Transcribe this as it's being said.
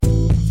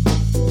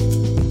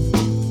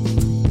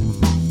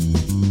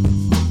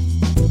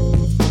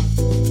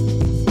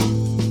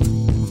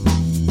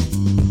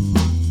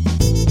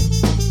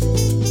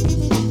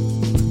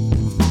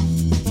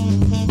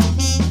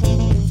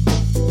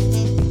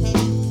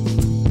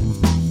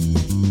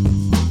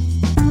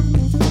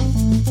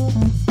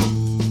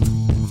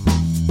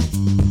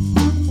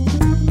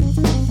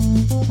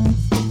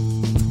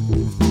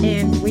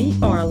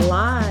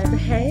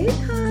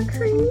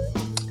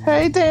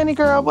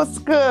honey girl, what's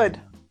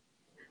good?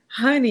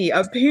 Honey,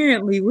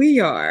 apparently we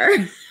are.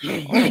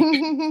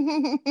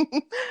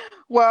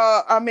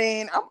 Well, I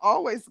mean, I'm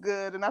always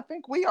good, and I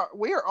think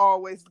we're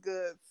always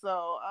good.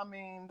 So, I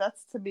mean,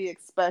 that's to be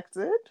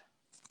expected.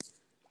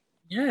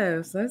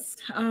 Yes,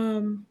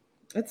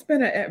 it's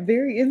been a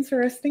very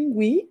interesting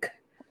week.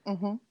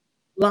 Hmm.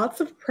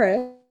 Lots of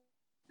press,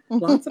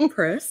 lots of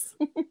press.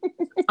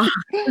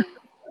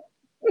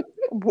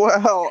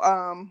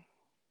 Well,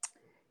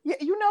 yeah,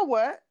 you know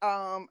what?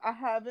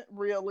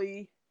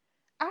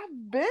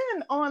 I've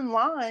been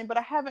online, but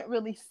I haven't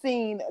really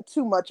seen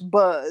too much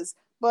buzz.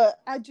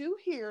 But I do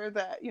hear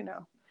that,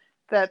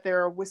 that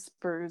there are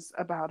whispers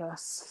about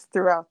us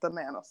throughout the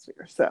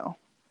manosphere. So,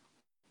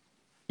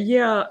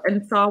 Yeah,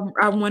 and so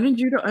I wanted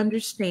you to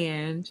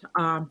understand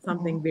hmm.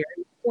 something very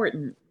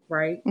important,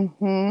 right?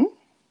 Hmm.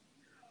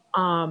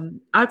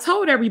 I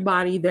told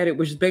everybody that it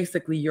was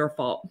basically your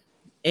fault.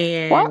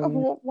 Why,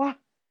 And why,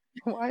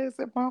 why is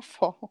it my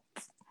fault?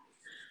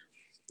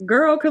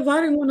 girl, because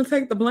I didn't want to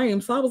take the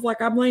blame. So I was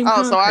like, I blame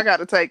Oh, so I concrete. got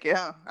to take it,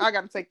 huh? I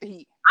got to take the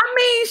heat. I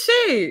mean,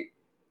 shit.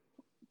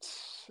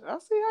 I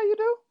see how you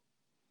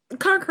do.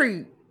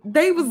 Concrete.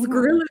 They was Hmm.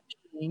 grilling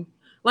me.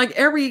 Like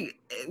every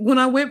when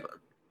I went,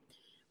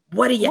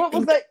 what do you What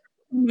was think they?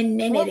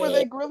 of What were femininity?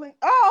 they grilling?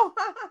 Oh,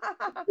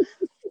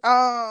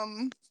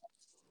 um,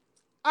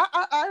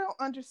 I don't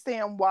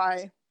understand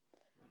why.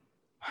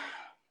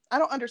 I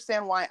don't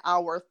understand why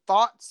our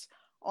thoughts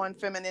on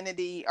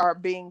femininity are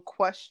being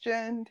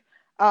questioned.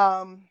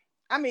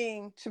 I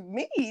mean, to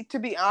me, to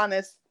be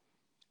honest,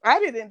 I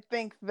didn't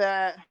think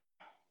that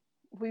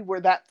we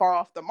were that far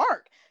off the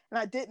mark. And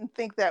I didn't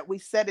think that we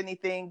said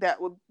anything that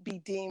would be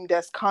deemed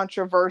as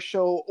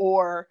controversial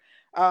or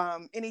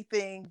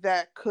anything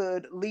that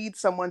could lead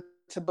someone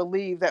to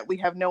believe that we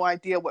have no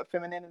idea what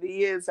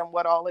femininity is and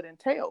what all it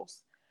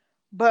entails.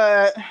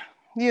 But,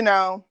 you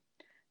know,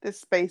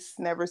 this space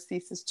never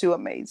ceases to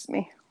amaze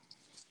me.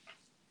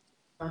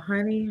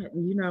 Honey,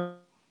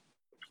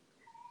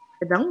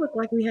 it don't look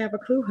like we have a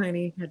clue,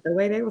 honey. The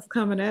way they was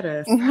coming at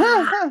us.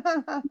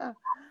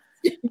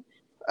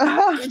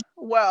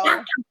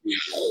 Well,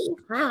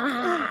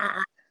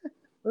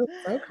 It's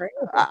so crazy.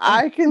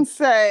 I can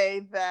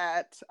say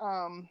that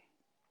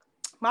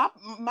my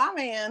my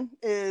man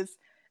is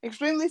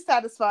extremely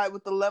satisfied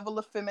with the level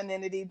of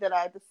femininity that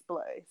I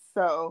display.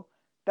 So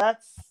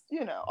that's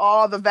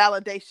all the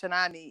validation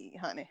I need,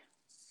 honey.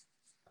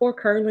 Poor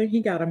Curly,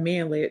 he got a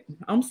manlet.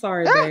 I'm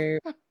sorry,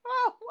 babe.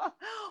 Oh,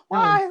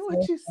 I'm why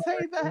would so you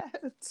say that?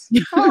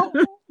 sorry.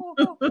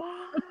 Oh,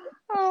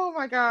 oh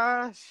my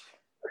gosh.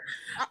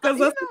 Because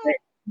You that's the thing.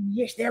 know,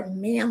 Yes, there are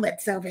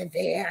manlets over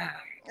there.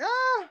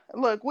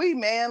 look, we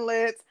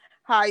manlets,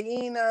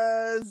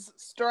 hyenas,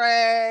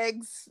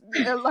 strags,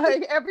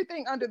 like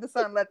everything under the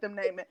sun, let them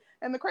name it.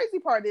 And the crazy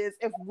part is,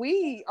 if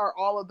we are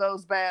all of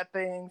those bad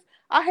things,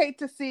 I hate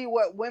to see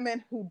what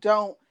women who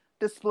don't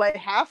display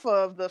half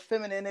of the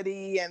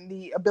femininity and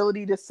the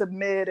ability to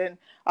submit and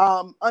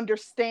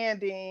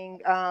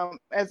understanding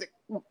as it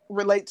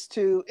relates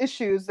to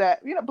issues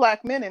that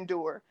black men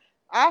endure.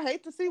 I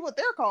hate to see what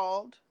they're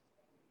called.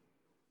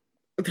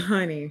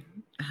 Honey,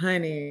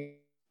 honey.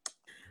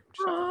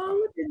 Child. Oh,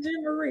 look at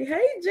Jean Marie.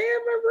 Hey, Jean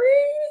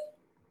Marie.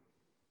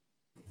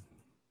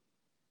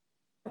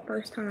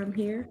 First time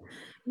here.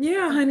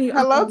 Yeah, honey.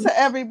 Hello to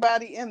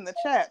everybody in the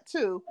chat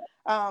too.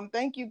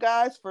 Thank you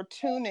guys for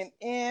tuning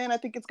in. I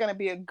think it's going to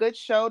be a good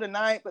show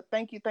tonight, but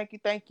thank you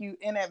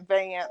in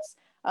advance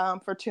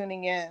for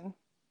tuning in.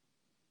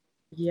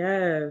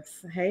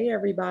 Yes. Hey,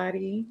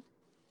 everybody.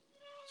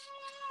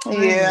 I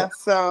Yeah.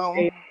 So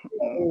made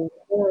a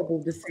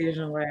horrible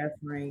decision last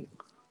night.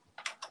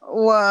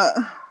 what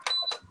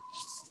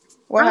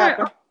what I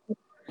happened?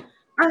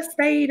 I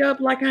stayed up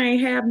like I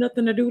ain't have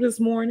nothing to do this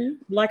morning.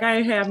 Like I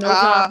ain't have no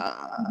job.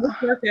 This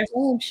Uh, work at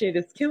home shit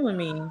is killing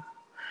me.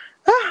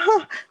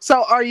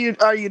 so are you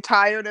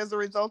tired as a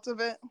result of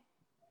it?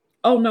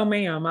 Oh no,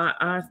 ma'am.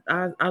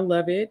 I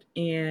love it,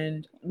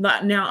 and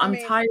not now. I I'm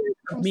mean, tired of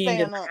from being in.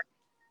 staying up.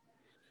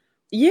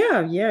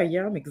 Yeah.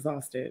 I'm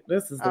exhausted.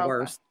 This is the Okay.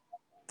 worst.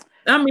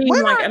 I mean,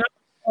 When like, are and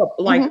I'm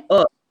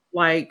up,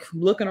 like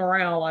looking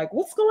around, like,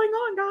 what's going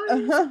on,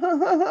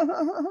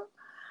 guys?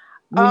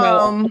 You know,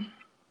 um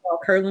while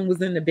Curlin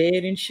was in the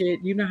bed and shit.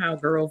 You know how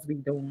girls be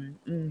doing.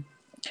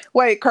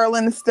 wait,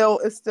 Curlin is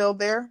still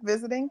there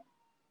visiting?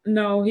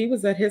 No, he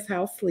was at his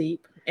house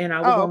sleep, and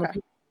I was Oh, on the okay.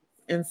 piece,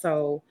 and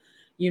so,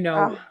 you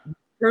know, Ah,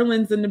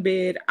 Curlin's in the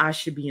bed. I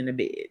should be in the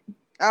bed.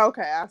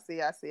 okay, I see.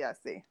 Well,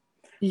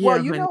 Yeah,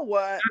 you honey. know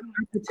what?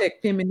 I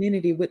protect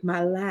femininity with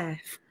my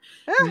life,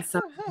 and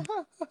so,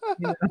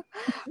 you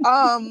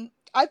know.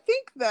 I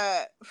think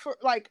that for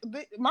like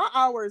my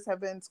hours have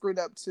been screwed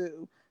up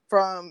too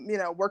from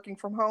working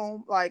from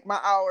home. Like my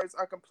hours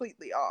are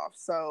completely off,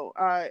 so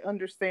I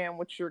understand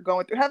what you're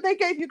going through. Have they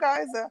given you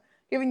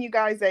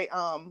guys a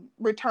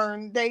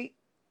return date?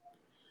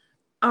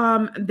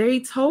 They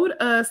told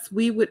us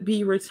we would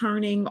be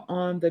returning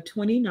on the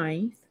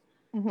 29th,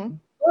 Mm-hmm.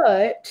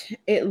 but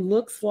it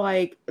looks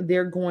like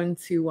they're going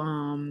to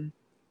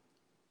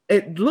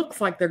it looks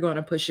like they're going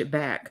to push it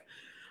back.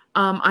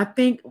 I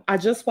think I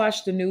just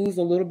watched the news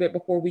a little bit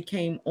before we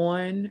came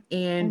on,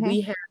 and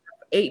we have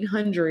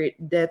 800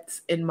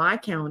 deaths in my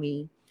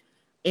county.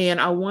 And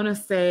I want to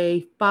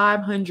say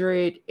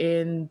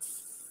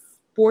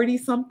 540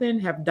 something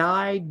have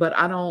died, but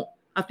I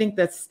think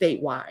that's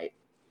statewide.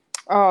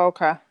 Oh,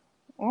 okay.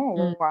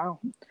 Oh, wow.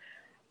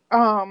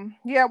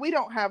 Yeah, we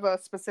don't have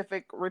a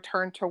specific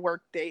return to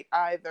work date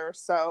either.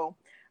 So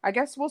I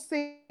guess we'll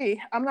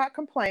see. I'm not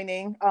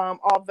complaining.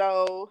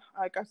 Although,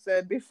 like I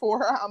said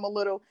before, I'm a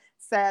little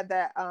sad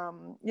that,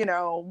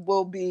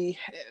 we'll be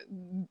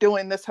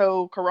doing this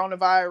whole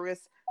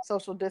coronavirus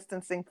social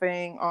distancing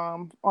thing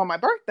on my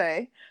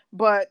birthday.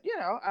 But,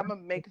 I'm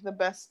going to make the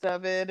best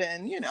of it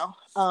and,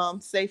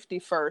 safety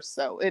first.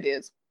 So it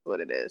is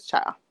what it is,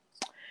 child.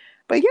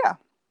 But yeah.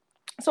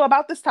 So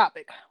about this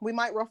topic, we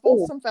might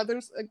ruffle some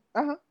feathers.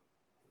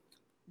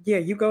 Yeah,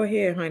 you go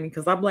ahead, honey,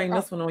 because I blame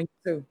this one on you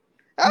too.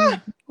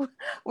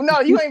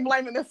 No, you ain't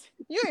blaming this.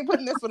 You ain't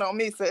putting this one on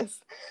me, sis.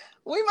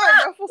 We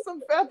might ruffle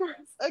some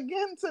feathers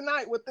again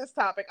tonight with this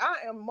topic. I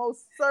am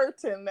most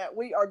certain that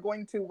we are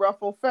going to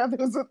ruffle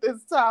feathers with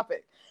this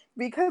topic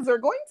because we're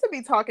going to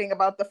be talking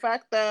about the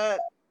fact that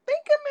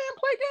thinking men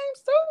play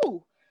games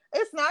too.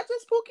 It's not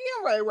just Pookie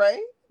and Ray Ray.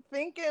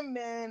 Thinking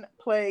men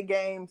play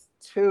games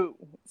too.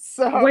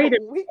 So wait a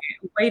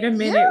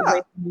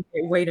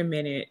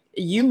minute.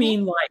 You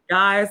mean like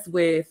guys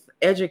with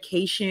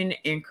education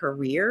and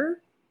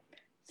career?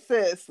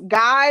 Sis,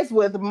 guys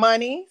with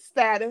money,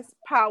 status,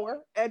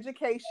 power,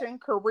 education,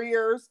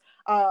 careers,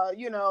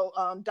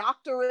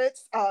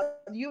 doctorates,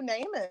 you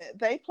name it.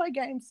 They play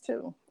games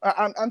too.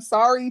 I'm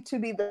sorry to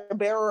be the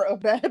bearer of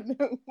bad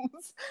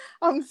news.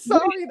 I'm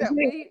sorry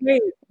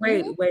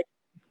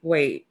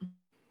wait.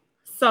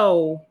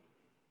 So,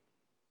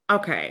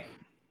 okay.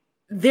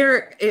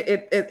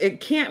 It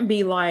can't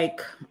be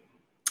like,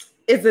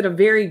 is it a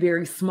very,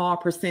 very small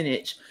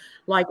percentage?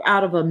 Like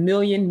out of 1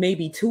 million,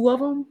 maybe 2 of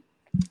them?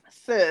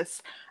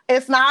 Sis,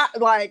 it's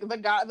not like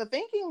the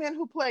thinking men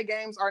who play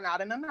games are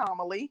not an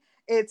anomaly.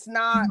 It's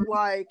not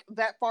like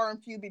that far and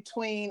few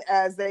between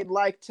as they'd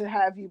like to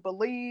have you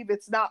believe.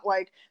 It's not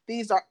like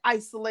these are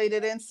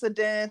isolated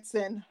incidents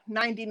and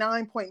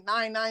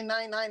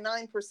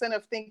 99.99999%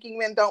 of thinking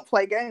men don't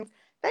play games.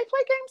 They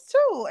play games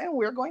too, and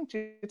we're going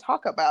to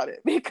talk about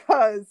it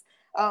because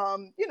a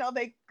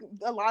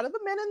lot of the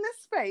men in this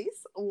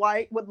space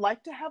would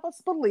like to have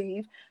us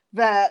believe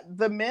that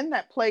the men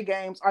that play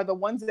games are the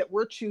ones that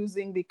we're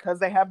choosing because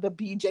they have the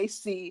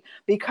BJC,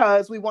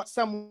 because we want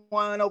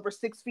someone over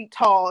 6 feet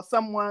tall,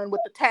 someone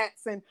with the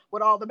tats and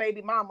with all the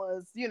baby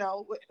mamas,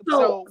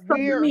 So let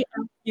me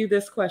ask you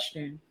this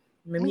question.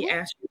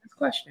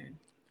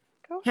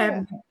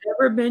 Have you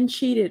ever been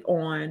cheated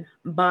on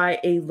by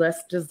a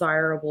less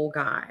desirable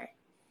guy?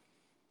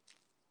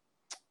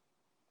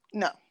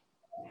 No.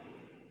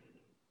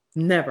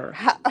 Never.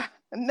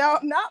 No,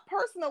 not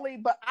personally,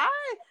 but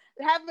I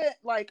haven't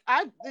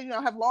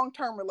have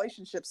long-term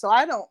relationships, so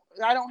I don't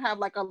have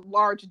like a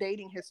large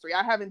dating history.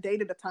 I haven't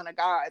dated a ton of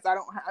guys. I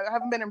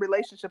haven't been in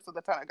relationships with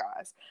a ton of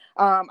guys.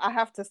 I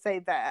have to say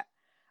that.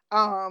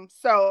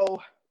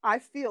 So I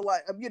feel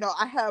like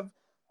I have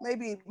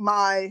maybe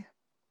my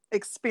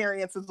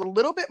experience is a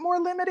little bit more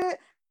limited.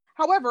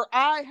 However,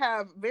 I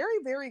have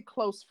very, very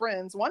close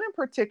friends, one in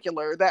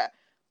particular that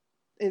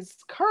is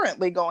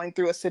currently going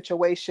through a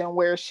situation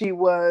where she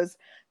was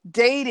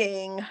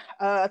dating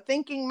a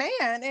thinking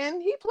man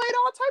and he played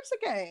all types of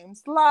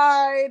games,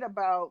 lied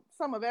about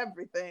some of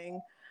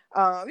everything,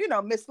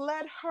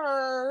 misled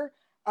her.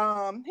 He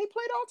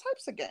played all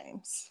types of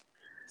games.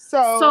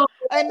 So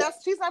and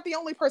she's not the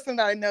only person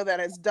that I know that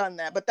has done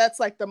that, but that's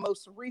like the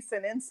most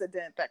recent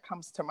incident that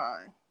comes to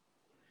mind.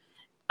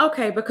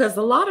 Okay, because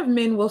a lot of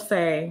men will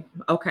say,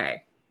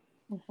 okay.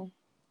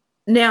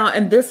 Now,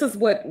 and this is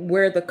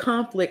where the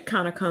conflict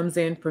kind of comes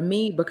in for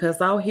me, because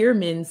I'll hear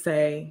men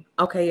say,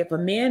 okay, if a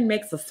man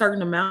makes a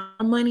certain amount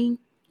of money,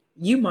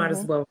 you might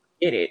as well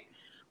get it.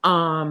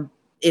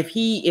 If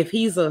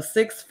he's a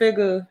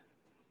 6-figure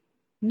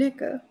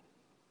nigga,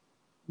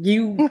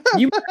 you might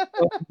as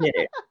well get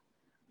it.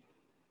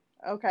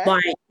 Okay.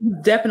 Like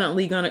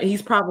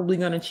he's probably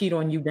gonna cheat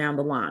on you down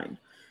the line.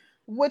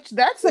 Which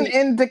that's an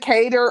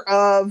indicator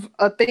of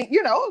a thing,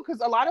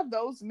 because a lot of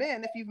those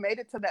men, if you've made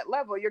it to that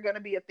level, you're going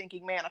to be a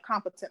thinking man, a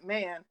competent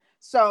man.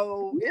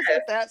 So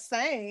isn't that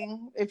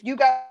saying if you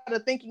got a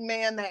thinking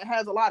man that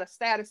has a lot of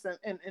status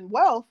and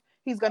wealth,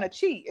 he's going to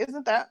cheat?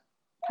 Isn't that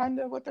kind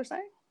of what they're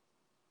saying?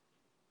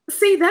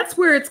 See, that's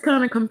where it's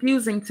kind of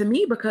confusing to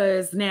me,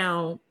 because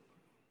now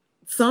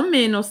some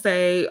men will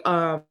say,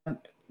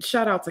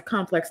 shout out to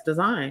Complex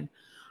Design.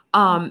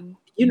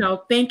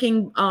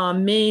 Thinking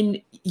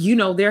men,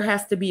 there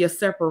has to be a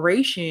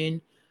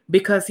separation,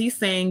 because he's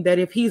saying that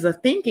if he's a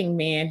thinking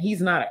man, he's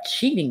not a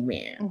cheating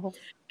man.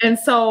 And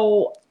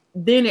so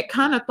then it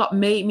kind of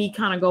made me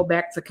kind of go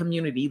back to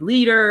community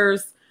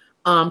leaders,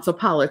 to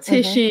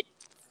politicians,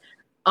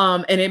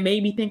 and it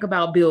made me think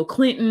about Bill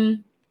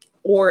Clinton,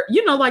 or,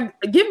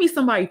 give me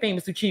somebody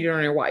famous who cheated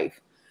on their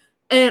wife.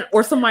 And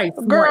or somebody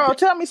smart. Girl,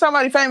 tell me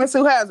somebody famous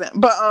who hasn't.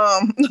 But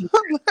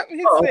let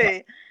me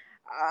see.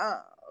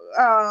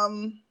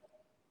 Um,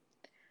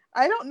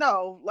 I don't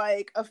know,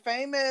 like a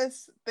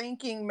famous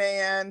thinking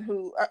man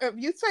who, if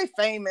you say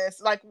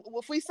famous, like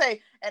if we say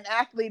an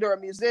athlete or a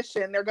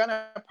musician, they're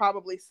gonna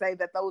probably say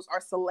that those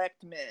are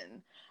select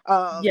men.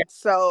 Yeah.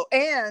 So,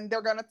 and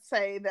they're gonna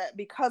say that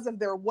because of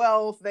their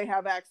wealth, they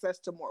have access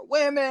to more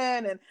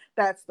women, and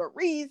that's the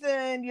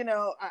reason,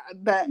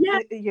 that Yeah.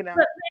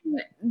 But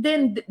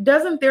then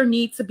doesn't there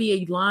need to be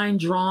a line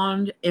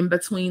drawn in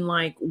between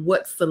like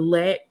what's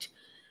select?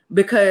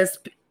 Because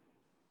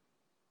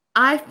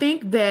I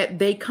think that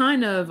they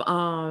kind of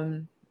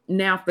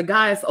now if the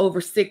guy is over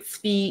 6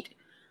 feet,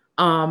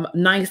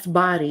 nice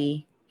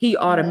body, he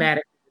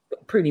automatically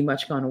pretty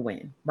much gonna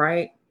win,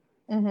 right?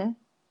 Mm-hmm.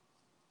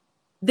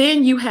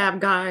 Then you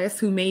have guys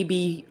who may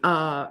be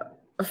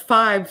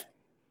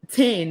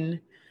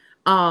 5'10",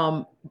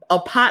 a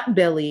pot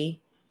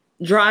belly,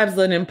 drives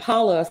an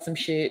Impala or some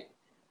shit.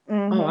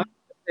 Mm-hmm. Oh, I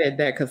said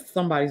that because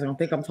somebody's gonna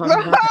think I'm talking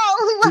about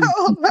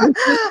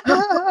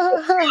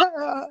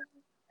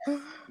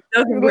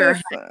doesn't wear a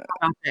hat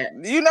about that.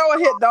 You know a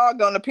hit dog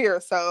gonna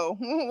appear, so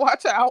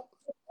watch out.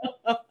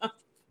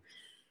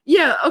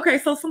 Yeah, okay.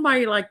 So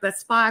somebody like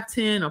that's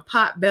 5'10", a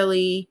pot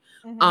belly,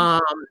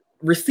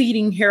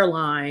 receding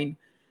hairline.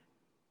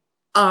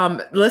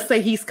 Let's say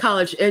he's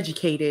college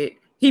educated.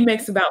 He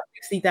makes about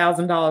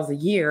 $60,000 a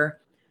year.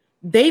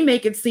 They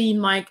make it seem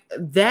like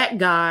that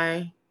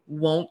guy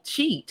won't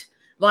cheat.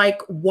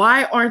 Like,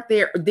 why isn't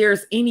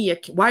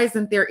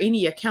there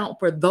any account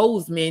for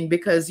those men?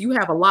 Because you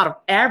have a lot of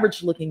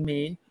average looking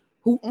men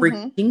who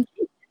freaking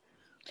cheat.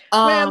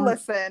 Man,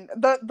 listen,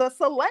 the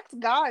select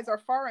guys are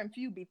far and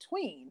few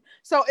between.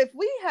 So if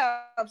we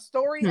have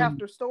story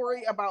after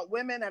story about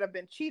women that have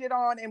been cheated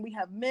on, and we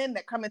have men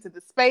that come into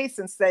the space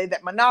and say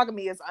that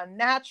monogamy is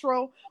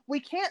unnatural, we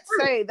can't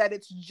say that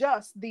it's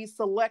just these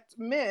select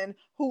men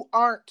who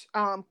aren't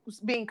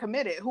being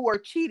committed, who are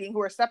cheating,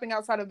 who are stepping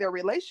outside of their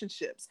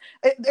relationships.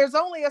 There's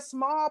only a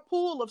small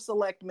pool of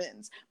select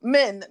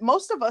men.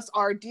 Most of us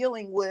are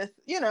dealing with,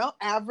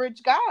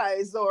 average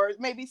guys, or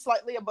maybe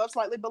slightly above,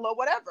 slightly below,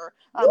 whatever.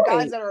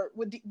 Guys that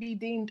would be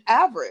deemed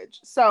average.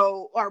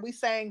 So are we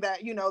saying that,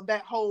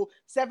 that whole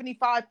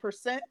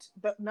 75%,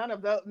 but none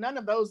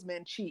of those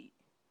men cheat?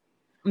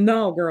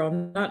 No, girl,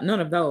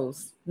 none of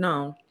those.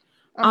 No.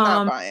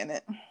 I'm not buying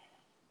it.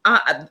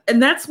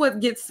 And that's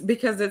what gets,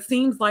 because it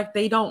seems like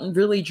they don't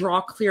really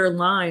draw clear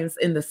lines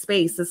in the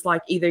space. It's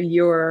like either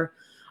you're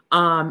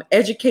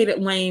educated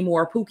lame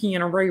or a Pookie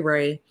and a Ray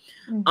Ray.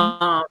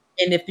 And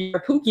if you're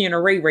a Pookie and a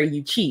Ray Ray,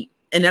 you cheat.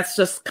 And that's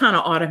just kind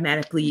of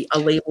automatically a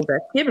label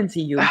that's given to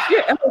you.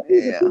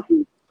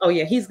 Oh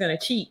yeah, he's gonna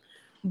cheat.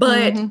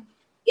 But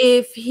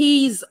if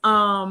he's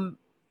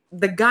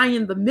the guy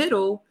in the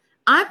middle,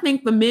 I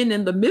think the men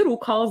in the middle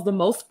cause the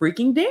most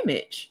freaking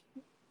damage.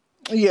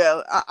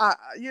 Yeah,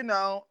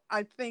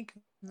 I think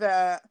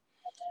that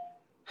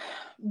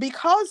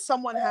because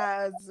someone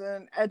has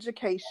an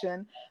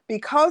education,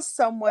 because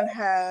someone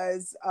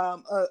has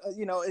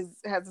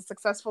has a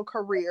successful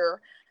career,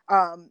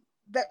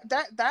 that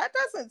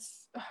doesn't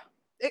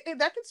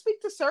that can speak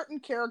to certain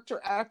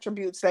character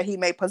attributes that he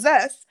may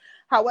possess.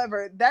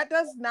 However, that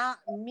does not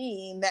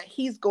mean that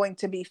he's going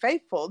to be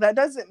faithful. That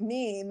doesn't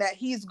mean that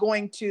he's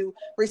going to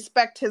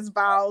respect his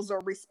vows or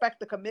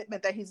respect the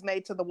commitment that he's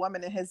made to the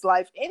woman in his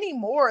life any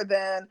more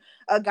than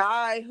a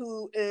guy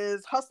who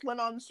is hustling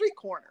on the street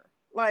corner.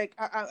 Like,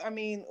 I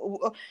mean,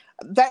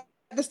 that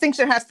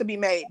distinction has to be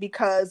made,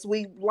 because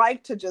we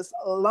like to just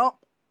lump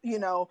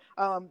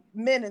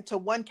men into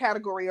one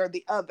category or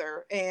the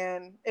other,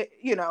 and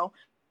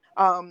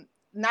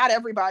not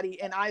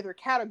everybody in either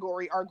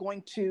category are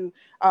going to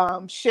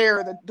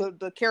share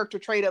the character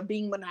trait of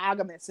being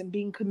monogamous and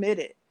being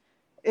committed.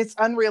 It's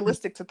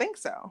unrealistic to think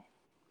so.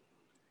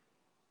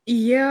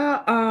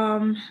 Yeah.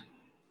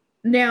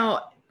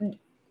 Now,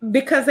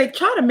 because they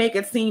try to make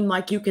it seem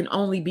like you can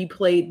only be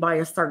played by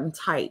a certain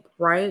type,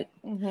 right?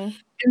 And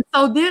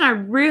so then I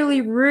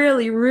really,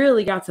 really,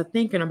 really got to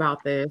thinking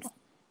about this.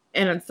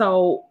 And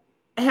so,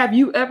 have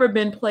you ever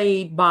been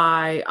played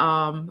by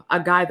a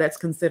guy that's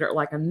considered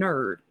like a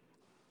nerd?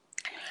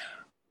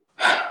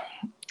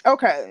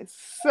 Okay,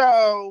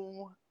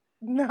 so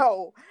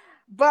no,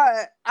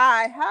 but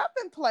I have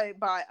been played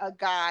by a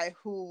guy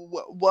who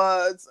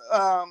was,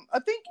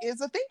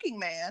 is a thinking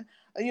man,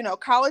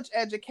 college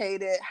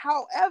educated.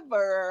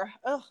 However,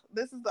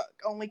 this is the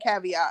only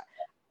caveat.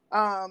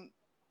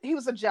 He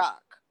was a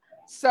jock.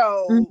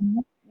 So,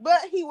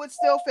 but he would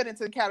still fit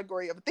into the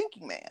category of a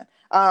thinking man.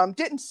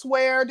 Didn't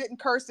swear,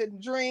 didn't curse,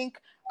 didn't drink.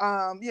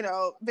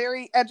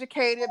 Very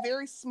educated,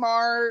 very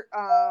smart.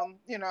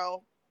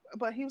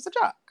 But he was a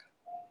jock.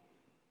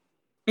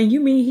 And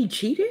you mean he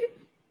cheated?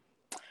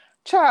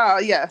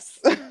 Child, yes.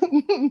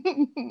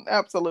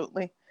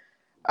 Absolutely.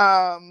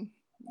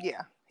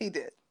 Yeah, he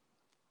did.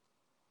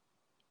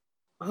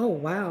 Oh,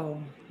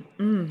 wow.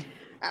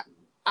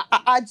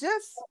 I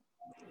just,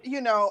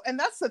 and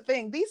that's the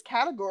thing. These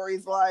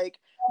categories, like,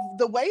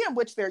 the way in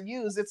which they're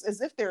used, it's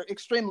as if they're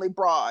extremely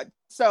broad.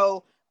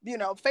 So, you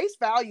know, face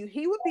value,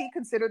 he would be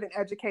considered an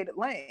educated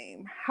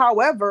lame.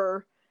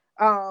 However,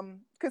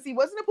 because he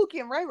wasn't a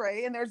Pookie and Ray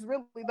Ray, and there's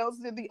really, those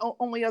are the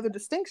only other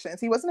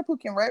distinctions. He wasn't a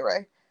Pookie and Ray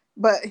Ray,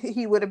 but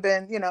he would have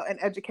been, you know, an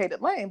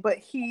educated lame. But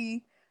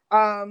he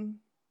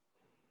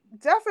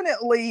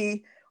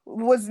definitely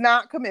was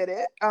not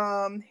committed.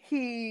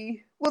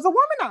 He was a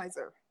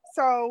womanizer.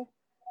 So,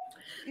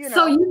 you know.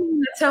 So you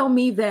mean to tell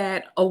me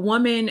that a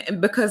woman,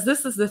 because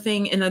this is the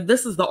thing, and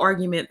this is the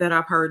argument that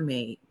I've heard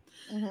made.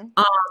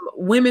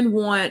 Women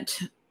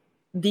want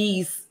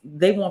they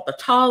want the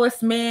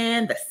tallest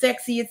man, the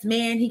sexiest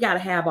man. He got to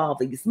have all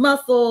these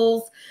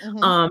muscles. He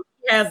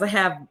has to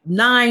have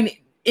 9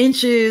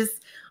 inches.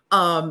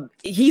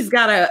 He's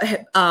got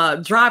to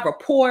drive a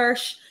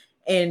Porsche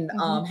and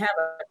have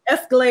an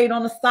Escalade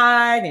on the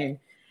side. And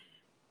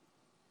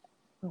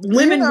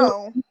women,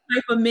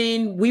 type of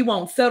men, we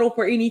won't settle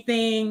for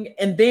anything.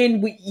 And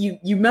then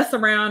you mess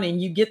around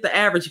and you get the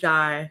average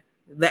guy.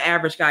 The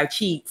average guy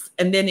cheats,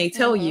 and then they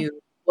tell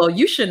you, well,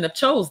 you shouldn't have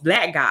chose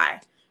that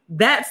guy.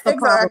 That's the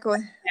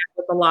problem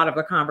with a lot of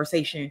the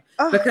conversation,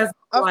 because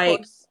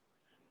like,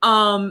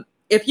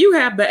 if you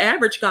have the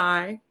average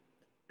guy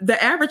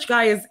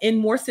is in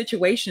more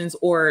situations,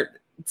 or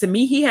to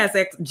me, he has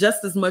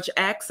just as much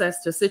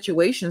access to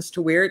situations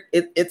to where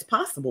it's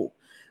possible.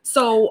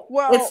 So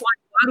it's like,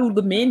 why do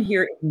the men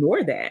here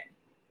ignore that?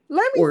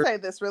 Let me say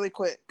this really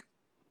quick.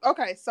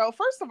 Okay, so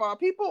first of all,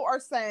 people are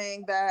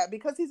saying that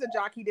because he's a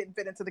jock, he didn't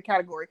fit into the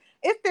category.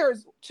 If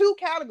there's 2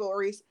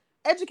 categories,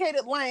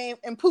 educated lame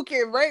and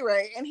Pookie and Ray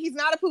Ray, and he's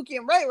not a Pookie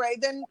and Ray Ray,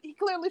 then he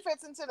clearly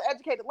fits into the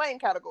educated lame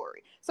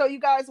category. So you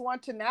guys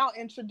want to now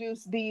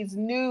introduce these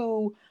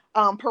new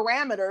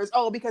parameters.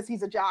 Oh, because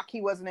he's a jock,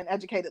 he wasn't an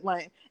educated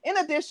lame. In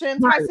addition,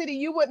 Ty City,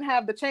 you wouldn't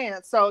have the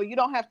chance, so you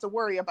don't have to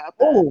worry about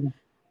that.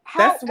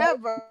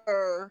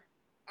 However,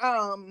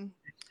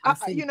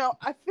 you know,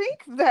 I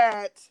think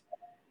that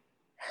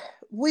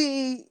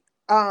we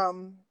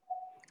can't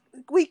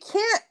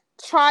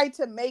try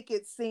to make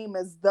it seem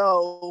as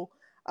though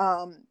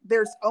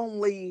there's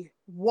only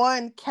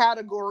one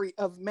category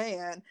of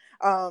man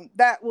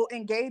that will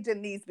engage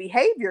in these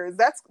behaviors.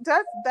 It's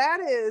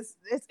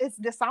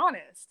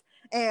dishonest,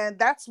 and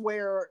that's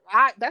where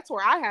I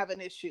have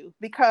an issue,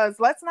 because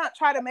let's not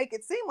try to make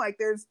it seem like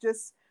there's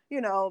just,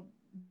 you know,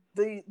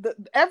 the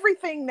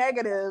everything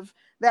negative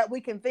that we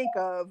can think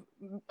of.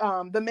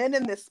 The men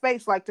in this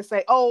space like to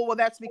say, oh, well,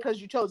 that's because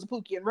you chose a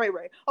Pookie and Ray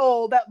Ray.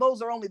 Oh,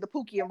 those are only the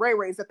Pookie and Ray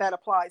Rays that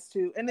applies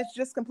to. And it's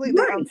just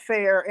completely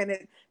unfair, and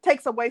it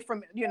takes away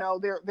from, you know,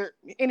 their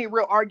any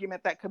real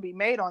argument that could be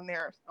made on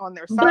their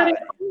side. But it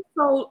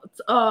also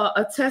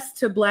attests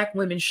to Black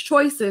women's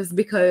choices,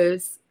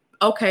 because,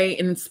 okay,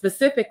 and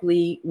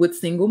specifically with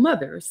single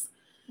mothers.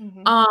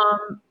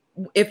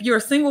 If you're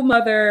a single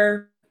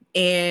mother,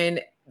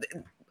 and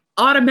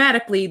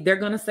automatically they're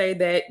going to say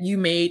that you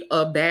made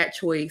a bad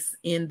choice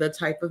in the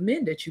type of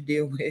men that you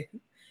deal with.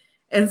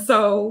 And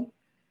so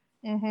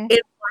it's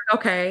like,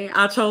 okay,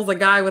 I chose a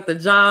guy with a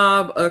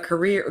job, a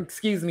career.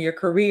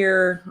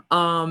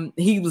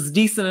 He was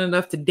decent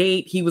enough to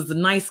date. He was a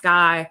nice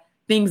guy.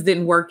 Things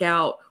didn't work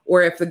out.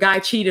 Or if the guy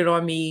cheated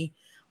on me,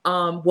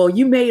 well,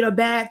 you made a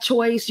bad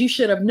choice. You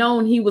should have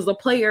known he was a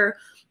player.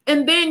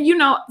 And then, you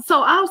know,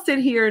 so I'll sit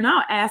here and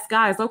I'll ask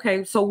guys,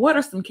 okay, so what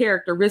are some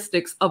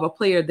characteristics of a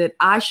player that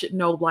I should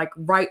know, like,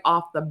 right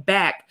off the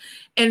bat?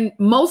 And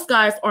most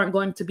guys aren't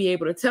going to be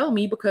able to tell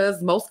me,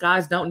 because most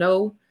guys don't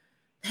know.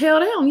 Hell,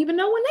 they don't even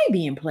know when they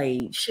being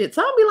played. Shit.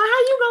 So I'll be like, how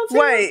you gonna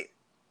tell me?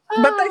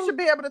 But they should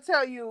be able to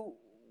tell you,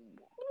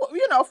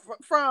 you know,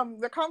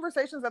 from the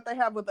conversations that they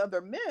have with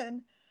other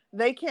men,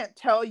 they can't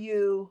tell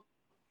you,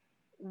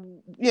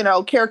 you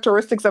know,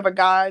 characteristics of a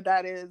guy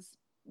that is,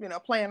 you know,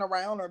 playing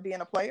around or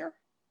being a player.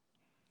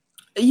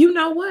 You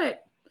know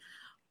what?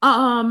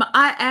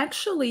 I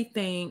actually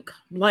think,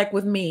 like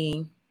with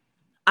me,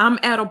 I'm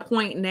at a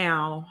point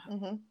now.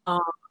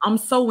 I'm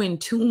so in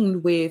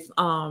tune with.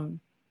 I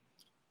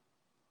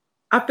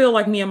feel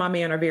like me and my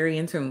man are very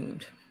in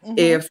tune.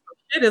 If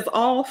shit is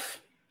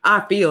off,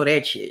 I feel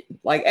that shit.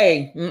 Like,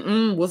 hey,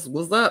 what's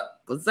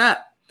up? What's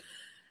up?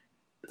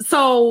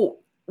 So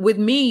with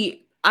me,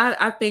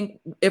 I think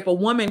if a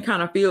woman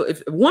feels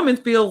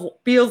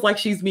like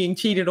she's being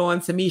cheated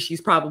on, to me, she's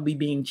probably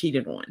being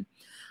cheated on.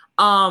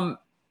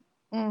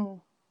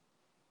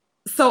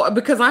 So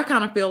because I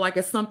kind of feel like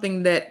it's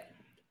something that,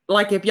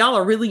 like, if y'all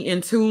are really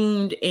in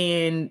tuned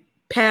and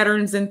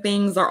patterns and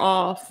things are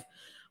off,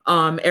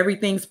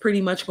 everything's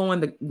pretty much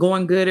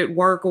going good at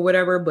work or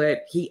whatever,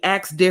 but he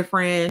acts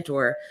different,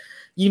 or,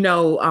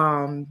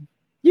 I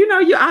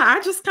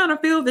just kind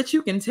of feel that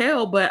you can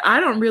tell, but I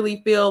don't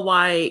really feel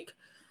like.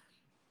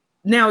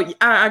 Now,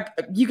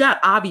 you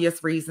got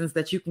obvious reasons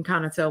that you can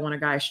kind of tell when a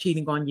guy is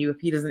cheating on you. If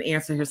he doesn't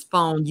answer his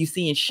phone, you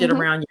seeing shit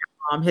around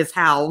his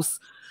house.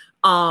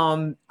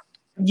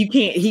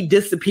 He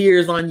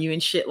disappears on you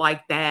and shit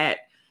like that.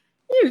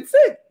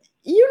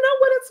 you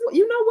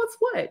know what's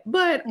what.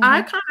 But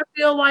I kind of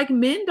feel like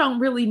men don't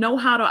really know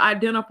how to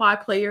identify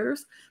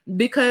players,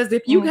 because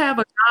if you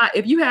have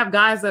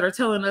guys that are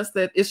telling us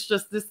that it's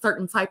just this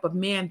certain type of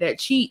man that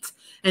cheats,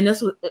 and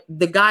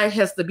the guy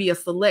has to be a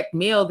select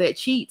male that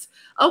cheats.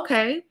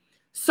 Okay.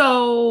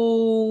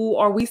 So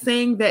are we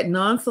saying that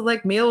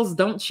non-select males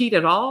don't cheat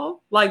at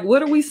all? Like,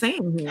 what are we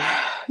saying here?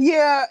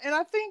 Yeah, and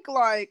I think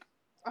like,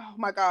 oh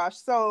my gosh,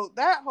 so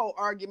that whole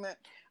argument,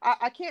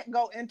 I can't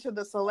go into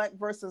the select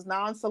versus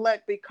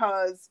non-select,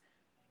 because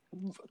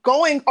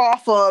going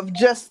off of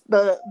just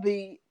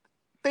the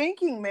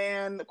thinking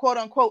man, quote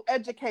unquote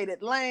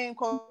educated lame,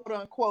 quote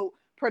unquote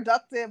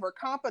productive or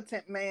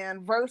competent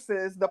man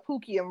versus the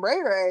Pookie and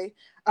Ray Ray,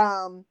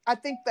 I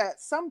think that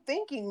some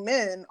thinking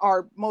men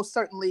are most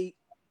certainly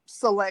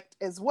select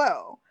as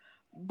well.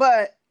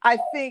 But I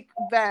think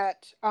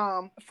that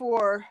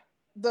for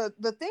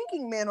the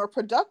thinking men or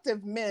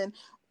productive men,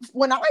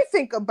 when I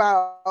think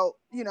about,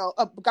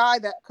 a guy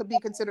that could be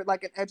considered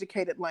like an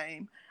educated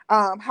lame,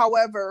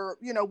 however,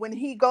 when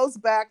he goes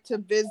back to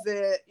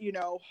visit,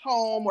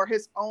 home or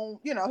his own,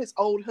 his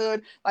old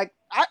hood, like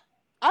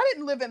I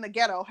didn't live in the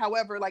ghetto.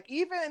 However, like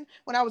even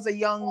when I was a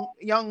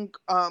young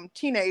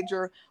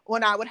teenager,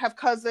 when I would have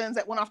cousins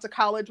that went off to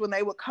college, when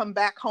they would come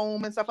back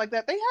home and stuff like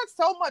that, they had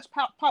so much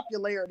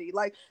popularity.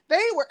 Like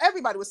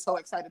everybody was so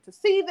excited to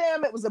see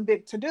them. It was a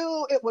big to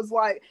do.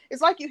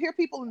 It's like you hear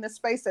people in this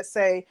space that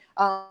say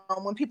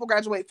when people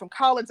graduate from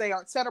college, they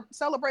aren't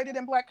celebrated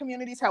in Black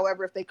communities.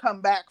 However, if they come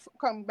back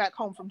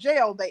home from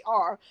jail, they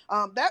are.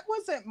 That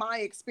wasn't my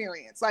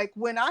experience. Like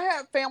when I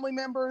had family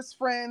members,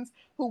 friends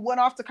who went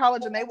off to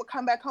college and they would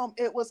come back home,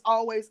 it was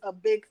always a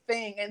big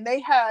thing. And they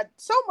had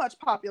so much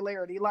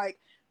popularity. Like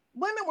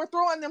women were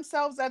throwing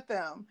themselves at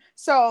them.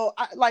 So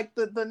like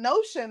the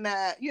notion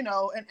that,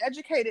 an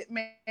educated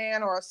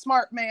man or a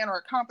smart man or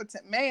a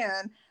competent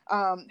man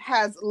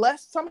has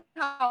less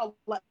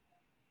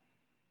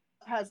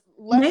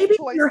Maybe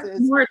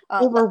choices,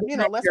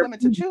 less women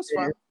to choose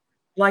from.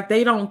 Like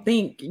they don't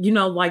think,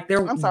 like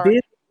they're busy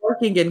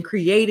working and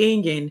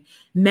creating and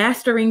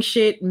mastering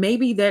shit.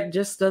 Maybe that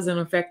just doesn't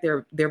affect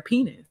their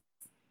penis.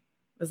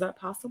 Is that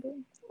possible?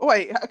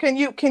 Wait, can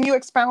you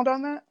expound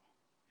on that?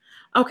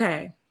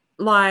 Okay.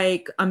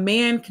 Like a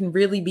man can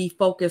really be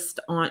focused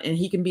on, and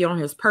he can be on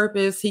his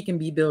purpose. He can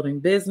be building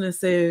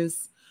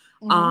businesses.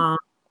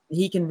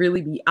 He can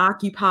really be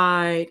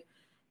occupied.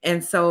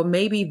 And so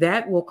maybe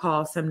that will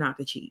cause him not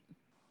to cheat.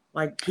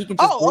 Like he can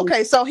just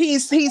okay. So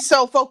he's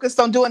so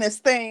focused on doing his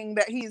thing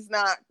that he's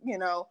not,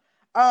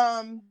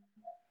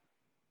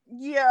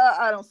 yeah,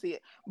 I don't see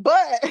it.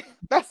 But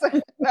that's a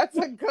good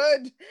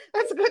defense.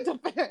 That's a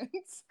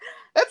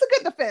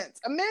good defense.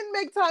 Men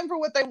make time for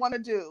what they want to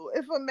do.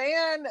 If a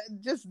man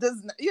just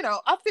doesn't,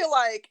 I feel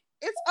like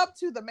it's up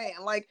to the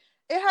man. Like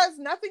it has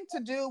nothing to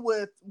do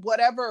with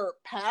whatever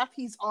path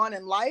he's on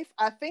in life.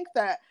 I think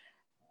that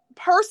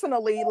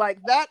personally, like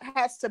that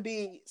has to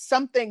be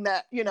something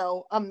that,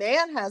 a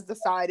man has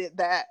decided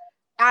that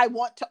I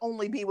want to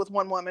only be with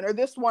one woman, or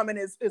this woman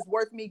is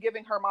worth me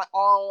giving her my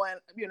all. And,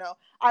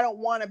 I don't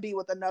want to be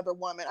with another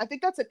woman. I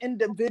think that's an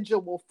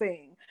individual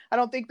thing. I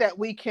don't think that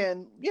we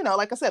can,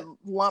 like I said,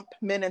 lump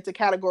men into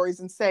categories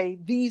and say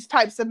these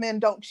types of men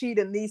don't cheat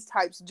and these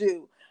types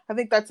do. I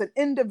think that's an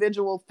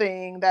individual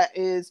thing that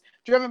is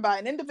driven by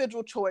an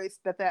individual choice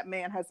that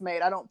man has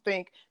made. I don't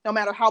think no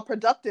matter how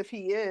productive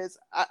he is,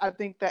 I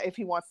think that if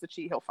he wants to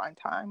cheat, he'll find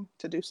time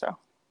to do so.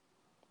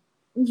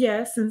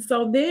 Yes. And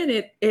so then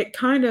it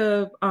kind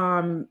of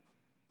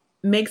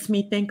makes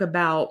me think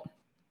about,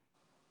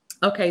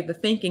 okay, the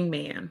thinking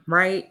man,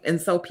 right?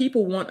 And so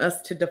people want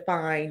us to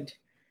define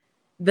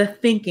the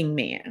thinking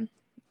man.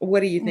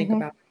 What do you think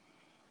about that?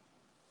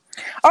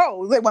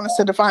 Oh, they want us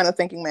to define a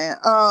thinking man.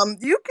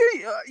 You can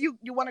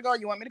you want to go?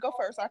 You want me to go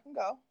first? I can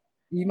go.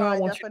 I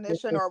want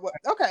definition or what?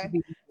 Okay.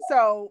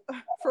 So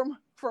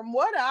from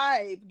what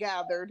I've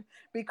gathered,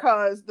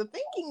 because the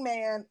thinking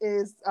man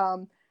is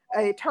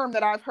a term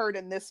that I've heard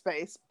in this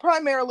space,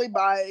 primarily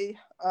by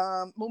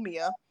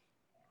Mumia.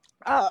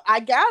 I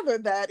gather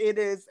that it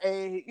is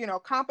a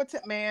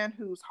competent man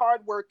who's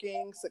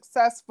hardworking,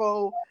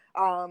 successful,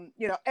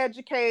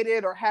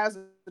 educated, or has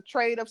a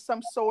trade of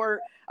some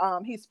sort.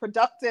 He's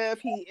productive.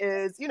 He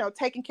is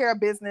taking care of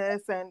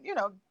business and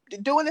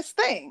doing his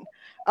thing.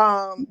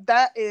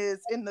 That is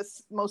in the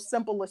most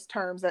simplest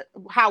terms that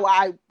how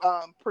I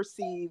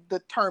perceive the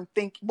term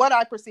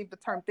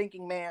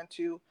thinking man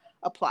to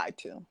apply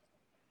to.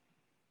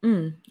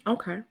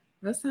 Okay,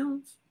 that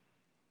sounds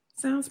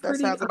pretty. That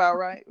sounds about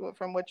right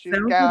from what you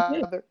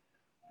gathered.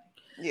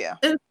 Yeah.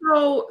 And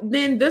so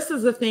then this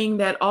is a thing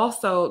that I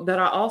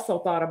also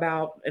thought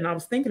about, and I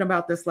was thinking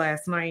about this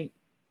last night.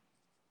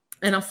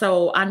 And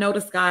so I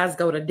noticed guys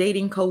go to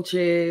dating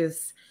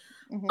coaches.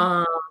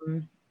 Mm-hmm.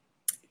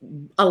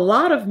 A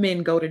lot of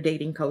men go to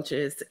dating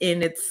coaches,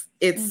 and it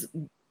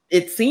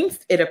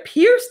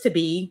appears to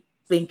be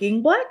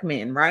thinking Black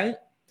men, right?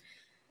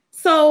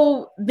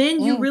 So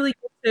then you really get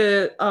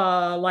to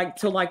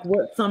like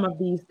what some of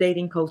these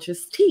dating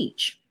coaches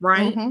teach,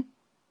 right?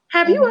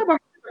 Have you ever heard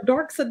of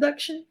dark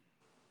seduction?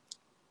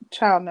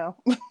 Child, no.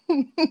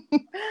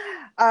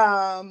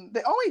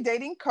 The only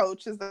dating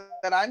coach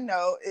that I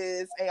know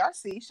is ARC.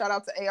 Shout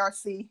out to ARC.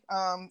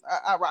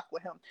 I rock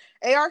with him.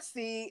 ARC,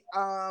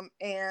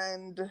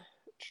 and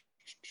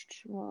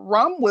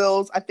Rom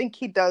Wills. I think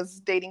he does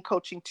dating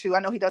coaching too. I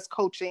know he does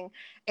coaching,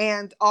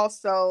 and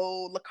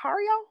also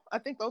Lucario. I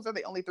think those are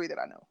the only three that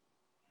I know.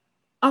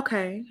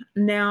 Okay.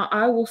 Now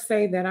I will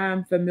say that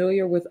I'm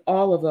familiar with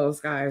all of those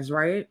guys,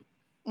 right?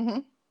 Mm-hmm.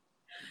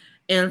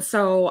 And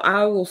so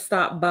I will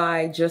stop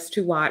by just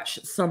to watch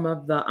some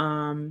of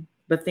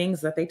the things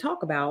that they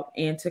talk about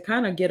and to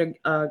kind of get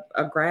a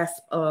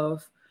grasp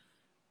of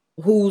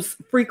who's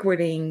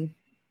frequenting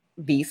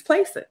these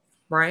places,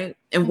 right?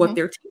 And what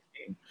they're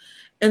teaching.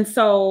 And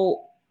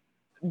so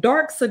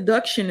dark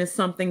seduction is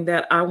something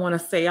that I want to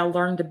say I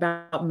learned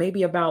about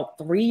maybe about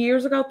 4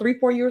 years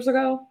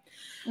ago.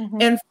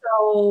 And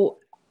so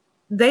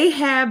they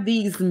have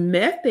these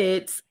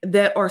methods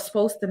that are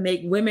supposed to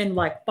make women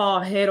like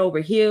fall head over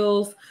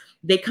heels.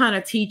 They kind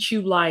of teach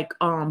you like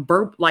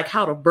like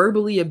how to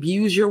verbally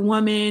abuse your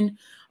woman,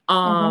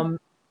 how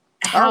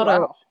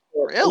to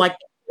really? like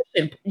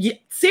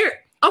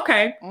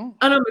okay. And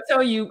I'm gonna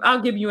tell you,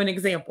 I'll give you an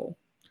example.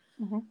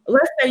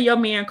 Let's say your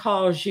man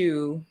calls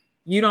you,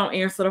 you don't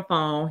answer the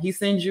phone. He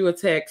sends you a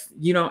text,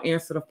 you don't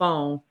answer the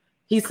phone.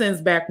 He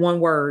sends back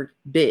one word,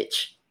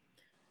 bitch.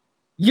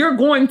 You're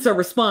going to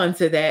respond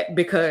to that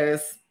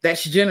because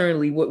that's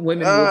generally what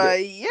women will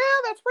do. Yeah,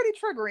 that's pretty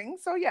triggering.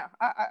 So yeah,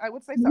 I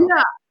would say so.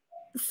 Yeah.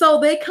 So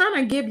they kind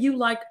of give you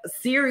like a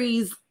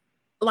series,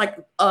 like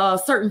a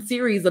certain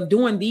series of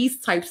doing these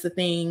types of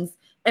things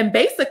and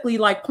basically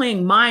like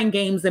playing mind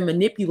games and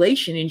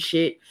manipulation and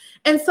shit.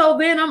 And so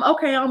then I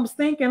was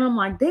thinking, I'm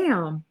like,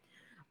 damn.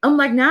 I'm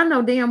like, now I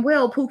know damn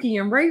well Pookie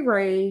and Ray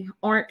Ray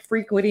aren't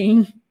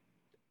frequenting.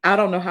 I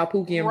don't know how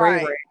Pookie and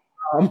Ray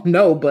Ray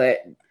know,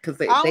 but because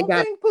I don't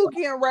think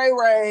Pookie and Ray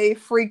Ray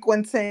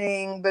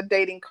frequenting the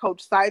dating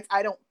coach sites.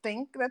 I don't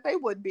think that they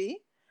would be.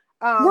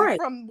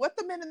 From what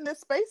the men in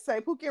this space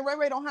say, Pookie and Ray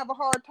Ray don't have a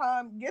hard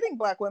time getting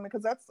Black women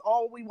because that's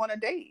all we want to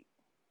date.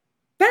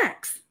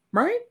 Facts,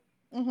 right?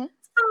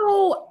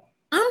 So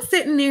I'm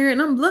sitting there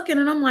and I'm looking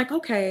and I'm like,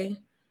 okay,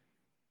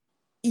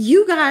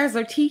 you guys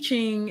are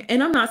teaching,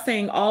 and I'm not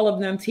saying all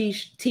of them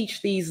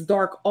teach these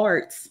dark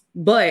arts,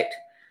 but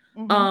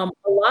a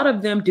lot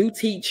of them do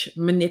teach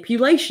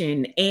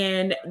manipulation,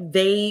 and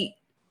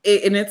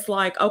it's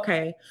like,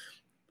 okay.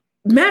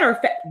 Matter of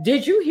fact,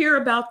 did you hear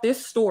about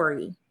this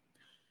story?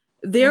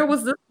 There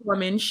was this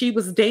woman, she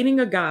was dating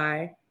a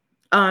guy.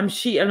 I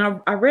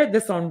read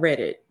this on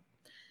Reddit.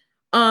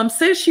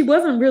 Says she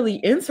wasn't really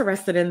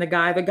interested in the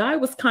guy. The guy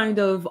was kind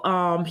of,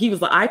 he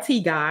was an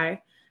IT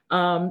guy.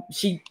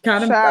 She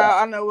kind of.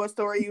 I know what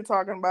story you're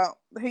talking about.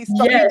 He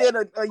did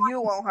a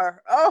U on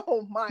her.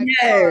 Oh my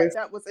God,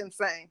 that was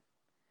insane.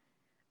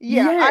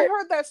 Yeah, I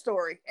heard that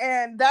story,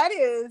 and that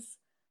is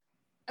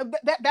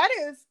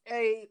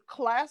a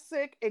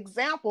classic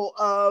example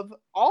of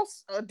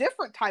also a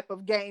different type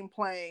of game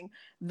playing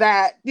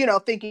that,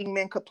 thinking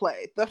men could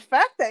play. The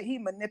fact that he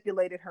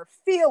manipulated her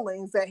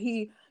feelings, that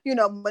he,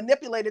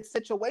 manipulated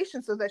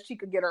situations so that she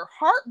could get her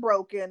heart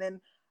broken.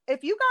 And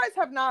if you guys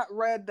have not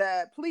read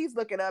that, please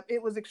look it up.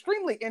 It was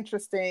extremely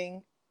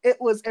interesting. It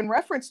was in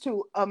reference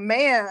to a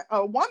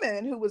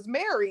woman who was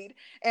married,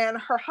 and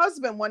her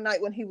husband one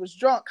night when he was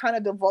drunk kind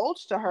of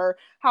divulged to her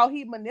how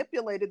he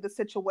manipulated the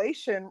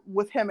situation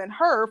with him and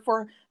her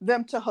for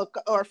them to hook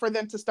or for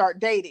them to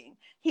start dating.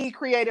 He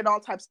created all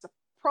types of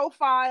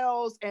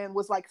profiles and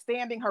was like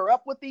standing her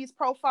up with these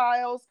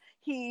profiles.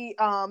 He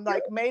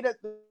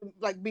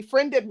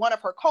befriended one of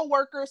her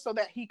coworkers so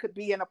that he could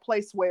be in a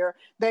place where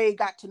they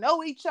got to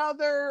know each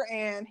other,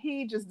 and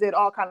he just did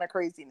all kind of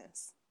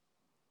craziness.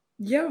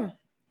 Yeah.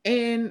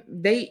 And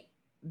they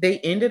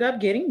ended up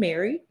getting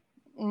married.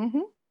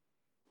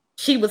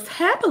 She was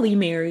happily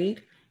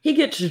married. He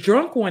gets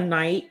drunk one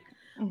night.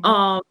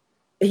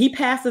 He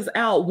passes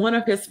out. One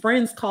of his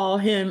friends call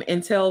him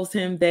and tells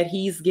him that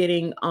he's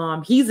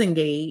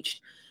engaged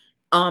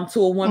to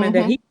a woman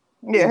that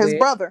his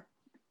brother.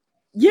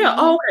 Yeah.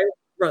 Oh, okay.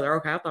 Brother.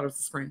 Okay. I thought it was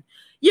his friend.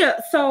 Yeah.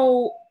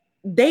 So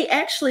they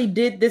actually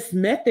did this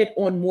method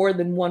on more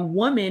than one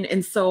woman.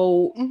 And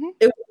so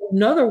it was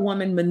another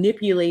woman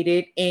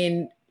manipulated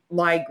and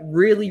like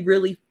really,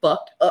 really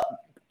fucked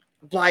up.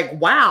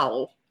 Like,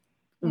 wow.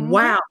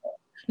 Wow.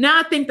 Now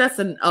I think that's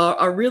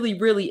a really,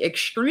 really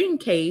extreme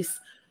case,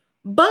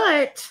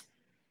 but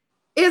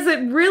is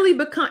it really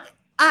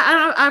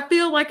I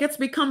feel like it's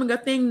becoming a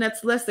thing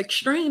that's less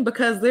extreme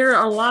because there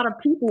are a lot of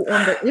people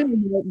on the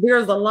internet.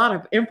 There's a lot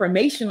of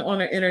information on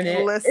the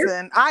internet.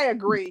 Listen, I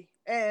agree.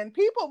 And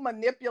people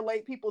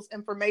manipulate people's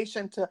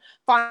information to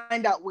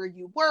find out where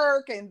you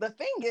work. And the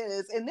thing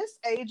is, in this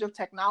age of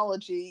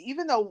technology,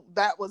 even though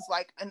that was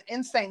like an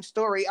insane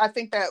story, I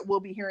think that we'll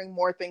be hearing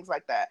more things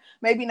like that.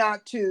 Maybe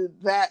not to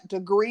that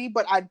degree,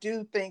 but I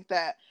do think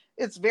that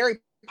it's very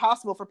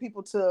possible for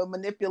people to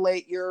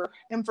manipulate your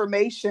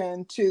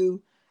information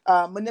to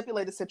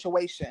manipulate a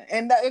situation.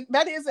 And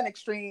that is an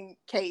extreme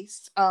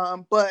case.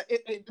 But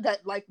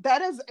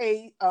that is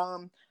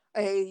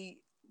a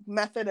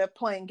method of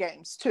playing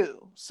games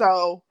too.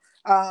 So,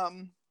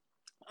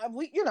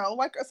 we,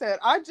 like I said,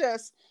 I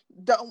just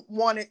don't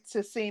want it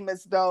to seem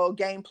as though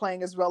game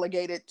playing is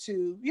relegated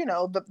to,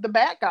 the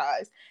bad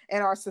guys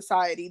in our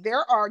society.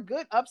 There are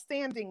good,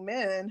 upstanding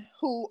men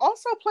who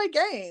also play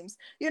games.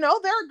 There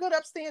are good,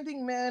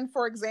 upstanding men,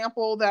 for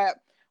example, that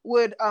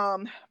would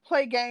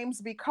play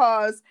games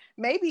because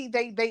maybe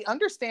they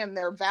understand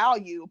their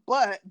value,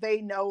 but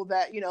they know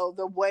that,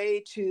 the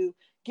way to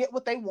get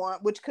what they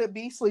want, which could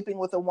be sleeping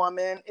with a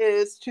woman,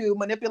 is to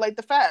manipulate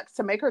the facts,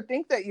 to make her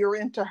think that you're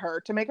into her,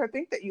 to make her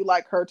think that you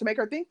like her, to make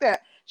her think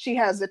that she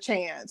has a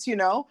chance.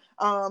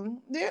 I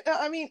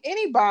mean,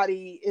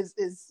 anybody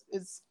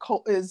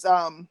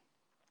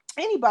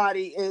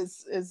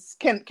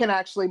can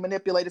actually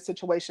manipulate a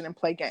situation and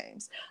play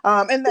games.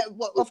 And that,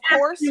 well, of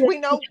course, we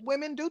know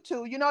women do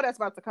too. That's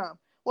about to come.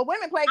 Well,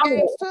 women play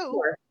games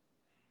too.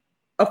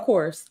 Of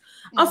course.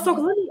 Also,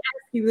 let me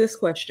ask you this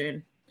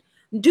question.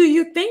 Do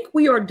you think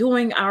we are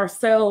doing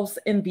ourselves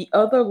and the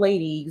other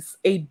ladies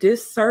a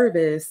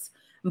disservice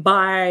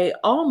by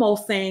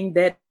almost saying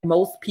that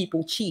most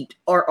people cheat?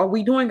 Or are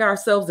we doing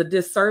ourselves a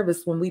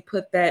disservice when we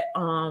put that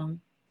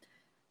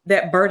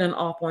that burden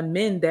off on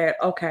men that,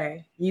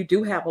 okay, you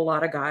do have a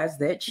lot of guys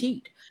that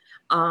cheat.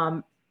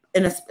 And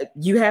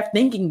you have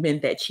thinking men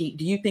that cheat.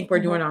 Do you think we're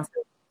doing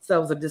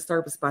ourselves a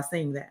disservice by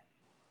saying that?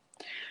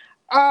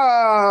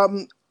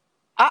 I've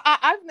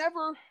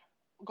never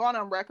gone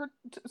on record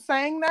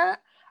saying that.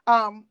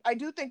 I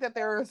do think that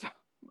there is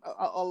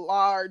a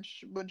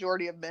large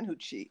majority of men who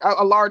cheat,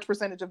 a large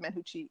percentage of men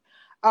who cheat.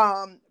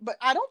 But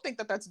I don't think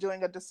that that's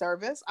doing a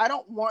disservice. I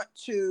don't want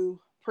to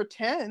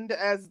pretend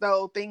as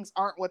though things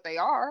aren't what they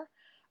are.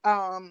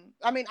 I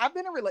mean, I've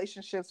been in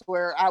relationships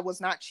where I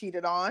was not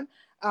cheated on.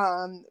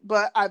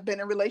 But I've been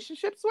in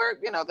relationships where,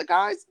 the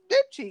guys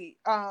did cheat.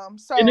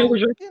 So, and it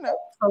was your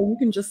so you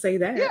can just say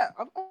that. Yeah,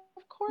 of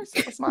course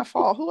it was my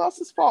fault. Who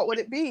else's fault would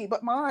it be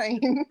but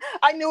mine?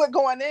 I knew it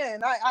going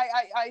in.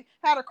 I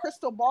had a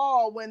crystal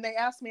ball when they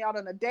asked me out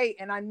on a date,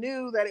 and I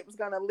knew that it was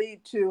going to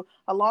lead to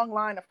a long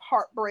line of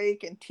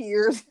heartbreak and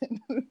tears,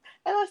 and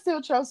I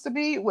still chose to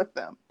be with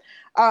them.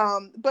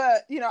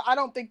 But I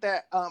don't think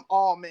that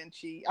all men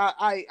cheat.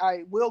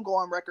 I will go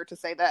on record to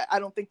say that I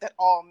don't think that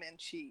all men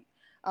cheat.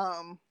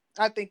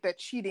 I think that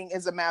cheating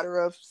is a matter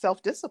of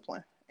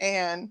self-discipline,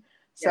 and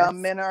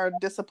some men are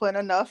disciplined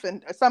enough,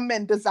 and some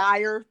men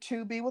desire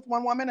to be with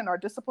one woman and are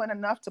disciplined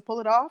enough to pull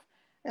it off.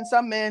 And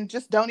some men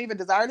just don't even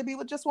desire to be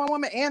with just one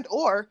woman, and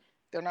or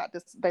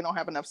they don't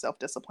have enough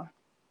self-discipline.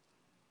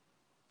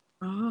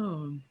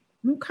 Oh,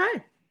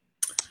 okay.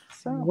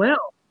 So,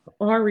 well,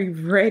 are we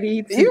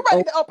ready? You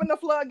ready to open the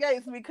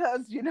floodgates,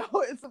 because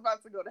it's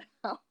about to go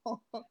down.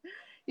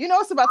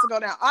 It's about to go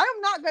down. I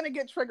am not going to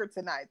get triggered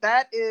tonight.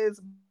 That is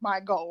my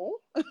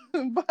goal.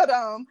 But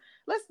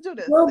let's do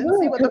this and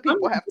see what the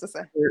people have to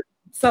say.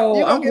 So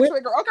you're gonna get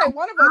triggered. Okay,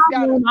 one of us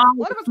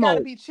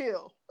gotta be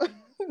chill.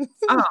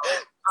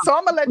 So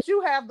I'm gonna let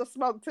you have the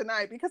smoke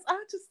tonight, because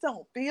I just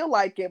don't feel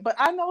like it. But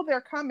I know they're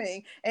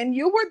coming, and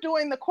you were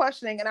doing the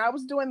questioning and I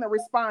was doing the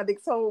responding.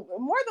 So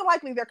more than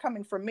likely they're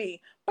coming from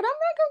me. But I'm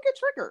not gonna get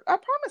triggered. I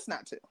promise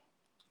not to.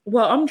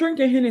 Well, I'm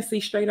drinking Hennessy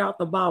straight out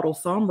the bottle,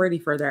 so I'm ready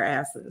for their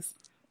asses.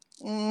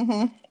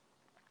 I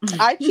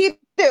cheated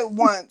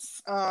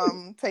once,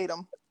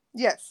 Tatum.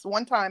 Yes,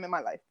 one time in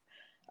my life,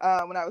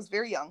 when I was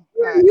very young.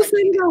 You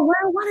said,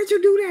 why did you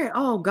do that?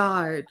 Oh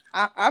God.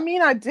 I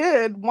mean, I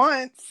did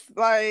once.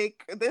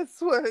 Like,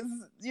 this was,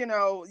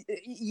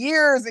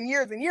 years and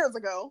years and years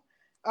ago.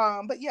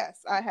 But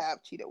yes, I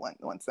have cheated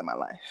once in my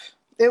life.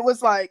 It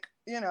was like,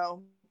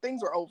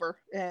 things were over,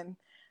 and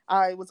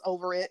I was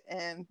over it,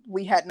 and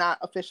we had not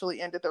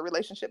officially ended the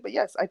relationship. But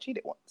yes, I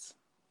cheated once.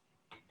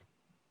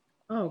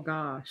 Oh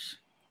gosh.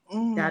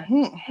 That's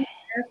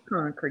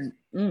concrete.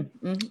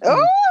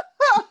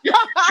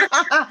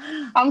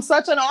 I'm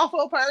such an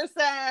awful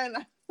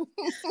person. Oh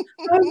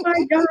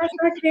my gosh,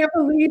 I can't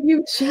believe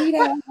you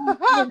cheated.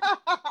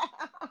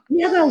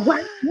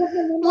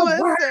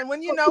 Listen,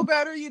 when you know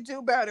better, you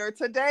do better.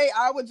 Today,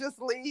 I would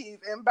just leave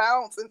and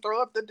bounce and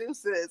throw up the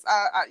deuces.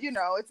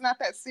 It's not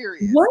that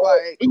serious. What?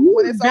 Like,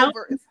 when it's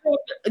over.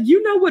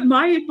 You know what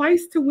my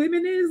advice to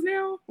women is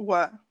now?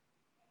 What?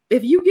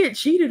 If you get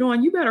cheated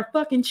on, you better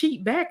fucking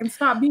cheat back and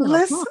stop being.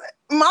 Listen,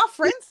 my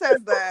friend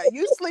says that.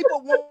 You sleep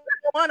with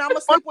one, I'm gonna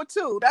sleep with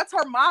two. That's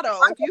her motto.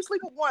 If you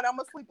sleep with one, I'm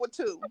gonna sleep with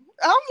two.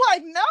 I'm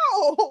like,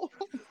 no.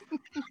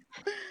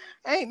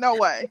 Ain't no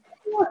way.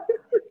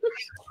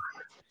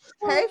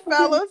 Hey,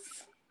 fellas.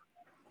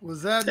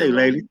 What's that? Hey,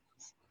 lady.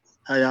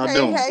 How y'all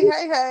doing?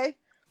 Hey.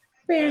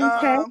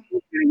 Fantastic. How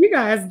you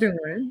guys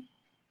doing?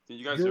 Can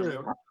you guys hear me?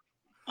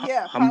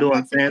 Yeah, I'm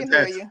doing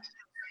fantastic.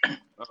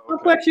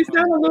 But you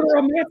sound a little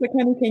romantic,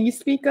 honey. Can you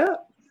speak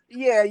up?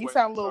 Yeah, you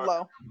sound a little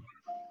low.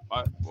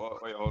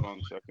 Wait, hold on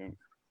a second.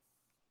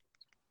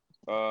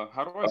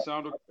 How do I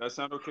sound? That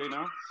sound okay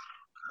now?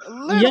 A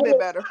little bit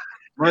better.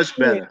 Much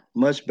better.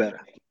 Much better.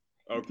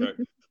 Okay.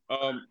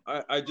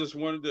 I just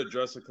wanted to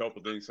address a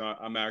couple things.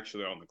 I'm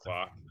actually on the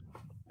clock,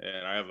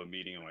 and I have a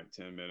meeting in like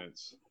 10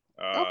 minutes.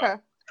 Okay.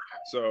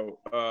 So,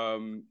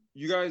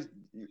 you guys,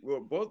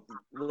 well, both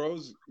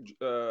Rose,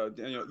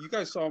 Daniel, you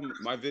guys saw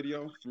my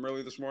video from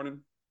earlier this morning?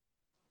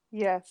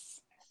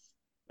 Yes.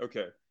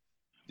 Okay.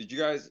 Did you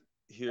guys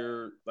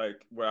hear,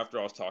 like, well, after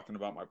I was talking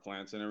about my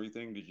plants and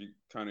everything, did you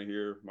kind of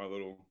hear my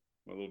little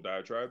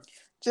diatribe?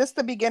 Just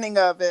the beginning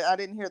of it. I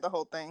didn't hear the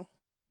whole thing.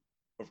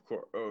 Of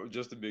course. Oh,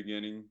 just the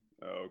beginning.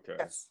 Okay.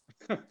 Yes.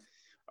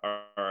 All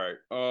right.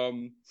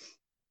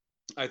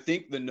 I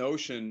think the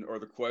notion or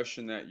the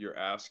question that you're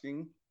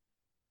asking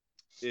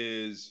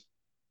is,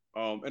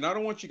 and I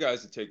don't want you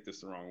guys to take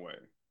this the wrong way.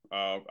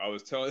 I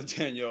was telling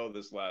Danielle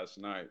this last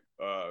night.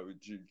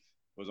 She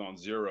was on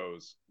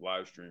Zero's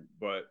live stream,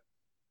 but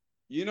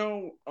you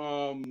know,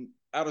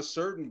 at a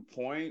certain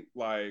point,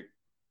 like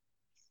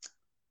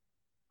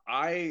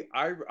I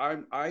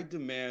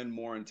demand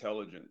more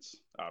intelligence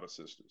out of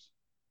sisters.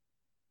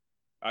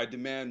 I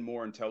demand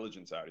more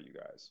intelligence out of you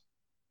guys.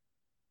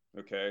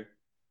 Okay.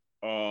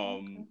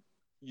 Okay.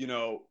 You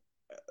know,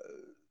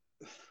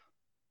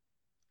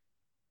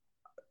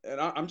 and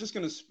I'm just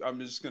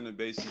gonna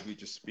basically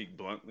just speak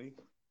bluntly,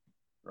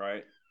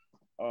 right?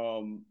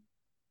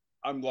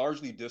 I'm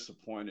largely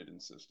disappointed in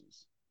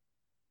sisters,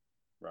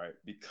 right?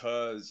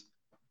 Because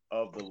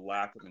of the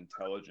lack of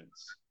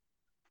intelligence,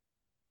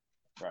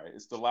 right?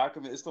 It's the lack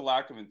of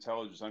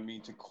intelligence. I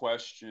mean, to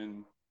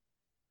question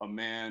a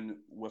man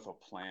with a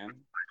plan,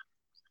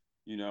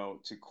 you know,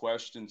 to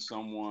question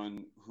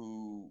someone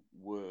who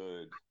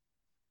would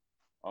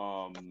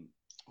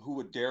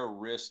dare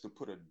risk to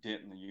put a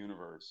dent in the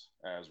universe,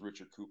 as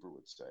Richard Cooper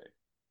would say,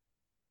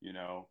 you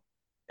know,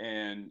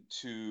 and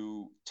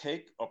to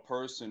take a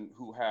person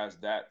who has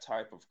that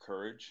type of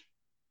courage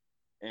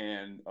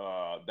and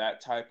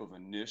that type of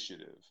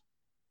initiative,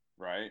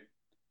 right,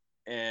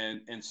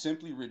 and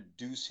simply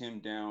reduce him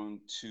down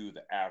to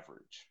the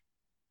average.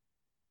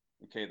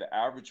 Okay, the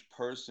average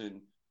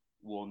person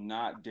will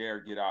not dare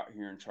get out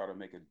here and try to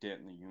make a dent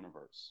in the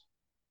universe.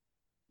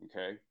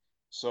 Okay,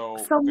 so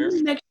let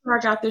me make sure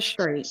I got this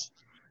straight.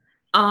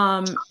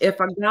 If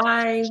a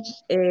guy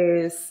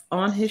is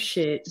on his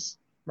shit,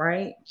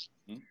 right?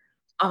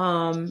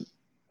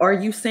 Are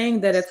you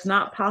saying that it's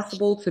not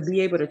possible to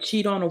be able to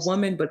cheat on a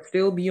woman but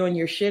still be on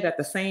your shit at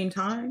the same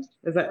time?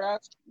 Is that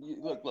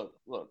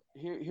look?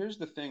 Here's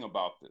the thing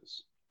about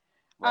this,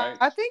 right?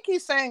 I think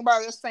he's saying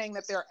by us saying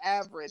that they're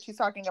average. He's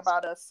talking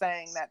about us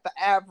saying that the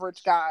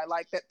average guy,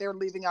 like that they're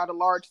leaving out a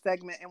large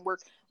segment, and we're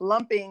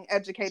lumping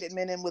educated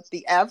men in with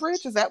the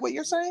average. Is that what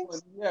you're saying?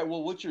 Yeah.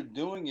 Well, what you're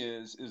doing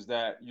is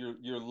that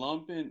you're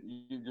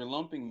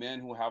lumping men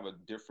who have a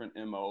different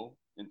MO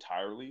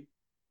entirely,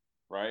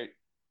 right?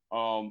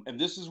 And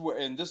this is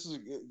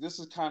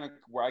kind of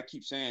where I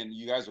keep saying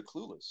you guys are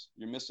clueless.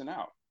 You're missing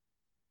out.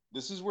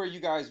 This is where you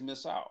guys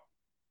miss out,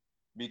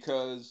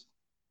 because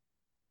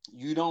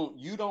you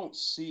don't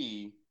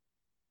see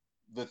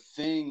the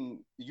thing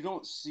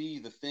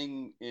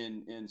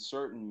in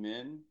certain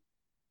men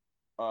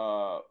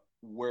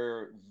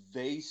where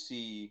they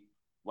see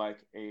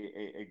like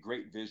a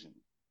great vision.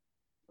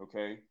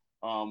 Okay.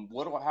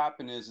 What will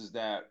happen is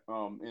that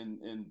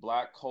in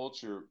Black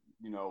culture,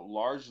 you know,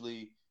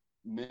 largely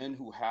men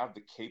who have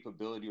the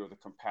capability or the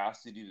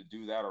capacity to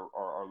do that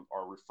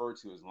are referred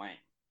to as lame.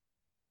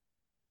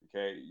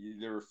 Okay,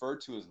 they're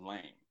referred to as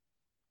lame,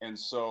 and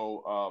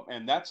so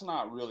and that's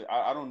not really.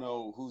 I don't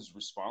know who's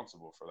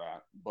responsible for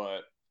that,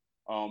 but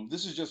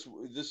this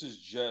is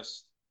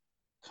just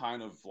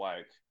kind of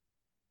like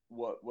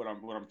what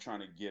I'm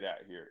trying to get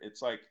at here.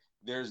 It's like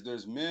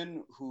there's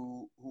men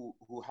who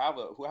have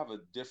a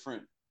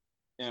different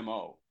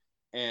MO,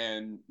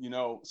 and you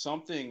know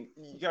something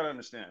you got to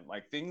understand,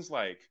 like things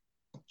like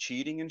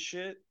cheating and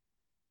shit,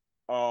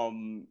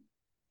 very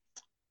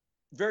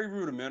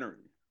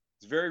rudimentary.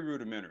 It's very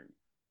rudimentary.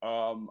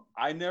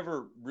 I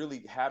never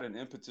really had an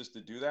impetus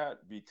to do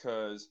that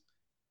because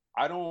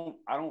I don't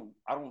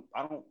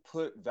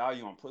put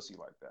value on pussy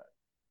like that.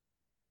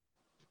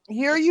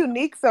 You're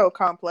unique though,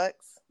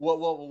 Complex.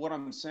 Well, what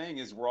I'm saying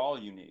is we're all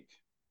unique,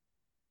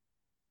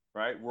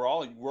 right? We're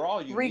all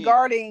unique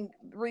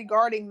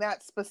regarding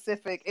that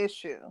specific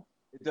issue.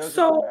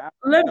 So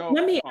let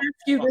me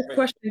ask you this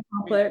question,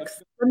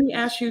 Complex. Let me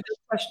ask you this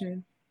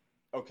question.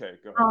 Okay,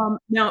 go ahead.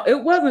 Now,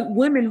 it wasn't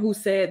women who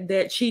said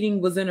that cheating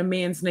was in a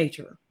man's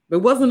nature. It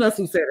wasn't us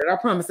who said it. I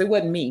promise it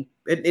wasn't me.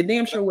 It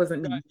damn sure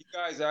wasn't me. You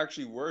guys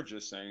actually were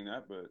just saying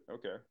that, but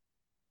okay.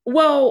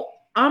 Well,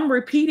 I'm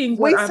repeating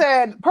what we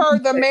said per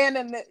the man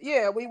in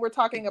the we were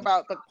talking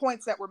about the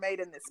points that were made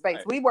in this space.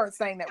 Right. We weren't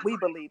saying that we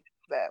believe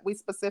that. We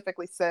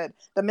specifically said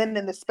the men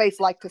in this space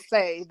like to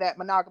say that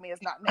monogamy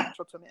is not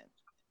natural to men.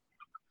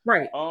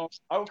 Right.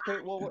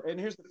 Okay. Well, and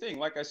here's the thing.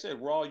 Like I said,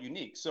 we're all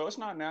unique, so it's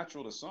not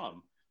natural to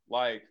some.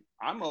 Like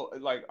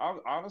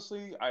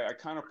honestly, I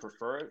kind of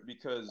prefer it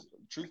because,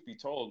 truth be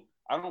told,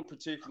 I don't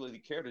particularly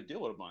care to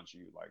deal with a bunch of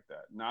you like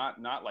that.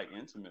 Not like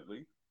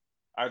intimately.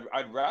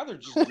 I'd rather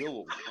just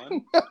deal with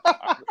one.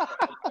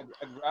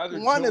 I'd rather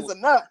one is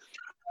enough.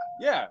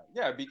 Yeah,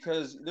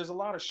 because there's a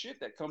lot of shit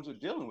that comes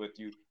with dealing with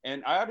you,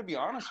 and I have to be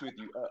honest with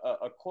you.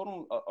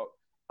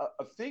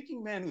 a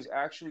thinking man who's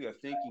actually a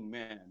thinking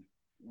man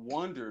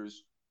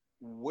wonders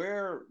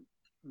where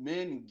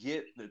men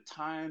get the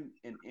time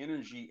and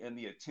energy and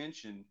the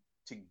attention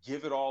to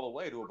give it all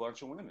away to a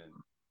bunch of women,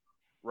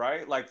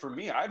 right? Like for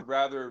me, I'd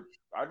rather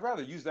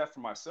use that for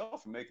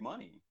myself and make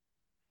money.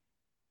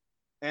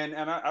 And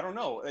I don't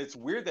know. It's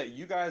weird that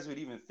you guys would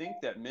even think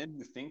that men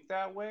who think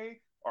that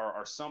way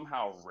are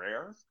somehow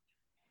rare.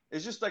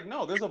 It's just like,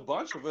 no, there's a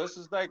bunch of us.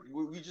 It's like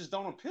we just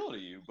don't appeal to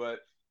you. But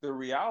the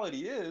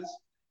reality is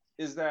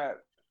that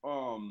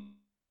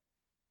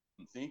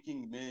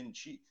thinking men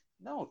cheat.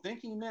 No,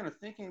 thinking men are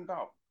thinking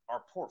about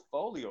our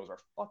portfolios, our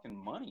fucking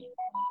money.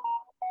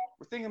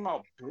 We're thinking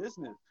about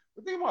business.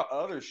 We're thinking about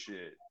other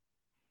shit.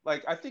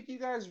 Like, I think you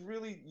guys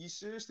you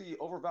seriously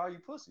overvalue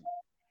pussy.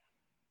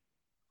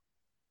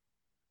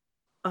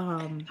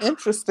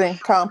 Interesting,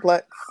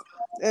 Complex.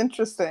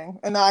 Interesting,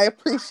 and I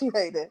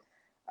appreciate it.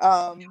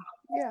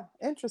 Yeah,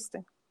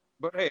 interesting.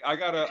 But hey, I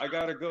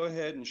gotta go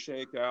ahead and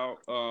shake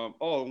out.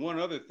 Oh, one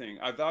other thing,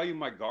 I value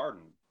my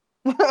garden.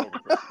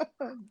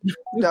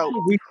 Dope.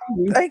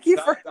 Thank you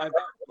for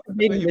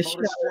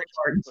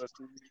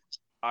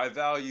I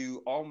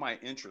value all my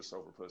interests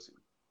over pussy.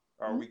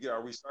 Are we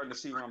starting to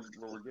see where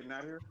we're getting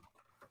at here?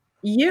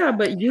 Yeah,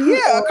 but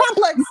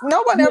Complex.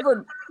 No one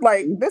ever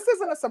this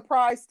isn't a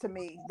surprise to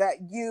me that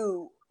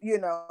you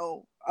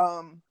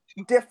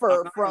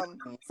differ from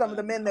some of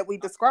the men that we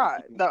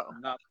described, though. I'm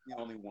not the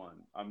only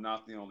one.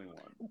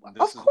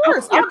 Of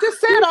course, I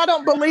just said I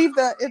don't believe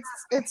that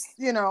it's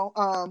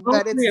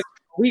that it's.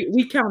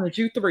 We counted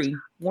you 3.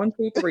 1,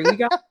 2, 3. We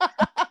got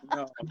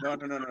no.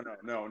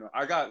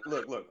 I got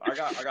look. I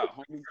got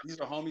homies. These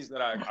are homies that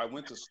I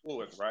went to school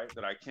with, right?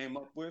 That I came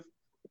up with.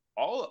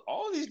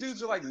 All of these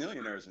dudes are like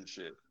millionaires and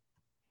shit.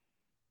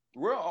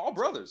 We're all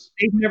brothers.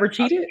 They've never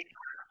cheated?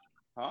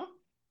 Huh?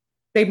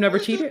 They've never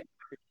cheated?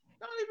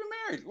 Not even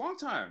married. Long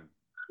time.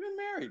 Been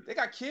married. They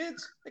got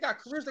kids. They got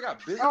careers. They got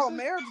business. Oh,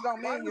 marriage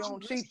don't mean you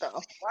don't cheat, though.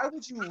 Why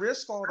would you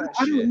risk all that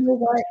shit? I don't know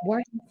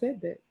why you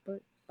said that,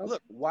 but okay.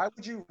 Look, why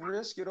would you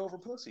risk it over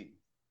pussy?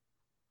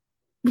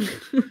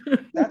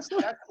 that's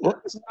not the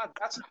mark.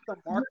 That's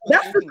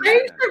the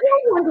thing that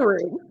we're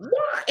wondering.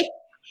 Why?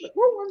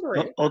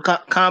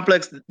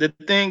 Complex. The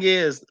thing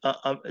is,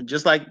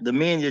 just like the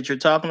men that you're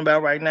talking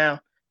about right now,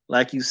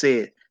 like you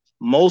said,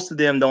 most of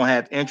them don't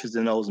have interest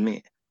in those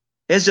men.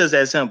 It's just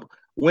that simple.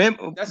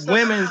 Women. It doesn't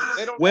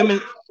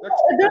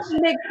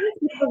make sense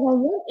because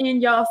on one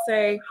end y'all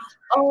say,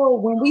 "Oh,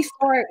 when we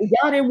start,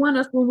 y'all didn't want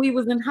us when we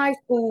was in high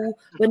school,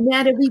 but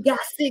now that we got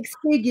 6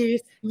 figures,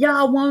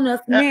 y'all want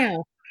us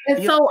now."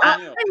 And so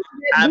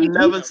I've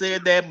never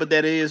said that, but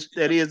that is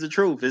the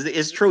truth.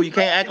 It's true. You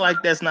can't act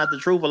like that's not the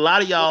truth. A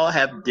lot of y'all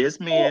have this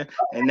men,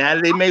 and now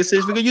that they make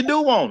 6 figures, you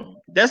do want them.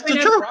 That's the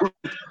truth.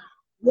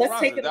 Let's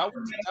take it. That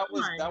was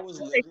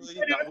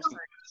literally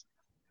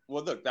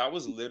well, look, that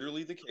was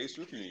literally the case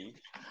with me,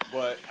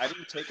 but I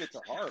didn't take it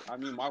to heart. I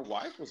mean, my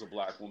wife was a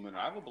black woman.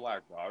 I have a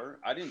black daughter.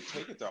 I didn't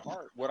take it to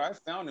heart. What I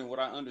found and what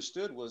I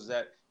understood was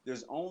that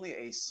there's only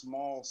a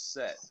small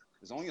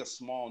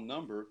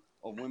number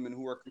of women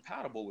who are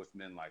compatible with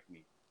men like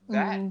me.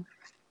 That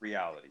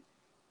reality.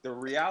 The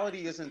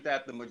reality isn't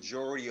that the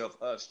majority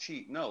of us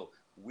cheat. No,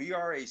 we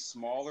are a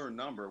smaller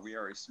number. We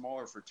are a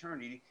smaller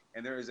fraternity,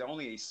 and there is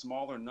only a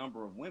smaller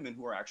number of women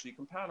who are actually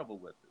compatible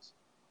with us.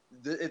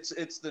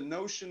 It's the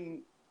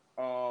notion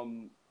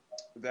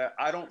that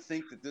I don't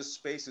think that this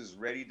space is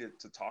ready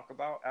to talk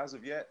about as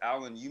of yet.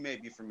 Alan, you may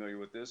be familiar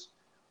with this,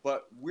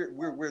 but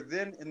we're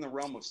then in the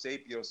realm of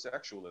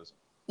sapiosexualism.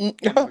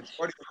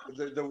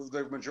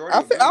 The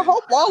majority I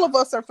hope all of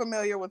us are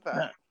familiar with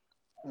that.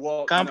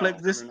 Well,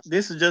 Complex.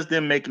 This is just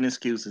them making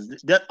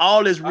excuses. That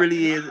all this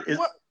really is a.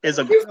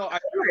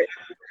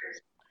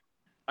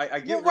 I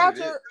get what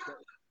Roger, it is,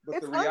 but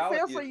it's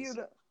unfair for you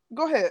to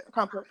go ahead,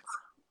 Complex.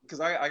 Because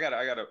I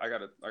gotta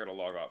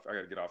log off. I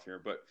gotta get off here.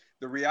 But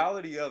the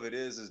reality of it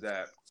is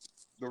that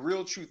the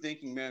real true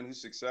thinking man who's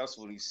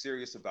successful and he's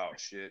serious about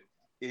shit,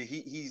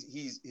 he's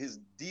his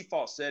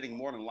default setting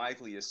more than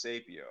likely is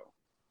sapio,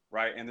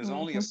 right? And there's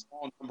only a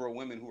small number of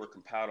women who are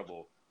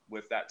compatible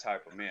with that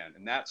type of man,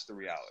 and that's the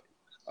reality.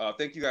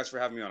 Thank you guys for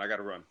having me on. I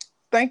gotta run.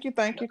 Thank you,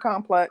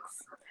 Complex.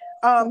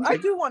 I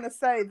do want to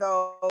say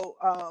though,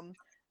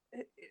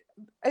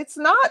 it's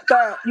not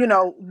that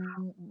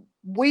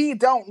we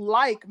don't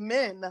like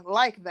men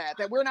like that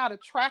we're not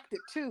attracted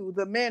to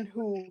the men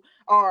who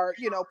are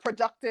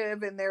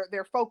productive and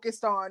they're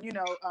focused on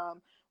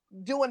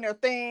doing their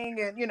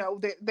thing and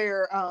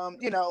they're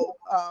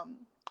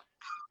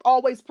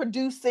always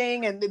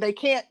producing and they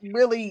can't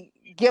really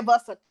give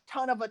us a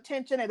ton of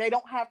attention and they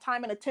don't have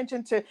time and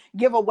attention to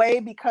give away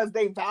because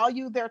they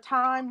value their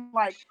time.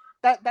 Like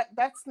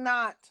that's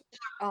not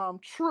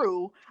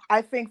true.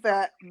 I think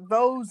that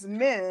those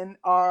men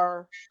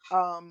are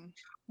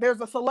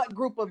there's a select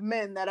group of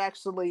men that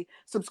actually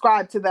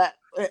subscribe to that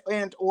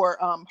and or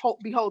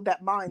behold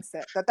that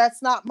mindset.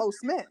 That's not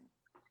most men.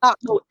 Not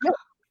most men.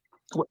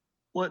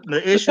 What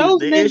the issue?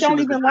 Those men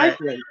don't even like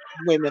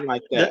women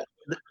like that.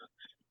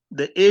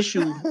 the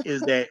issue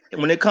is that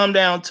when it come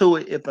down to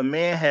it, if a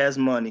man has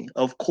money,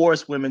 of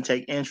course women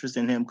take interest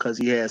in him because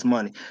he has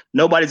money.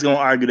 Nobody's gonna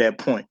argue that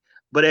point.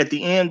 But at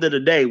the end of the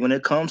day, when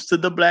it comes to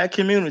the black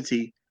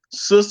community,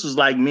 sisters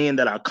like men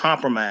that are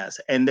compromised,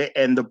 and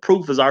the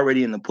proof is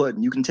already in the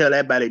pudding. You can tell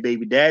that by their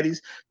baby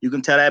daddies. You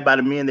can tell that by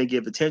the men they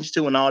give attention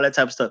to and all that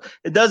type of stuff.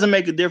 It doesn't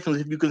make a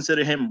difference if you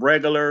consider him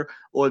regular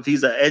or if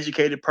he's an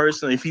educated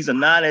person, if he's a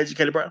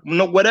non-educated person.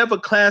 No, whatever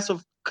class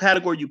of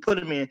category you put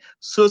him in,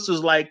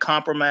 sisters like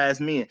compromised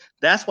men.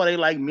 That's why they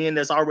like men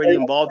that's already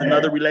involved in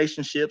other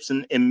relationships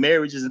and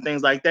marriages and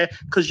things like that,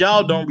 because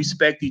y'all don't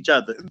respect each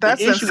other.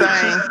 That's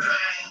insane.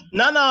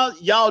 No,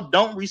 y'all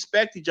don't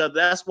respect each other.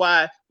 That's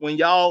why when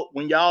y'all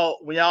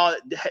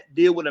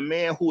deal with a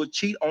man who would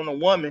cheat on a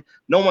woman,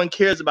 no one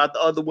cares about the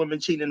other woman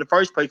cheating in the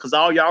first place, because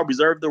all y'all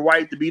reserve the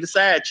right to be the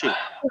side chick.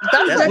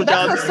 That's what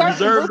y'all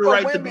reserve the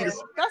right to be.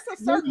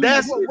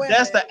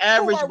 That's the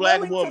average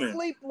black woman.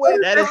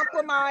 That is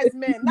compromised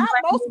men. Not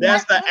most.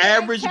 That's the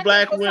average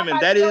black woman.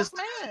 That's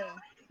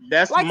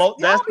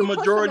the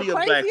majority of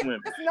black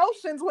women.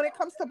 Notions when it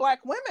comes to black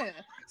women.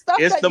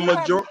 Stuff it's the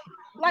majority.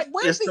 Like,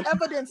 where's the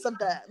evidence of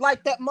that?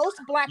 Like, that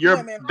most black your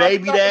women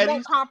baby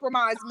daddies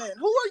compromise men.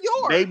 Who are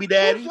yours? Baby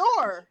daddies. Who's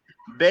yours?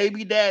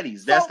 Baby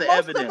daddies. That's the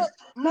evidence.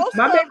 Most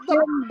of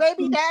the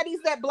baby daddies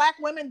that black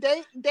women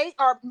date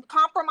are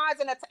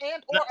compromising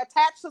and or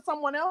attached to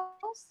someone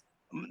else.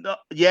 No,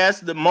 yes,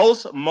 the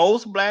most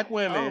black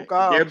women,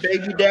 their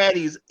baby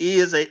daddies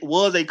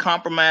was a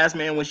compromised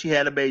man when she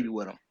had a baby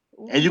with him.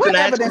 And you what can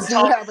evidence do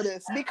you have of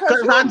this?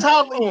 Because I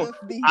talked to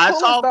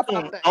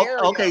him.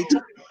 Okay,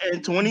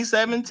 in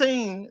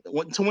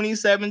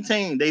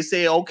 2017, they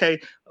said, okay,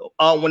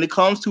 when it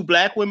comes to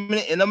black women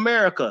in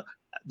America,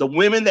 the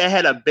women that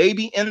had a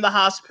baby in the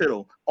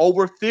hospital,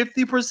 over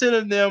 50%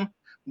 of them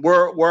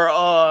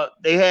were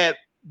they had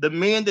the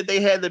men that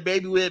they had the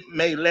baby with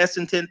made less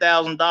than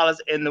 $10,000,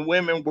 and the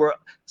women were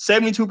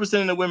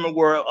 72% of the women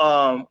were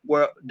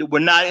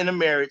not in a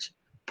marriage.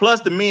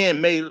 Plus, the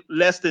men made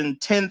less than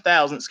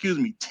 10,000. Excuse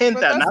me,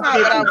 10,000.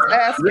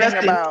 Less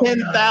than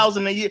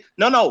 10,000 a year.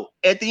 No.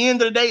 At the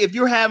end of the day, if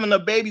you're having a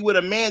baby with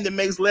a man that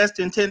makes less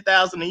than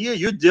 10,000 a year,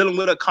 you're dealing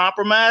with a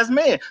compromised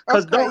man.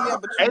 Because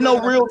ain't no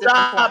real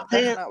job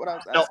paying. That's not what I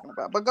was asking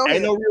about. But go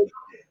ahead.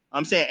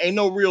 I'm saying ain't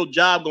no real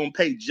job gonna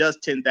pay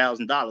just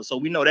 $10,000. So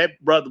we know that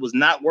brother was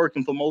not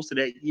working for most of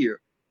that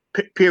year.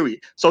 Period.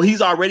 So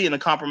he's already in a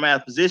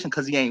compromised position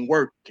because he ain't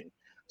working.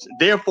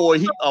 Therefore,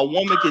 a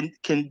woman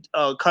can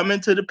come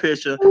into the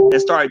picture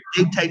and start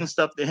dictating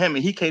stuff to him,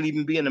 and he can't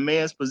even be in a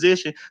man's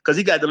position because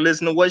he got to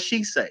listen to what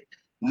she say.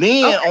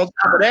 Then on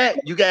top of that,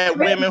 you got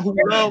women who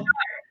love.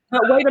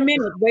 But wait a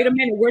minute.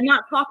 We're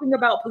not talking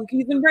about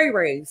Pookies and Ray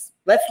Rays.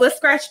 Let's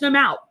scratch them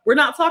out. We're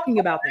not talking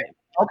about them.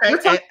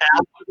 Okay.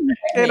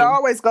 It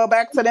always go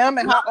back to them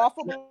and how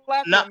awful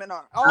black women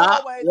are.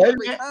 Always,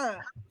 every time.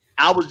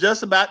 I was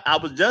just about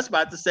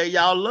to say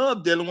y'all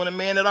love dealing with a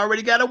man that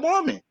already got a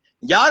woman.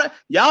 Y'all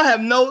have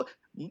no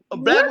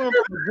black women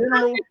from a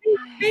general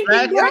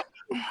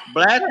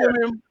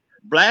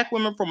black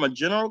women from a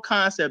general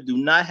concept do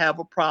not have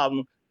a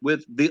problem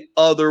with the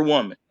other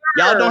woman.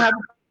 Y'all don't have.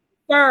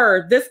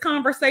 Sir, this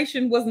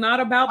conversation was not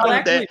about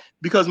black women,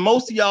 because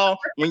most of y'all,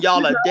 when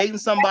y'all are dating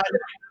somebody,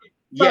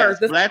 yes,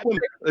 black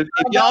women. If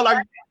y'all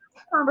are.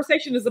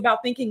 Conversation is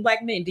about thinking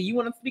black men. Do you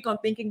want to speak on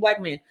thinking black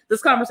men?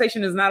 This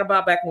conversation is not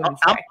about black women.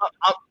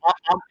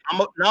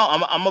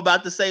 I'm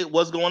about to say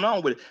what's going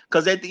on with it,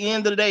 because at the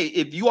end of the day,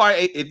 if you are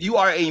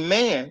a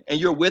man and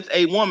you're with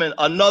a woman,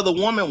 another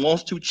woman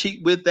wants to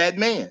cheat with that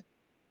man.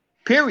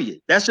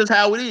 Period. That's just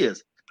how it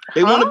is.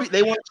 They want to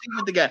cheat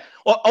with the guy.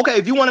 Okay,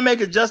 if you want to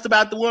make it just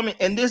about the woman,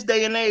 in this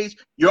day and age,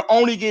 you're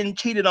only getting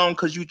cheated on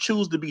because you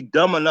choose to be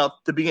dumb enough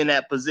to be in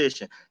that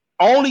position.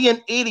 Only an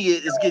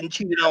idiot is getting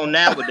cheated on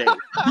nowadays.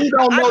 You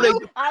don't know that.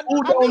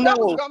 Who don't know? That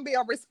was gonna be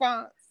a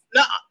response.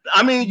 No,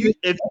 I mean, if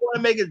you want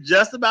to make it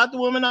just about the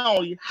women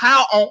only,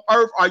 how on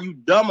earth are you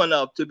dumb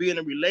enough to be in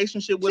a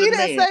relationship with a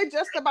man? She didn't say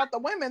just about the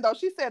women though.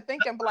 She said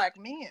thinking black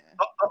men.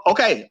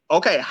 Okay.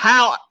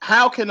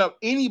 How can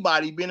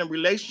anybody be in a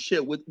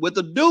relationship with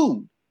a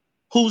dude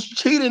who's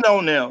cheating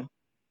on them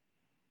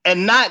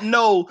and not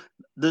know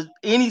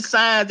any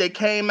signs that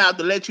came out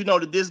to let you know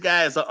that this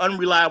guy is an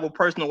unreliable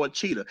person or a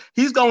cheater?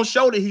 He's gonna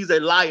show that he's a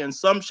liar in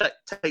some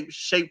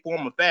shape,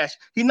 form, or fashion.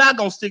 He's not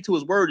gonna stick to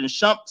his word in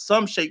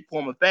some shape,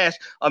 form, or fashion.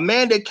 A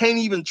man that can't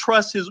even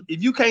trust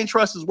if you can't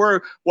trust his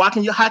word, how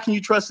can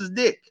you trust his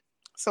dick?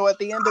 So at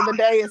the end of the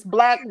day, it's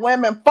black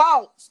women's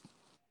fault.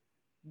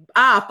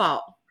 Our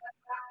fault.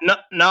 No.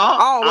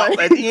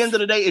 At the end of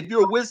the day, if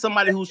you're with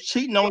somebody who's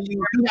cheating on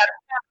you,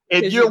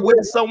 if you're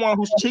with someone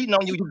who's cheating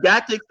on you, you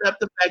got to accept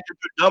the fact that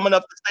you're dumb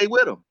enough to stay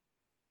with them.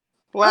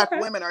 Black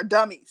women are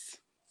dummies.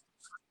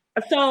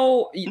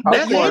 So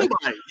that's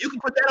anybody. You can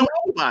put that on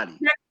anybody.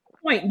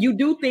 Point. You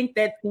do think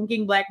that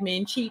thinking black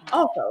men cheat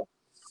also,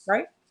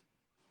 right?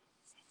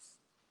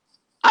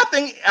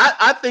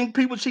 I think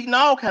people cheat in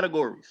all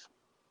categories.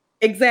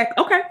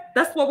 Exactly. Okay,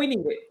 that's what we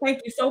needed.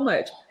 Thank you so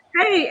much.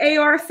 Hey,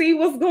 ARC,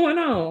 what's going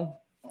on?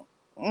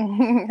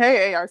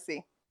 Hey, ARC.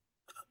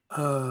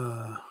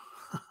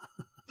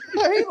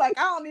 He's like,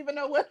 I don't even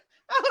know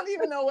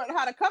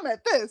how to come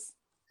at this.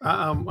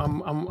 I'm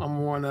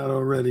worn out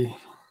already.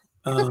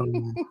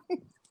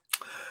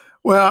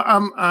 Well,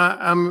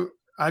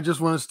 I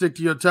just want to stick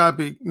to your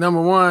topic.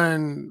 Number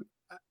one,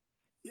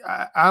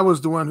 I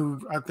was the one who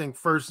I think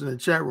first in the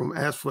chat room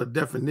asked for a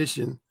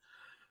definition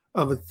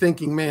of a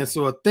thinking man.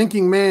 So a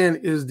thinking man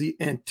is the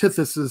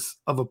antithesis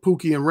of a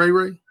Pookie and Ray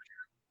Ray.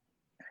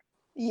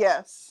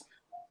 Yes.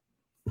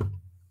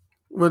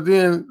 Well,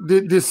 then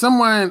did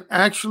someone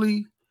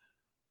actually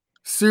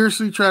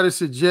seriously try to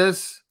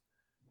suggest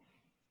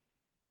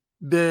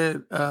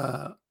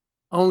that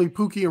only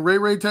Pookie and Ray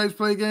Ray types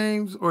play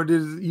games, or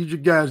did you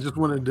guys just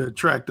wanted to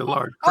attract a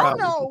large crowd?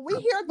 Oh no, we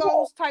hear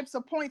those types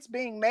of points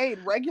being made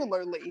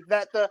regularly,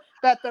 that the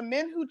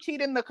men who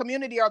cheat in the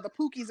community are the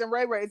Pookies and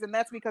Ray Rays, and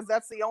that's because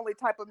that's the only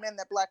type of men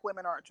that Black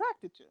women are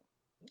attracted to.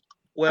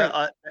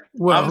 Well,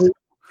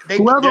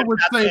 whoever would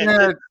say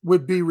that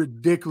would be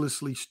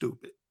ridiculously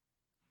stupid.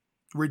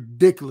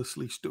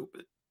 Ridiculously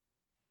stupid.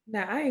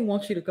 Now, I ain't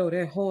want you to go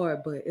that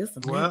hard, but it's a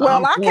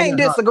well, I can't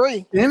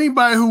disagree.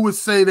 Anybody who would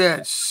say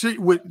that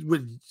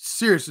with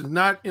seriously,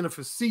 not in a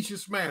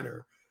facetious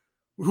manner,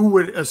 who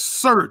would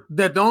assert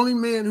that the only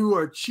men who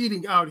are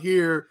cheating out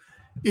here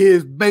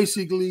is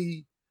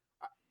basically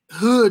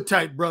hood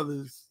type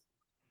brothers,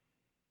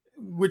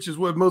 which is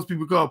what most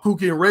people call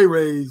Pookie and Ray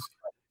Rays,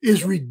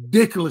 is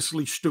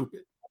ridiculously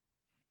stupid.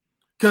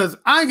 Because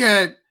I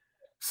got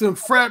some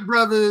frat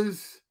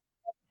brothers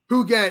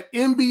who got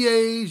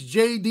MBAs,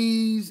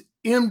 JDs,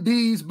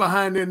 MDs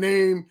behind their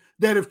name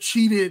that have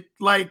cheated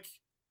like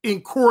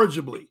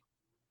incorrigibly.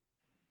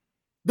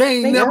 They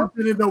ain't never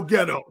been in no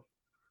ghetto.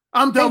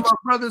 I'm talking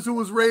about brothers who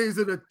was raised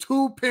in a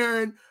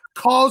 2-parent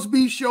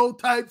Cosby Show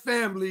type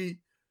family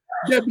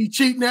that be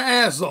cheating their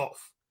ass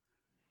off.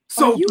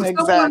 So you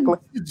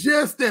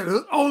suggest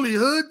that only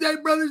hood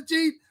type brothers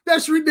cheat?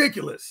 That's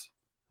ridiculous.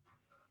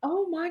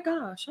 Oh my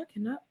gosh, I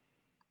cannot.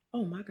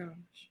 Oh my gosh.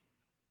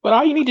 But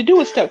all you need to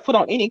do is step foot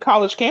on any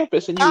college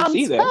campus and you will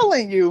see that. I'm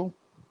telling you.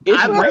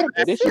 It's rampant.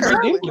 It's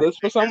ridiculous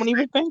for someone to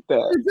even think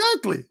that.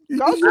 Exactly.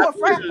 Go to a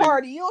frat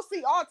party. You'll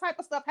see all type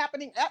of stuff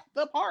happening at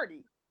the party.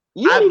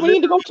 You don't even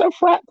need to go to a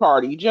frat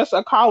party, just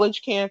a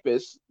college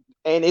campus,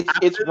 and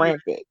it's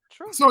rampant.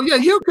 So yeah,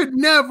 you could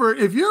never,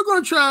 if you're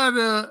going to try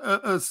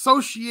to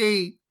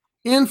associate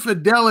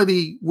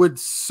infidelity with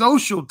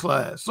social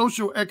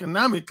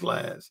economic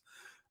class,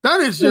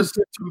 that is just,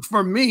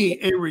 for me,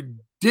 a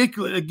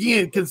ridiculous,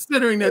 again,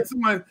 considering that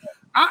somebody,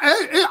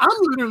 I'm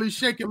literally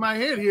shaking my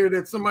head here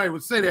that somebody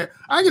would say that.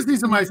 I can see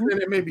somebody saying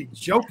that maybe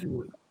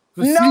jokingly.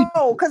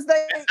 No, because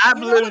I've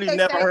literally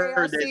never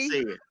heard that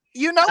said.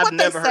 You know what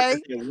they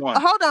say?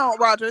 Hold on,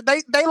 Roger.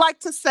 They like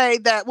to say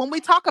that when we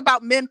talk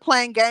about men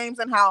playing games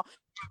and how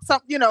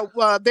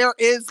there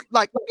is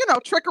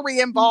trickery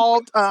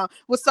involved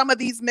with some of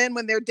these men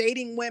when they're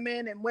dating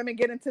women and women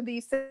get into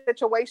these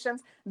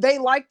situations. They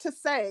like to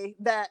say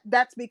that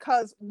that's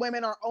because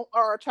women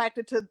are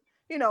attracted to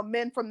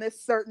men from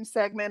this certain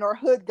segment or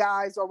hood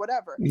guys or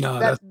whatever. No,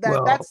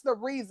 that's the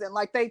reason.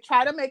 Like they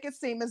try to make it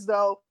seem as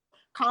though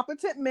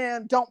competent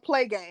men don't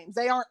play games.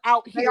 They aren't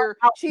out here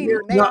cheating.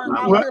 They aren't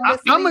out here misleading.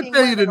 I'm gonna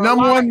tell you the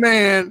number one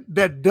man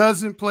that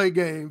doesn't play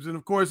games, and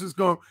of course it's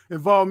gonna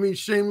involve me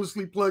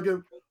shamelessly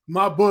plugging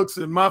my books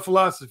and my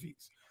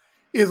philosophies,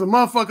 is a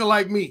motherfucker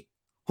like me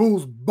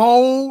who's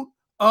bold,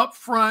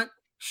 upfront,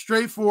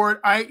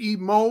 straightforward, i.e.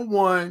 mode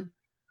 1,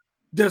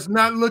 that's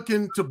not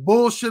looking to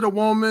bullshit a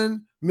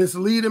woman,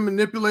 mislead and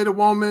manipulate a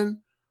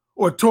woman,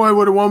 or toy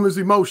with a woman's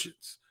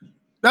emotions.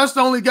 That's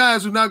the only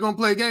guys who are not gonna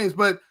play games.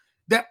 But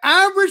the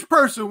average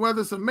person,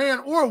 whether it's a man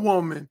or a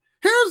woman,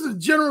 here's the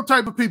general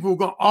type of people who are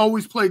going to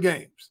always play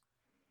games.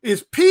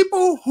 It's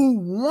people who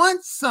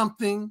want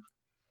something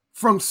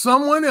from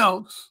someone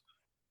else,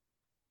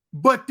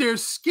 but they're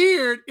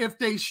scared if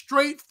they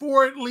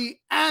straightforwardly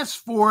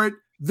ask for it,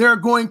 they're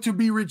going to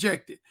be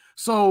rejected.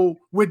 So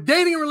with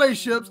dating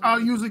relationships,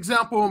 I'll use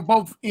example on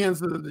both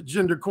ends of the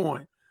gender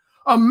coin.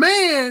 A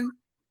man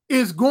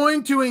is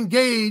going to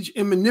engage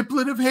in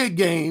manipulative head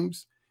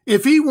games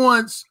if he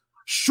wants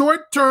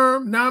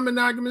short-term,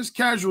 non-monogamous,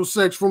 casual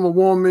sex from a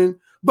woman,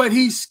 but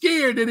he's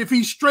scared that if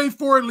he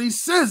straightforwardly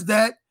says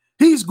that,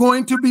 he's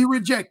going to be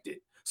rejected.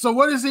 So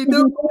what does he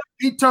do?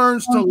 He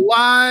turns to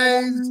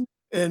lies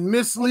and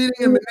misleading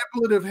and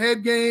manipulative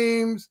head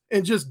games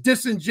and just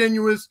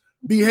disingenuous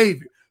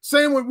behavior.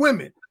 Same with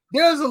women.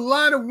 There's a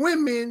lot of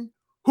women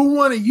who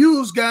want to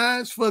use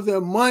guys for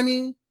their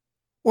money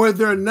or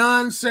their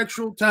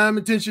non-sexual time,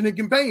 attention, and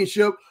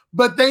companionship,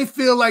 but they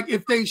feel like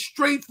if they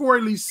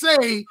straightforwardly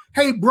say,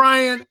 hey,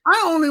 Brian,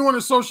 I only want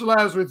to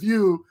socialize with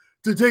you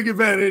to take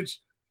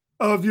advantage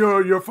of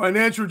your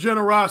financial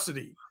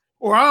generosity,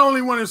 or I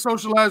only want to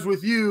socialize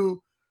with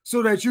you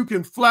so that you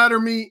can flatter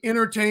me,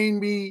 entertain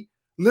me,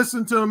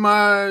 listen to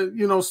my,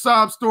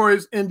 sob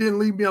stories, and then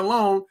leave me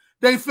alone.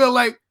 They feel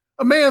like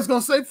a man's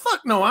going to say,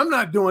 fuck no, I'm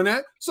not doing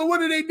that. So what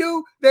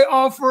do? They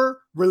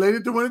offer,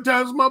 related to one of the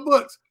titles of my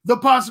books, the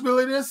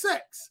possibility of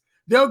sex.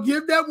 They'll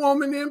give that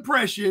woman the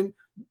impression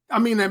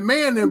that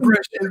man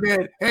impression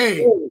that,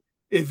 hey,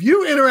 if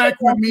you interact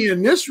with me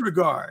in this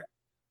regard,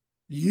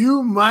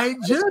 you might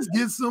just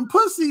get some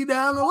pussy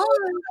down the line.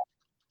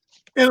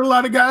 And a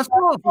lot of guys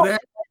fall for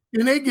that,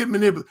 and they get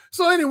manipulated.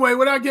 So anyway,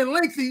 without getting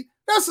lengthy,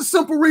 that's a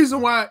simple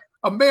reason why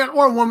a man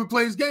or a woman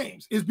plays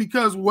games, is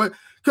because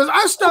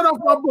I start off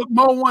my book,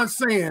 Mo One,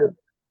 saying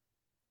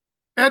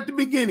at the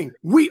beginning,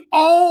 we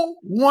all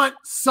want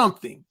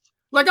something.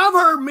 Like I've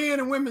heard men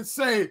and women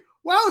say,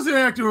 well, I was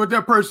interacting with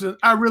that person,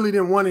 I really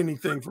didn't want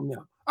anything from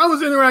them. I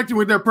was interacting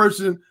with that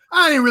person,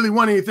 I didn't really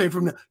want anything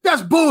from them.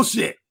 That's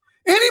bullshit.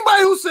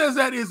 Anybody who says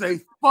that is a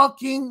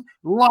fucking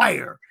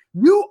liar.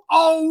 You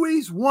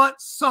always want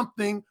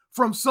something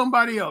from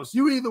somebody else.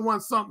 You either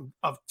want something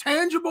of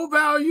tangible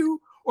value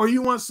or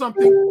you want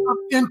something of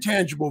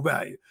intangible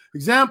value.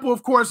 Example,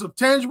 of course, of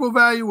tangible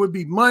value would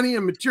be money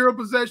and material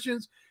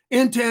possessions.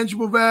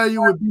 Intangible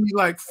value would be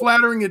like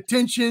flattering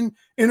attention,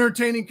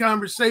 entertaining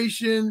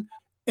conversation,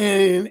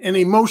 and an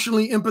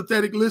emotionally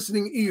empathetic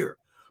listening ear.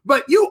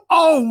 But you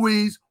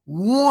always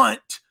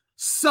want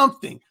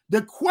something.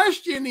 The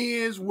question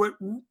is,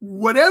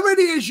 whatever it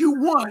is you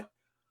want,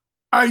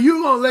 are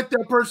you going to let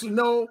that person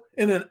know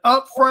in an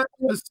upfront,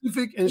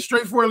 specific, and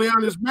straightforwardly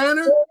honest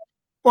manner?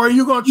 Or are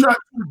you going to try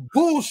to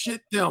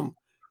bullshit them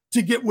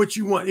to get what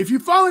you want? If you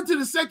fall into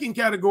the second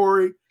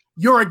category,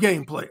 you're a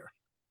game player.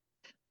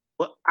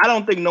 Well, I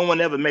don't think no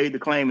one ever made the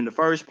claim in the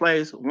first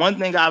place. One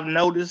thing I've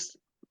noticed,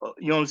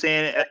 you know what I'm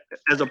saying,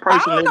 as a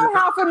person. I don't know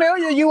how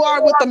familiar you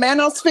are with the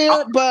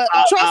manosphere, but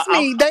trust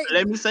me.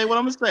 Let me say what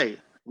I'm going to say.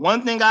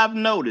 One thing I've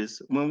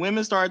noticed, when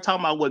women start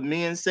talking about what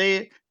men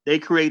said, they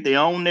create their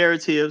own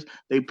narratives.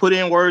 They put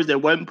in words that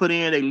wasn't put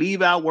in. They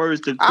leave out words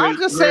to create. I'm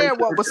just saying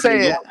what was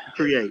said.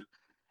 Create.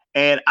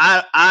 And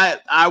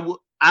I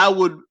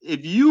would,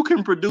 if you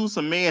can produce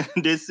a man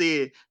that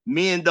said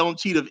men don't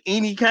cheat of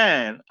any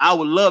kind, I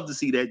would love to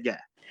see that guy.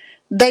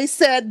 They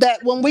said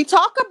that when we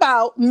talk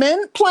about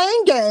men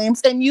playing games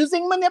and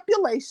using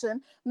manipulation,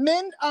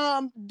 men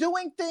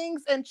doing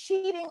things and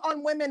cheating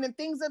on women and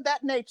things of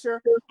that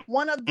nature,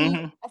 one of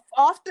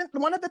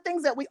the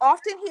things that we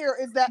often hear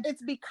is that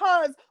it's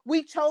because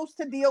we chose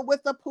to deal with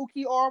a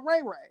Pookie or a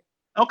Ray Ray.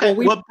 Okay,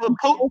 well,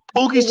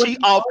 Pookies cheat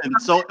often,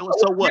 so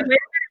what?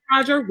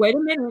 Roger, wait a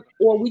minute.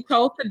 Or we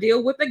chose to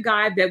deal with a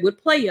guy that would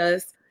play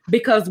us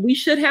because we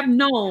should have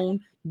known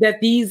that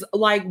these,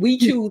 like, we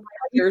choose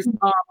players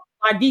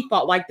by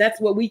default, like that's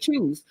what we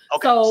choose.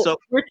 Okay, so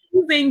we're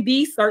choosing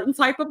these certain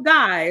type of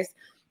guys.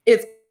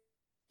 It's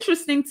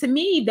interesting to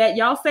me that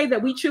y'all say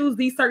that we choose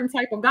these certain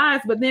type of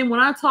guys, but then when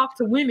I talk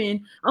to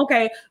women,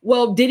 okay,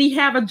 well, did he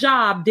have a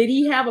job? Did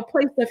he have a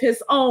place of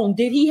his own?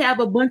 Did he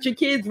have a bunch of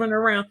kids running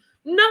around?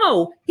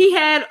 No, he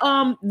had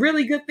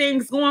really good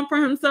things going for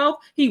himself.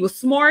 He was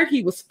smart.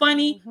 He was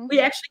funny. We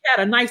actually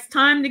had a nice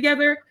time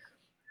together.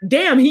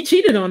 Damn, he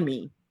cheated on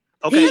me.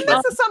 Okay, and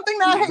this is something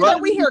that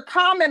we hear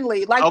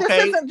commonly. Like,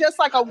 this isn't just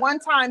like a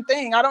one-time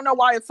thing. I don't know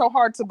why it's so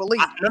hard to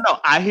believe. No,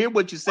 I hear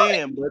what you're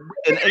saying, but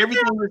in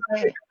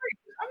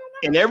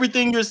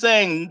everything you're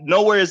saying,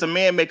 nowhere is a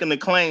man making the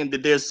claim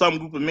that there's some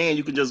group of men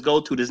you can just go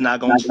to that's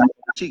not going to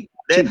cheat.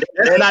 That's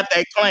not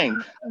that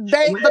claim.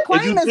 The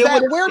claim is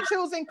that we're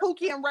choosing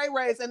Pookie and Ray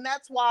Rays, and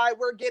that's why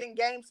we're getting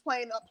games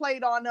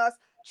played on us,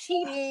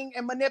 cheating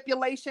and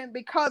manipulation,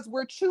 because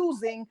we're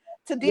choosing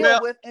to deal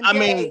with and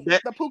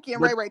the Pookie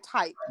and Ray Ray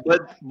type.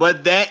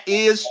 But that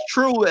is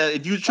true.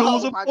 If you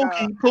choose a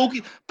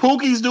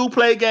Pookies do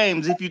play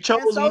games. If you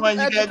chose one,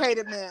 you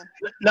educated man.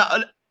 No,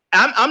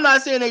 I'm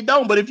not saying they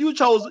don't, but if you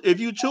choose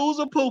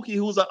a Pookie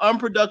who's an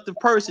unproductive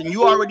person,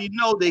 you already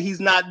know that he's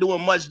not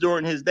doing much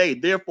during his day.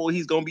 Therefore,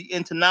 he's gonna be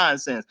into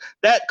nonsense.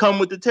 That comes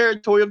with the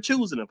territory of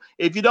choosing him.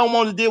 If you don't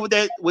want to deal with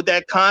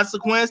that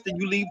consequence, then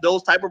you leave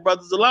those type of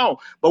brothers alone.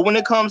 But when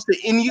it comes to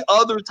any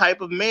other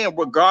type of man,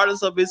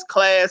 regardless of his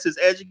class, his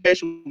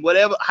education,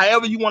 whatever,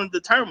 however you want to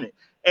determine it,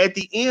 at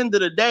the end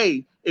of the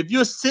day, if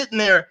you're sitting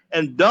there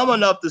and dumb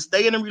enough to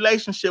stay in a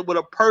relationship with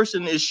a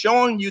person is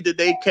showing you that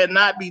they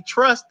cannot be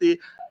trusted,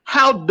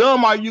 how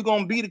dumb are you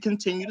going to be to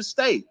continue to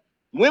stay?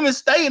 Women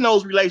stay in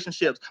those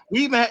relationships.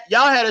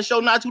 Y'all had a show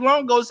not too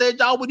long ago that said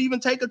y'all would even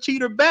take a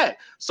cheater back.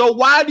 So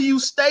why do you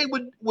stay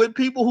with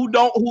people who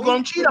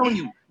gonna cheat on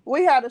you?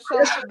 We had a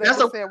show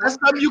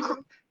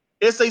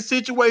it's a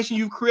situation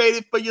you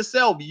created for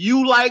yourself.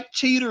 You like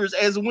cheaters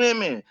as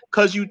women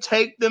because you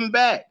take them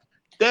back.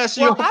 I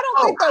don't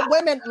think that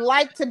women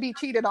like to be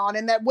cheated on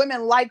and that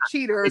women like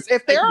cheaters.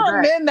 If there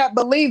are men that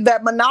believe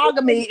that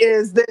monogamy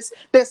is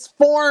this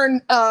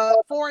foreign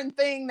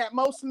thing that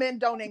most men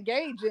don't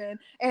engage in,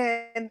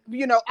 and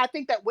I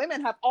think that women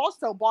have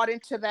also bought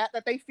into that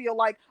they feel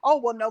like, oh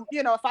well, no,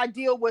 if I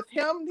deal with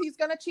him, he's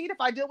gonna cheat.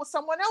 If I deal with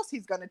someone else,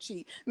 he's gonna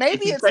cheat.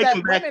 Maybe it's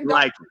that women don't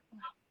like it.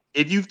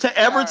 If you've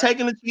ever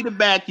taken a cheater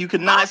back, you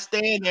cannot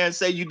stand there and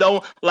say you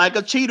don't like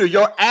a cheater.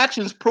 Your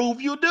actions prove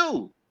you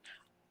do.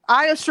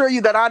 I assure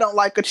you that I don't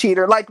like a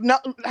cheater. Like,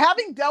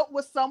 having dealt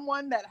with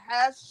someone that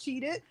has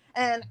cheated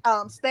and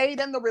stayed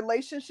in the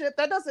relationship,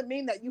 that doesn't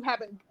mean that you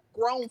haven't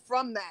grown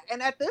from that.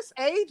 And at this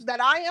age that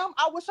I am,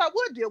 I wish I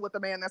would deal with a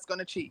man that's going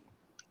to cheat.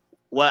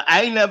 Well,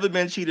 I ain't never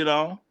been cheated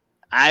on.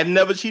 I've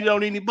never cheated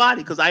on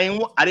anybody because I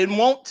didn't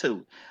want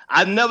to.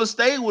 I've never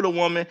stayed with a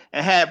woman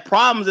and had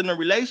problems in a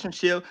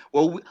relationship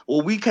where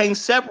we can't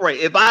separate.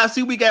 If I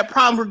see we got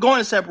problems, we're going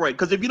to separate.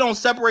 Because if you don't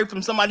separate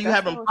from somebody you're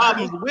having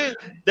problems with,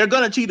 they're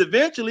going to cheat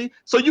eventually.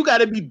 So you got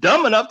to be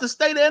dumb enough to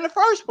stay there in the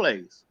first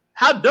place.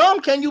 How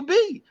dumb can you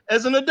be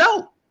as an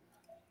adult?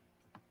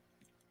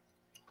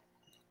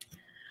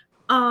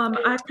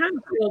 I kind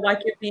of feel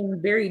like you're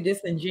being very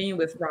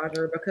disingenuous,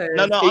 Roger, because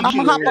No, I'm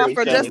gonna hop off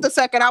for just a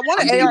second. I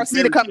want ARC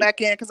to come back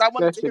in because I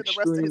wanted to hear the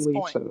rest of his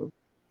point. So.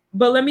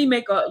 But let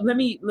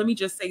me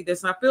just say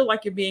this. And I feel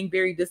like you're being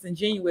very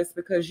disingenuous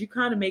because you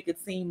kind of make it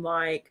seem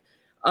like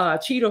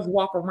cheaters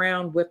walk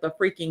around with a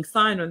freaking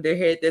sign on their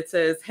head that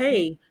says,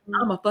 "Hey,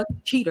 I'm a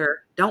fucking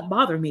cheater. Don't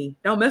bother me.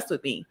 Don't mess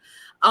with me."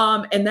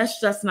 And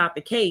that's just not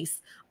the case.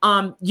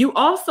 You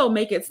also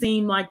make it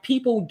seem like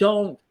people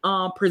don't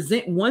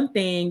present one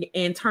thing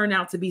and turn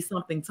out to be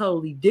something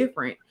totally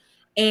different.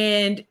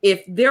 And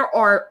if there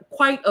are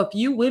quite a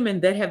few women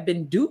that have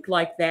been duped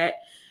like that,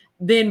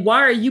 then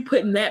why are you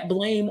putting that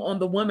blame on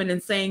the woman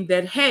and saying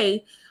that,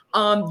 hey,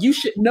 you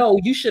should know,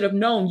 you should have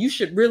known, you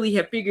should really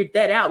have figured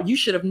that out, you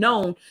should have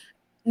known.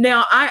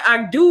 Now,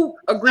 I do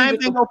agree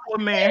with the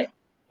man.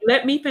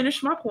 Let me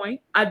finish my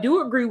point. I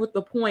do agree with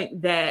the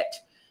point that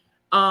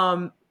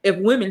if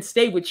women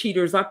stay with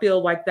cheaters, I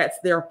feel like that's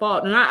their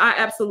fault. And I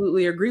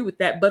absolutely agree with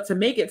that. But to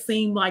make it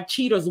seem like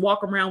cheaters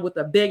walk around with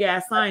a big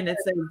ass sign that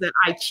says that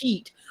I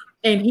cheat,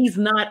 and he's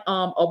not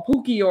a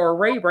Pookie or a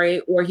Ray Ray,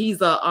 or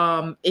he's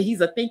a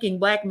thinking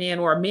black man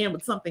or a man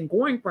with something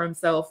going for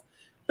himself,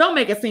 don't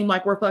make it seem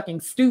like we're fucking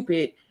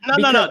stupid.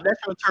 No. That's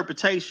your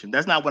interpretation.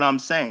 That's not what I'm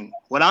saying.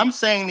 What I'm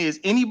saying is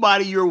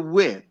anybody you're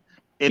with.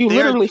 You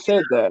literally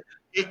said that.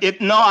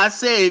 I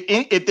said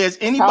if there's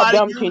anybody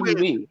how dumb you're can with,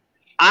 you be?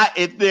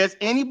 If there's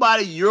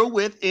anybody you're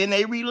with in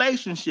a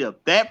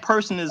relationship, that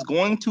person is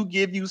going to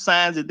give you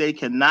signs that they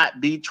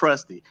cannot be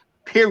trusted.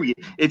 Period.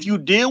 If you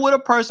deal with a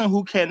person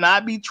who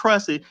cannot be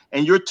trusted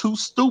and you're too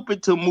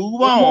stupid to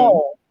move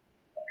on,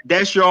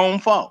 that's your own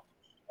fault.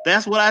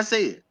 That's what I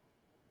said.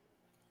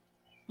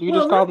 You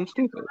just called them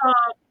stupid.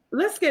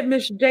 Let's get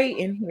Miss J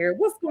in here.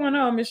 What's going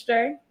on, Miss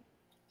J?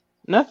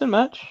 Nothing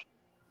much.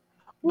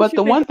 But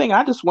the one thing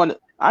I just want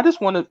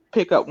to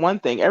pick up one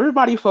thing.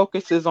 Everybody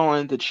focuses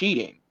on the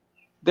cheating.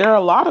 There are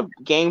a lot of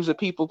games that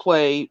people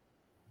play.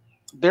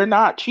 They're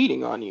not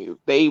cheating on you.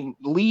 They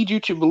lead you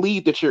to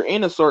believe that you're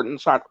in a certain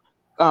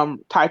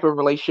type of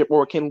relationship,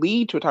 or can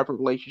lead to a type of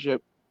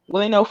relationship.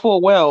 Well, they know full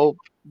well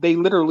they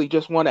literally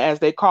just want to, as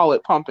they call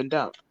it, pump and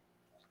dump.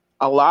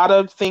 A lot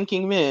of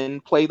thinking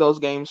men play those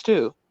games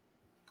too.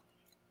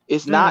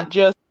 It's not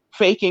just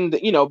faking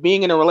that,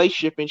 being in a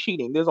relationship and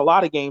cheating. There's a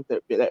lot of games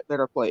that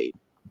are played.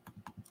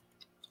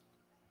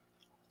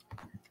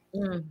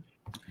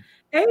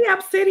 Hey,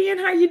 Obsidian,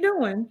 how you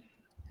doing?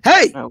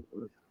 Hey,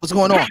 what's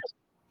going on?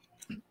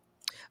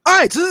 All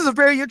right, so this is a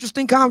very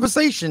interesting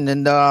conversation,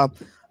 and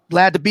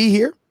glad to be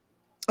here.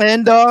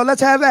 And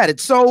let's have at it.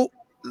 So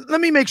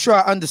let me make sure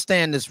I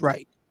understand this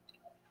right.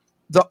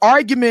 The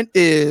argument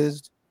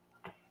is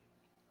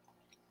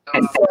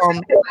let's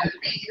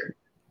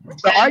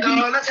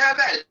have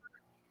at it.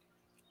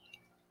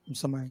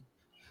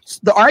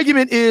 The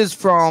argument is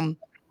from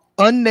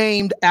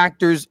unnamed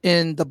actors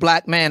in the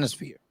Black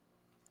manosphere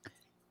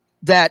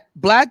that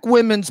Black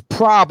women's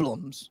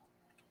problems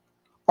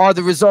are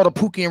the result of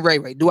Pookie and Ray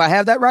Ray. Do I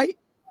have that right?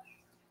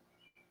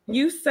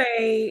 You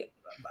say,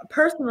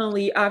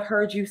 personally, I've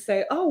heard you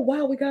say, oh,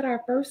 wow, we got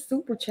our first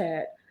super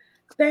chat.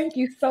 Thank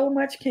you so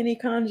much, Kenny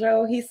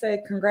Conjo. He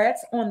said,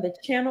 congrats on the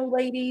channel,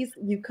 ladies.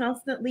 You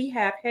constantly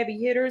have heavy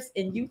hitters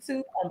in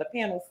YouTube on the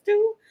panels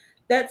too.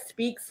 That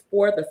speaks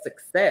for the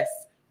success.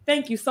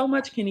 Thank you so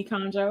much, Kenny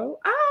Conjo.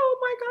 Oh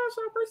my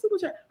gosh, our first super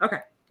chat. Okay,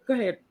 go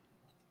ahead.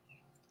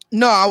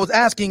 No, I was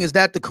asking, is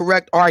that the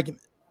correct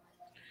argument?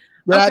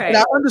 But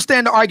I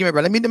understand the argument,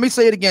 but let me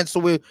say it again so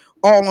we're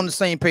all on the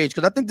same page,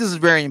 because I think this is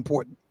very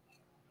important.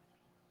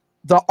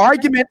 The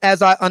argument,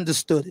 as I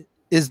understood it,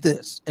 is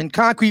this, and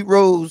Concrete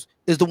Rose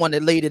is the one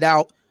that laid it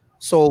out,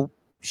 so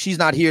she's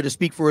not here to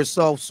speak for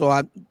herself, so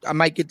I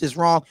might get this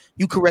wrong.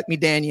 You correct me,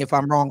 Danny, if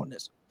I'm wrong on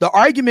this. The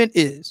argument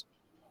is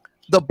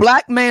the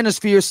Black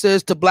manosphere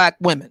says to Black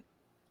women,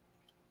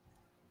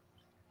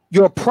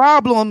 your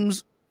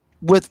problems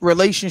with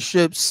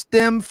relationships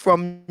stem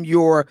from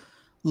your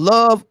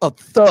love of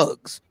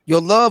thugs, your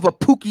love of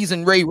Pookies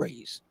and Ray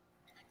Rays.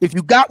 If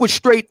you got with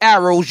straight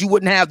arrows, you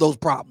wouldn't have those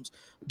problems.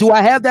 Do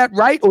I have that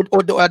right,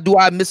 or do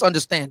I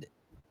misunderstand it?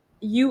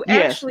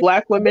 Yes,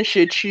 Black women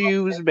should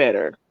choose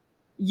better.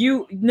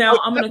 I'm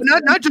gonna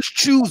not just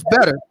choose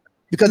better,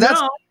 because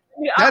that's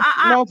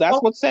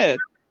what's said.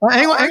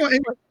 Hang on.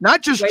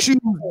 Not just choose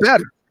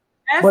better.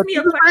 But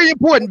it's very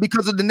important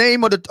because of the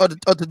name of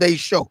today's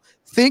show.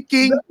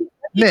 Thinking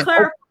men.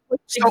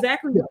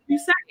 Exactly what you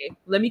say.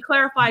 Let me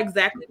clarify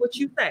exactly what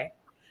you say.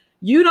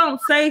 You don't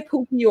say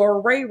Pookie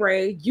or Ray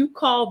Ray. You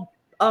call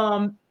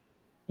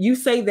you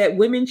say that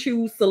women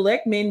choose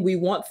select men. We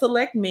want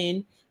select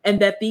men, and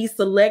that these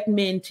select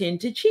men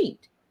tend to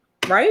cheat.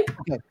 right?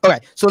 Okay. All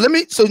right. So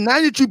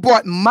now that you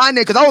brought my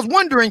name, because I was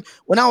wondering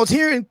when I was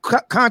hearing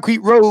Concrete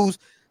Rose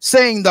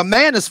saying the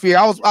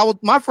manosphere,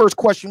 my first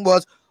question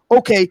was,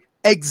 okay,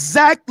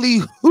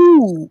 exactly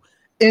who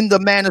in the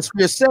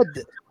manosphere said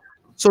this?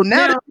 So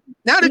now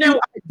that you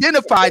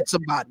identified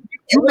somebody,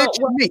 you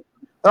mentioned me.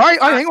 All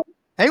right,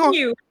 hang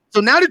on. So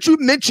now that you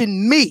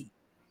mentioned me,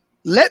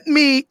 let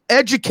me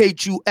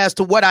educate you as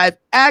to what I've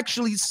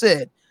actually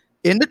said.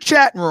 In the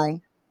chat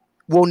room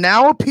will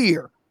now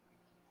appear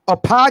a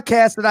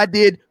podcast that I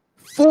did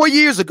 4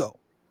 years ago.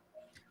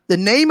 The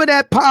name of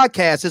that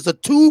podcast is a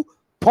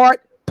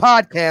 2-part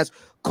podcast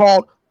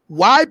called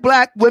Why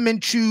Black Women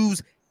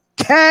Choose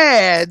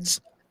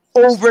Cads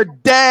Over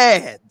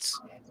Dads.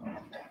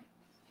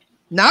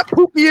 Not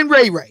Pookie and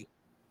Ray Ray.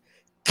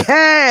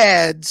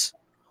 Cads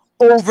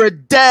over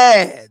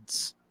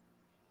dads.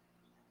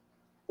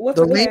 What's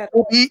the link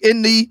will be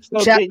in the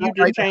chat. Did you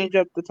just change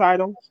up the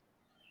titles?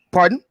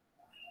 Pardon?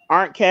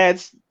 Aren't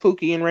Cads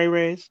Pookie and Ray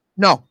Rays?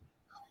 No.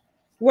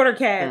 What are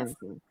Cads?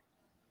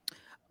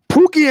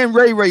 Pookie and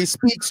Ray Ray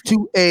speaks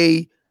to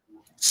a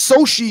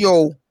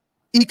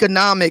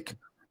socio-economic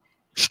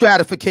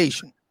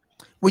stratification.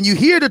 When you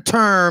hear the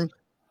term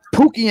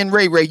Pookie and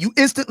Ray Ray, you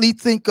instantly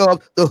think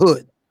of the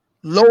hood,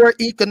 lower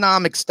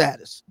economic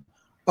status,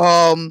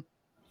 poorer,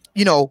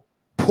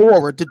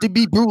 to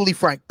be brutally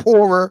frank,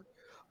 poorer,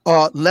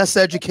 less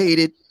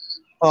educated,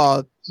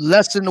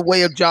 less in the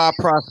way of job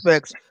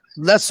prospects,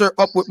 lesser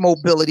upward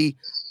mobility.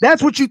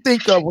 That's what you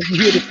think of when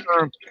you hear the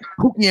term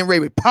Pookie and Ray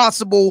Ray.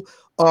 Possible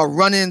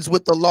run-ins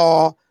with the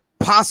law,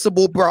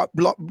 possible,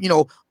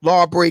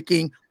 law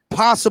breaking,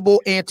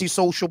 possible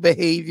antisocial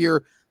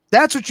behavior.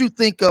 That's what you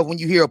think of when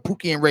you hear a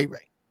Pookie and Ray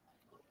Ray.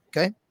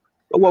 Okay.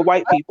 What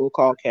white people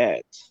call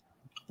cats.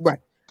 Right.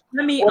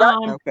 Let me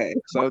okay,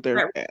 so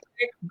they're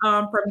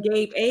from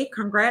Gabe A.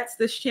 Congrats.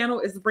 This channel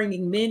is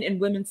bringing men and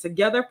women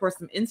together for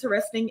some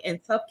interesting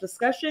and tough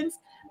discussions.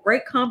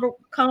 Great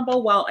combo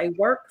while I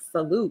work.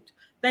 Salute.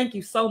 Thank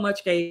you so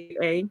much, Gabe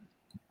A.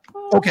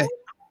 Okay.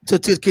 To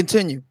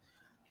continue.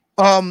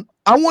 I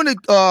want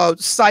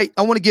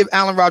to give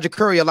Alan Roger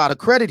Curry a lot of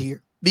credit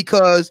here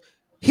because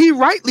he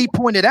rightly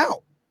pointed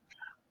out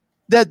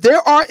that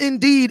there are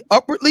indeed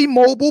upwardly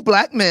mobile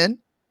black men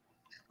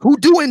who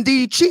do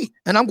indeed cheat.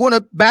 And I'm going to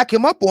back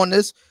him up on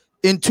this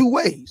in 2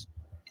 ways.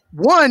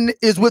 One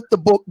is with the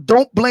book,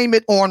 Don't Blame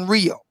It on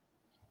Rio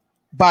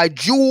by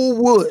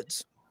Jewel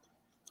Woods.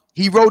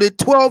 He wrote it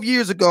 12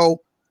 years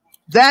ago.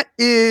 That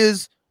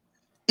is,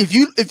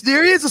 if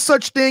there is a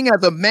such thing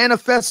as a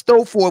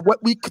manifesto for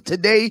what we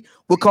today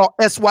would call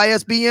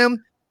SYSBM,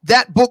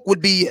 that book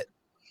would be it.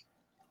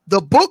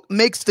 The book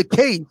makes the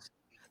case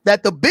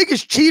that the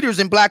biggest cheaters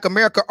in Black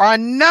America are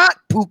not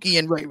Pookie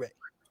and Ray Ray.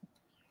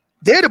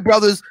 They're the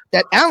brothers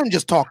that Alan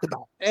just talked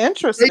about.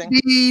 Interesting.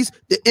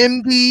 The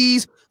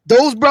MDs,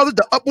 those brothers,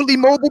 the upwardly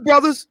mobile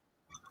brothers.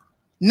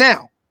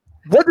 Now,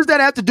 what does that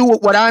have to do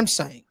with what I'm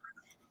saying?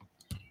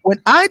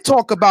 When I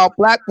talk about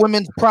Black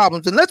women's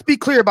problems, and let's be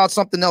clear about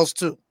something else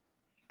too.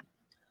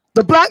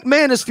 The Black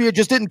manosphere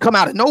just didn't come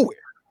out of nowhere.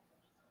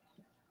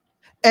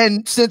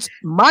 And since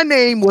my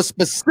name was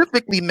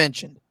specifically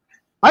mentioned,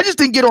 I just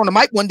didn't get on the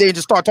mic one day and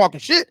just start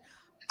talking shit.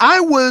 I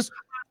was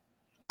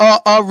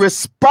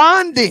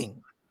responding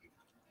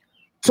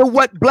to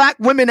what Black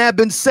women have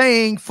been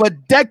saying for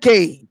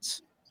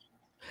decades.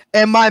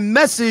 And my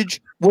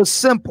message was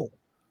simple.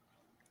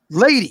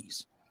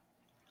 Ladies,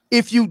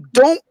 if you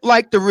don't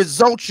like the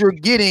results you're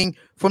getting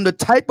from the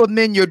type of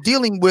men you're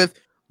dealing with,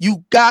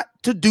 you got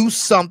to do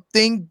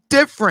something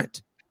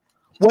different.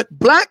 What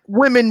Black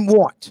women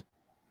want,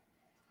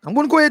 I'm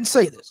going to go ahead and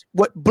say this.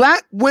 What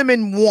Black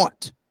women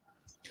want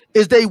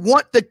is they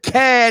want the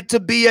cad to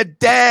be a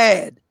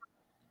dad.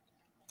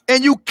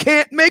 And you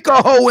can't make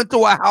a hoe into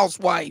a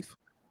housewife.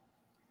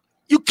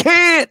 You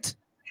can't.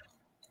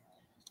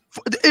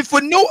 If for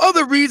no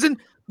other reason,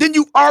 then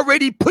you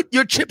already put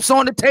your chips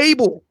on the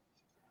table.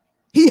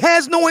 He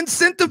has no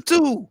incentive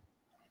to.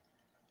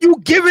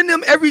 You giving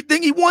him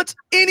everything he wants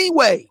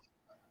anyway.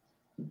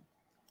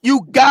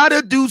 You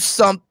gotta do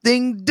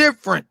something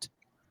different.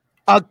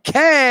 A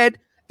cad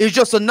is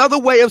just another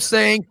way of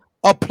saying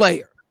a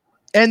player.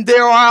 And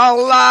there are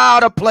a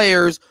lot of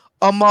players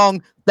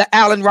among the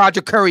Alan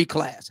Roger Curry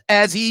class,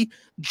 as he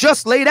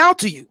just laid out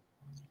to you.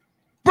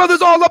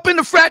 Brothers all up in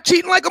the frat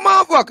cheating like a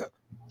motherfucker.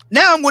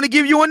 Now I'm going to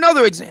give you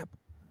another example.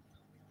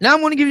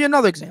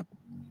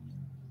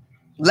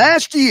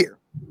 Last year,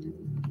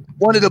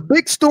 one of the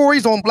big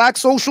stories on Black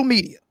social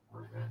media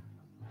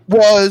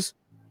was,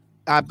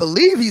 I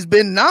believe he's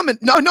been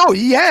nominated. No,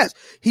 he has.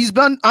 He's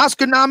done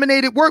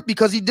Oscar-nominated work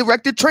because he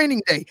directed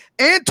Training Day.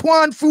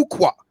 Antoine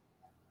Fuqua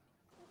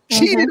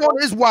cheated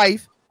on his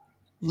wife,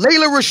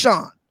 Layla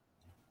Rashawn,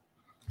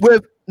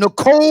 with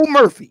Nicole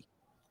Murphy.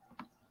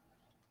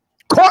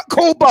 Caught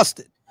cold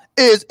busted.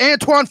 Is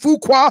Antoine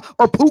Fuqua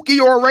or Pookie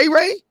or Ray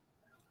Ray?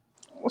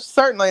 Well,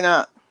 certainly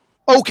not.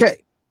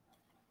 Okay.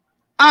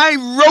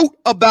 I wrote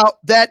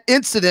about that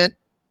incident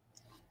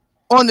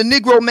on the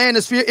Negro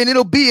Manosphere, and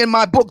it'll be in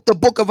my book, The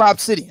Book of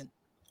Obsidian.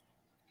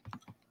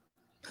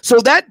 So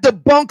that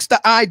debunks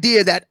the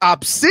idea that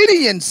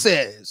Obsidian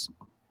says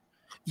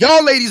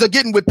y'all ladies are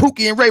getting with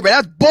Pookie and Ray, but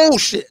that's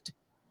bullshit.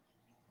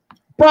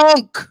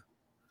 Bunk.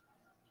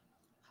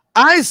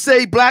 I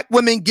say black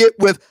women get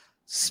with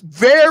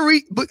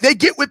they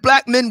get with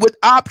black men with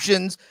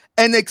options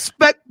and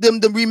expect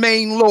them to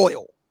remain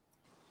loyal.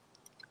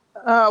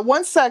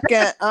 1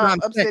 second,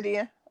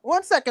 Obsidian.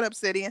 1 second,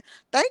 Obsidian.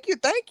 Thank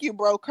you,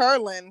 bro.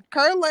 Curlin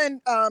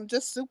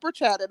just super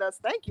chatted us.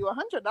 Thank you,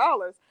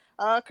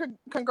 $100.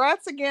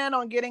 Congrats again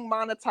on getting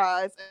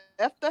monetized.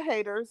 F the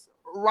haters,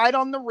 right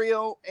on the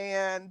real,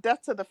 and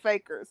death to the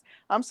fakers.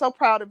 I'm so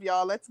proud of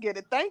y'all. Let's get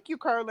it. Thank you,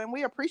 Curlin.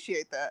 We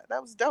appreciate that.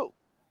 That was dope.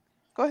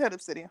 Go ahead,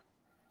 Obsidian.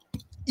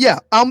 Yeah,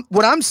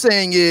 what I'm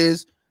saying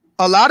is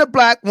a lot of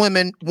black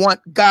women want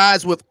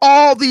guys with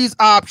all these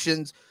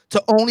options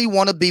to only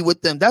want to be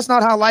with them. That's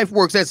not how life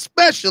works,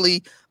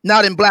 especially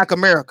not in Black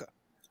America.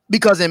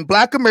 Because in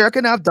Black America,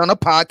 and I've done a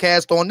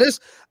podcast on this,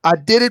 I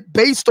did it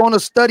based on a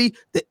study,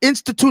 the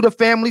Institute of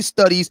Family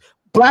Studies.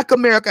 Black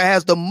America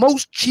has the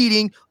most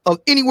cheating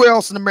of anywhere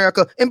else in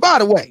America. And by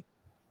the way,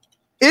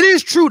 it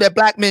is true that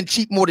black men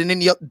cheat more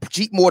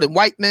than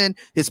white men,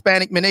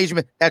 Hispanic men, Asian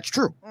men. That's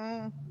true.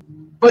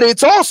 But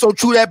it's also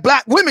true that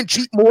black women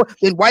cheat more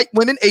than white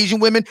women, Asian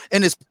women,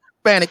 and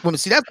Hispanic women.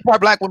 See, that's the part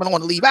black women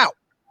want to leave out.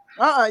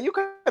 You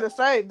could have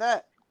saved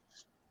that.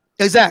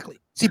 Exactly.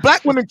 See,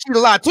 black women cheat a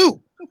lot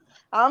too.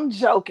 I'm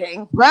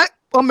joking. Black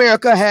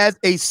America has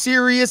a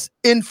serious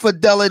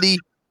infidelity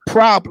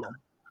problem.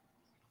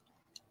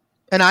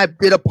 And I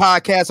did a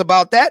podcast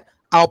about that.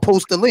 I'll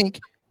post the link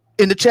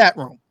in the chat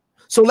room.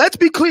 So let's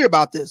be clear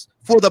about this.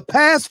 For the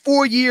past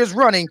 4 years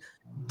running,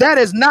 that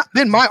has not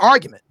been my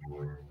argument.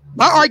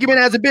 My argument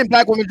hasn't been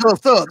black women love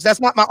thugs. That's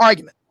not my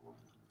argument.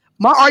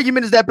 My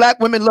argument is that black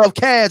women love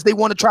cads. They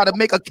want to try to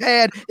make a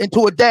cad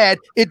into a dad.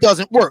 It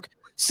doesn't work.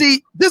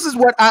 See, this is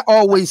what I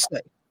always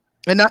say.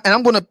 And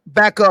I'm going to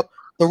back up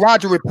the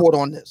Roger Report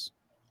on this.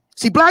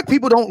 See, black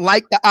people don't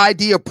like the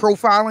idea of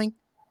profiling.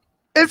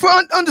 And for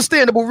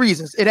understandable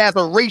reasons. It has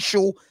a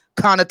racial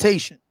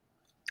connotation.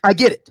 I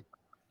get it.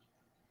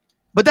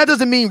 But that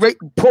doesn't mean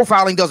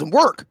profiling doesn't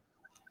work.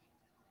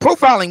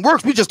 Profiling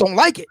works. We just don't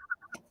like it.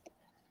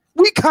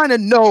 We kind of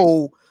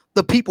know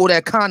the people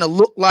that kind of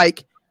look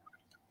like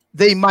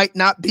they might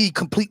not be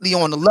completely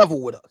on the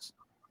level with us.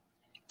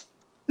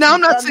 Now,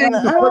 I'm not saying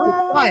it's a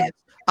perfect science.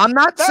 I'm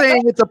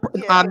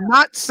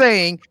not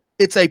saying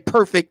it's a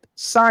perfect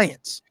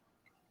science.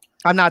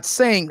 I'm not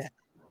saying that.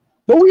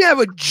 But we have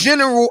a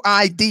general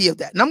idea of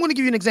that. And I'm going to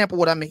give you an example of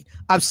what I mean.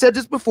 I've said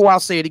this before. I'll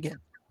say it again.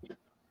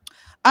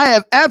 I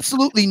have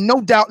absolutely no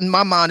doubt in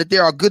my mind that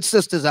there are good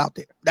sisters out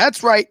there.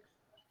 That's right.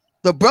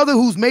 The brother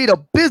who's made a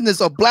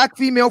business of black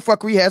female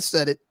fuckery has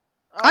said it.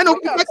 I know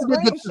good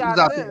sisters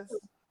out there.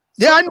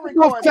 Yeah,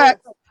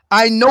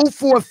 I know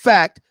for a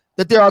fact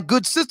that there are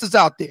good sisters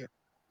out there.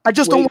 I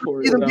just don't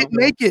want to see them get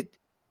naked.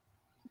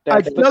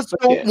 I just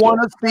don't want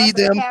to see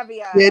them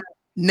get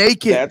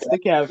naked. That's the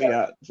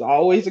caveat. It's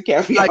always a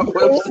caveat. I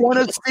don't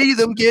want to see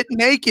them get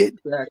naked.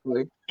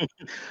 Exactly.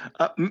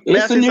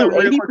 It's the new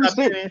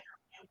 80%.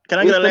 Can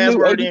I get a last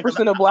word?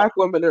 80% of black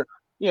women are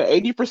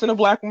 80% of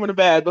black women are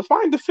bad, but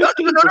find the 15% or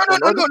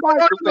the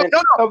 5%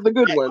 of the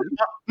good ones.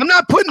 I'm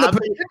not putting a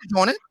percentage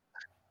on it.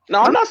 No,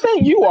 I'm not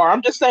saying you are.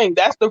 I'm just saying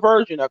that's the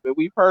version of it.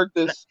 We've heard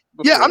this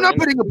before. Yeah, I'm not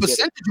putting a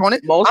percentage on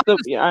it.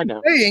 I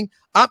know.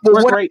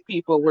 We're great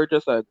people. We're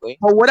just ugly.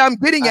 But what I'm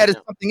getting at is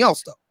something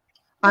else, though.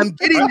 What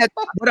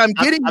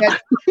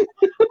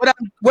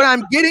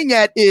I'm getting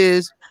at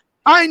is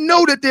I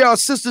know that there are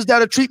sisters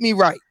that'll treat me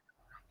right.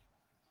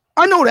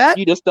 I know that.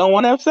 You just don't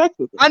want to have sex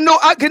with them. I know.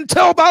 I can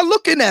tell by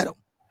looking at them.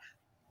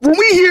 When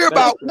we hear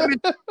about women,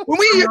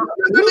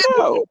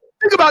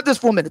 think about this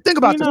for a minute. Think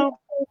about this.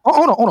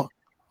 Hold on.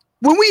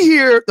 When we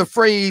hear the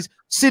phrase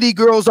 "city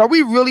girls," are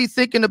we really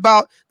thinking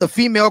about the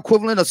female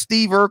equivalent of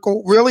Steve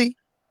Urkel? Really?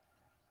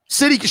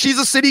 She's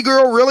a city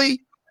girl,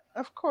 really?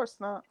 Of course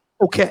not.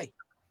 Okay.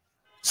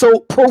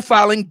 So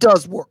profiling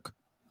does work.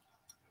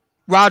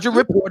 Roger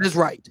Report is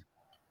right.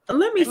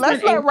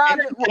 Let's let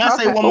Roger. Can I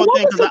say one more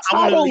thing? The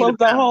title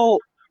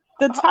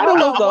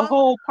of the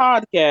whole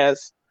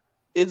podcast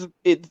is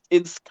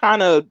it's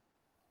kind of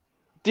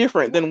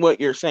different than what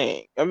you're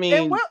saying. I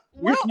mean,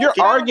 you're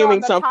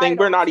arguing something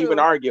we're not even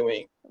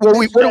arguing. Well,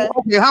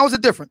 okay, how is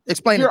it different?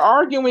 Explain You're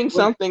arguing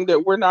something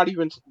that we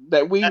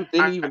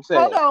didn't even say.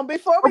 Hold on,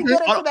 before we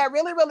get into that,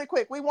 really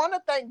quick, we want to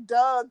thank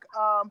Doug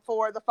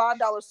for the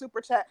 $5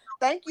 super chat.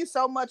 Thank you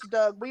so much,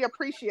 Doug. We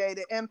appreciate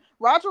it. And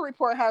Roger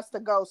Report has to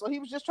go, so he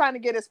was just trying to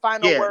get his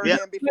final word in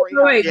before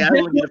he.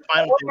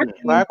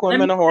 Black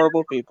women are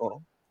horrible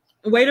people.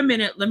 Wait a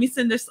minute. Let me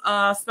send this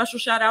special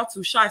shout out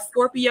to Shy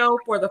Scorpio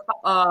for the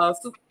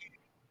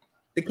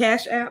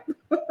Cash App.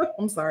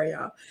 I'm sorry,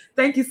 y'all.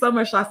 Thank you so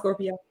much, Shy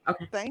Scorpio.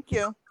 Okay. Thank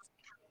you.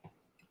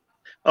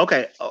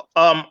 Okay. All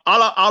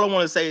I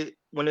want to say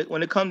when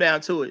it come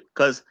down to it,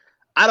 because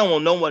I don't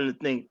want no one to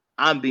think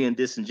I'm being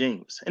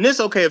disingenuous. And it's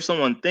okay if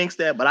someone thinks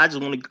that, but I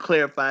just want to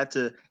clarify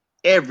to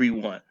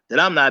everyone that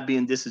I'm not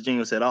being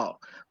disingenuous at all.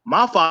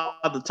 My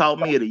father taught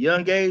me at a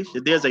young age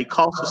that there's a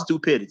cost of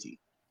stupidity,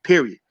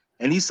 period.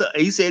 And he said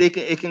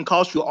it can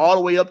cost you all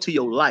the way up to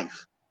your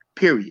life,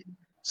 period.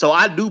 So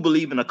I do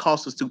believe in a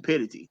cost of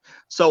stupidity.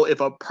 So if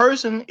a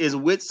person is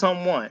with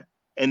someone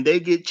and they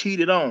get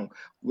cheated on,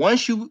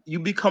 once you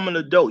become an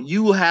adult,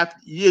 it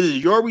is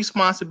your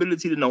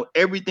responsibility to know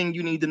everything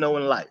you need to know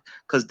in life,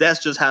 because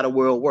that's just how the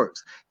world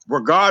works,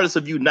 regardless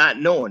of you not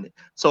knowing it.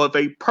 So if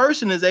a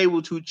person is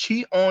able to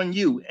cheat on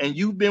you and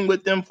you've been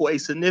with them for a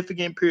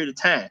significant period of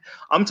time,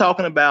 I'm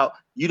talking about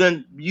you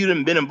done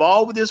been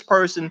involved with this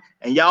person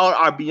and y'all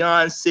are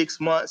beyond 6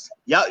 months.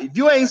 Y'all, if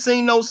you ain't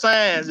seen no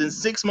signs in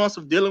 6 months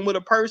of dealing with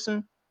a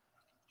person,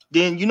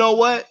 then you know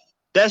what?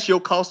 That's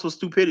your cost of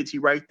stupidity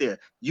right there.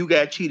 You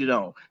got cheated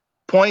on.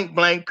 Point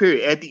blank,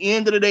 period. At the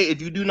end of the day,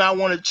 if you do not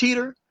want a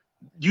cheater,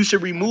 you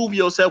should remove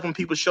yourself when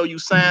people show you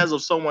signs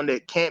of someone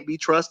that can't be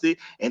trusted.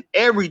 And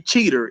every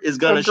cheater is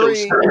going to show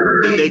signs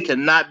that they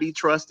cannot be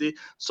trusted.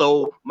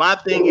 So my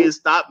thing is,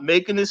 stop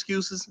making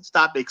excuses.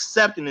 Stop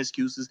accepting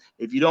excuses.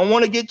 If you don't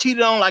want to get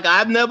cheated on, like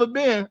I've never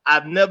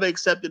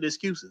accepted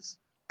excuses,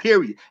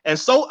 period. And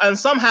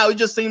somehow it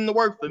just seemed to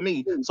work for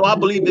me. So I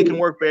believe it can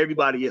work for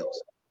everybody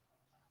else.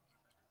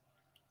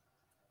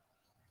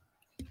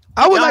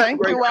 I would like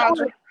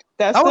Roger.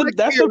 That's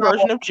the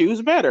version of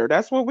choose better.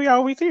 That's what we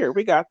always hear.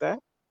 We got that.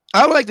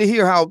 I would like to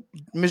hear how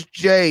Miss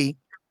J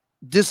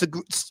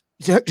disagrees.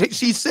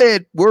 She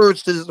said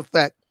words to this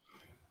effect: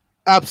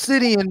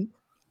 "Obsidian,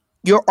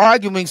 you're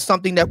arguing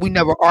something that we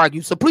never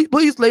argued." So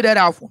please lay that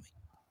out for me.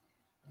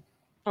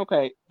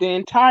 Okay, the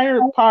entire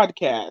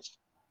podcast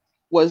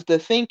was the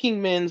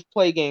Thinking Men's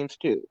Play Games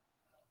too.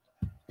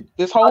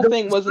 This whole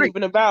thing wasn't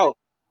even about.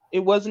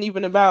 It wasn't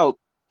even about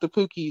the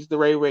Pookies, the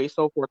Ray,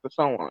 so forth and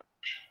so on.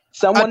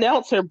 Someone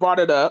else had brought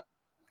it up,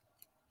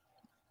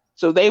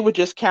 so they would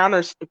just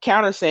counter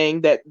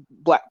saying that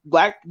the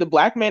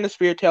black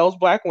manosphere tells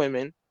black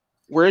women,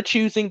 we're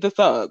choosing the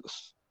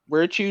thugs,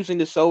 we're choosing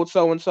the so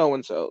and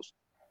so's,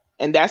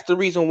 and that's the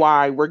reason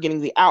why we're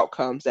getting the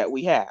outcomes that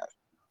we have.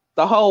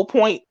 The whole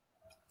point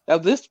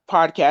of this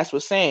podcast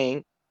was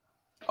saying,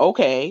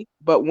 okay,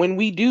 but when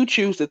we do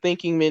choose the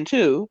thinking men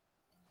too,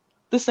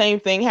 the same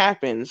thing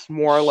happens,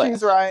 more or less.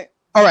 She's right.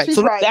 All right,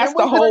 so that's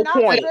the whole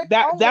point.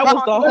 That was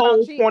the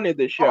whole point of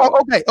the show.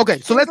 Okay.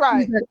 So let's.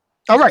 Right.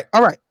 All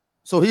right.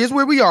 So here's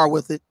where we are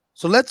with it.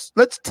 So let's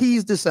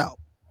tease this out.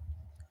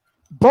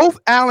 Both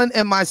Alan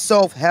and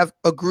myself have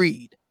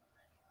agreed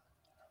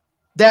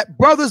that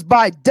brothers,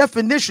 by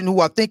definition, who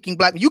are thinking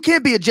black, you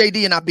can't be a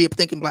JD and not be a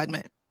thinking black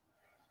man.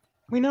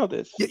 We know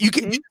this. You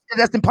can.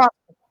 That's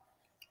impossible.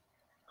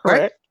 Correct.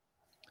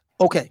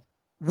 Right? Okay.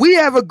 We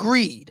have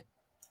agreed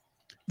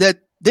that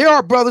there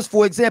are brothers,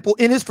 for example,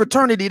 in his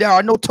fraternity that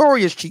are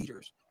notorious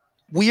cheaters.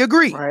 We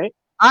agree. Right.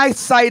 I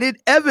cited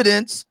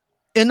evidence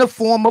in the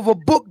form of a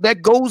book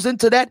that goes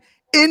into that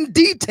in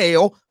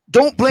detail.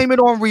 Don't blame it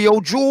on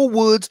Rio, Jewel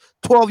Woods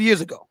 12 years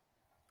ago.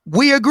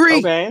 We agree.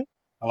 Okay.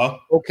 Hello?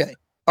 Okay.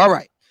 All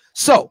right.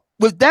 So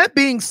with that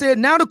being said,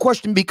 now the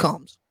question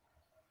becomes,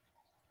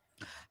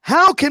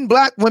 how can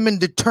black women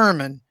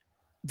determine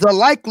the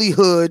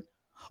likelihood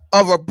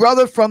of a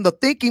brother from the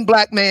thinking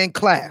black man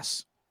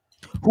class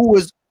who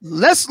is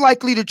less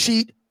likely to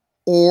cheat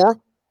or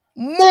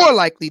more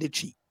likely to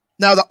cheat?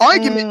 Now the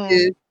argument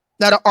is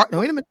wait a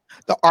minute.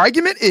 The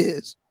argument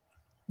is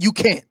you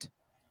can't.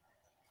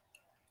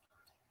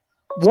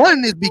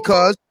 One is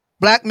because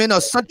black men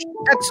are such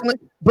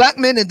excellent black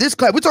men in this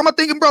class. We're talking about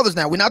thinking brothers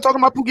now. We're not talking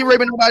about Pookie, Ray,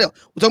 and nobody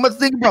else. We're talking about the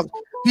thinking brothers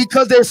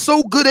because they're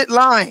so good at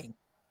lying.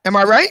 Am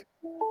I right?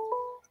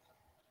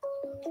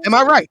 Am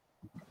I right?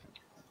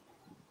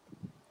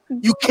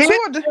 You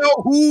can't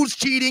tell who's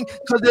cheating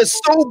because they're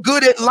so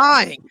good at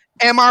lying.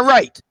 Am I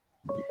right?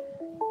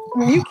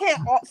 You can't.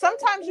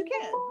 Sometimes you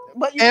can,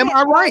 but you can't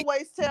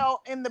always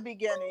tell in the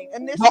beginning.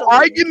 Initially, the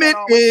argument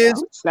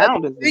is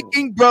that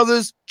thinking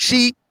brothers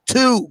cheat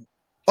too.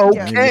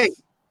 Okay,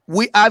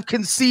 yes. I've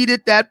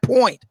conceded that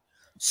point.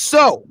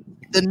 So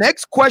the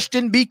next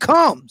question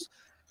becomes,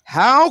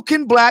 how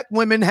can black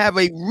women have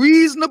a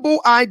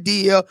reasonable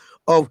idea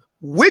of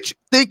which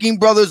thinking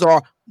brothers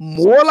are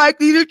more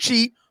likely to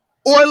cheat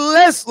or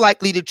less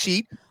likely to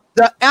cheat?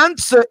 The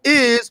answer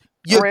is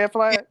red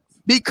flag.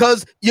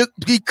 Because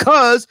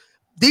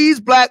these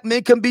black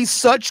men can be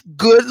such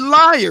good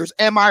liars.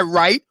 Am I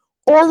right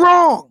or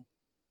wrong?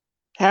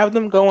 Have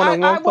them go on a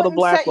one for the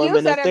black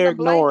women. If they're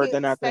ignored,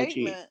 then not they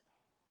cheat.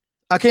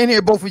 I can't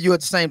hear both of you at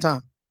the same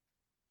time.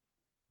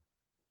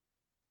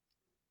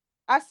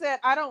 I said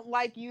I don't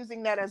like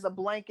using that as a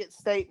blanket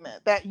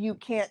statement that you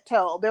can't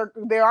tell.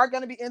 There are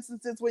going to be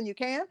instances when you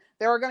can.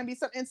 There are going to be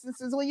some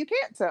instances when you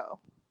can't tell.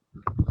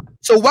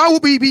 So why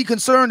would we be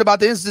concerned about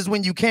the instances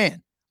when you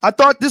can? I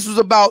thought this was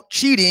about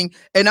cheating,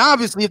 and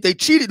obviously, if they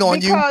cheated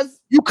on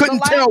you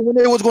couldn't tell when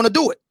they was going to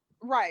do it.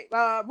 Right.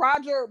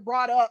 Roger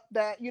brought up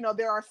that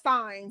there are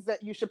signs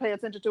that you should pay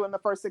attention to in the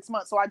first 6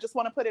 months. So I just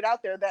want to put it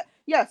out there that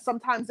yes,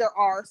 sometimes there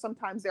are,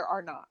 sometimes there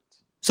are not.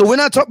 So we're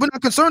not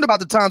concerned about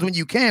the times when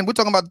you can. We're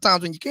talking about the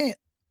times when you can't.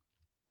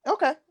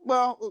 Okay.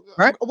 Well,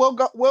 right. We'll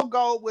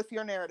go with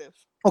your narrative.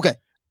 Okay.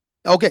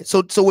 Okay,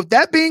 so with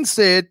that being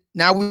said,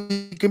 now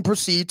we can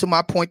proceed to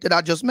my point that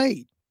I just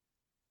made.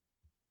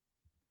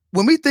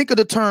 When we think of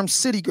the term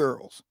city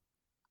girls,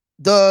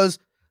 does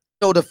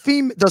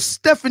the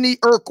Stephanie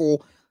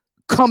Urkel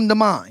come to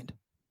mind?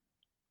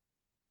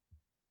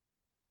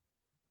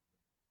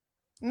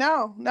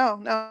 No.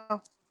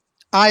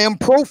 I am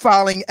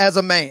profiling as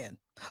a man.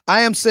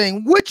 I am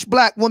saying which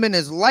black woman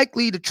is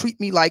likely to treat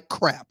me like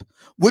crap.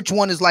 Which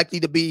one is likely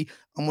to be,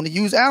 I'm going to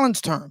use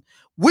Alan's term,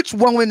 which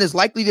woman is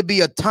likely to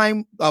be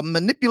a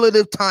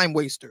manipulative time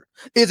waster?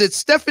 Is it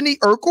Stephanie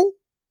Urkel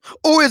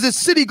or is it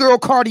city girl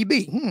Cardi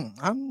B?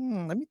 Let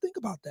me think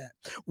about that.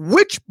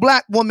 Which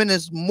black woman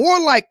is more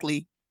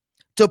likely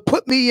to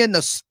put me in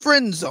the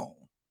friend zone?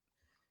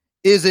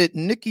 Is it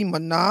Nicki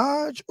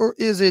Minaj or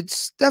is it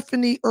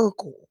Stephanie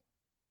Urkel?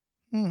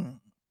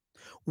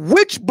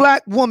 Which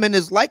black woman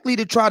is likely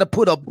to try to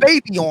put a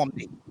baby on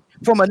me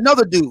from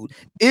another dude?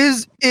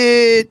 Is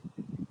it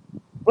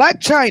Black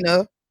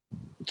China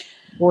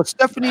or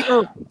Stephanie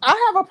Urkel?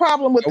 I have a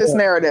problem with this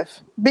narrative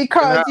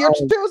because you're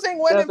choosing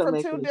women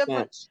from two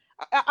different.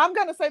 I'm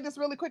going to say this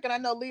really quick, and I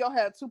know Leo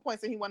had 2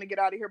 points and he want to get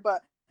out of here,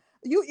 but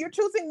you're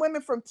choosing women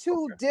from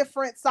two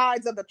different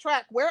sides of the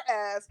track,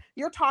 whereas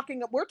we're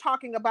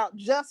talking about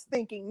just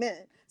thinking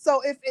men.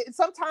 So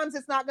sometimes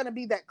it's not going to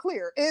be that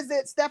clear. Is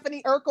it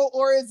Stephanie Urkel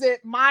or is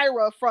it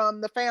Myra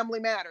from the Family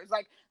Matters?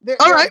 Like they're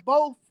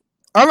both.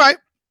 All right.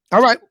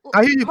 I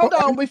hear you. Hold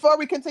on before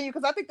we continue,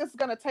 because I think this is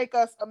going to take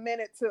us a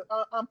minute to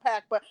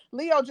unpack. But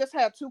Leo just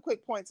had 2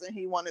 quick points and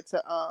he wanted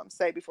to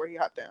say before he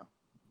hopped down.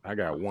 I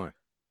got one.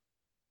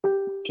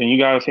 Can you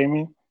guys hear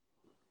me?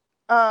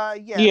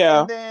 Yes.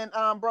 Yeah. And then,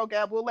 Bro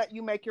Gab, we'll let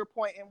you make your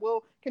point and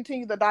we'll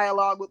continue the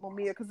dialogue with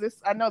Mumia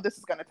because I know this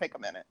is going to take a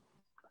minute.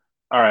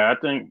 All right. I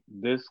think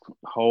this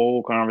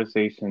whole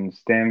conversation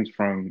stems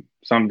from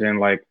something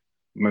like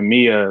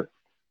Mumia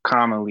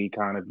commonly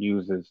kind of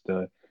uses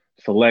the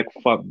select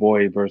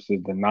fuckboy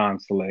versus the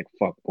non-select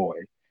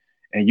fuckboy.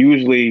 And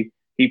usually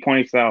he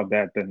points out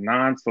that the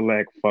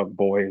non-select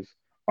fuckboys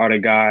are the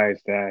guys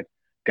that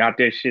got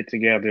their shit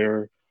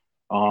together,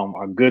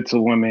 are good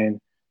to women,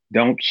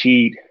 don't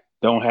cheat,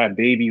 don't have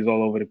babies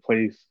all over the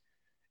place,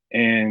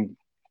 and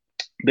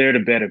they're the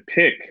better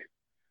pick.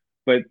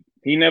 But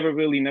he never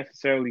really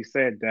necessarily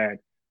said that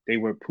they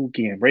were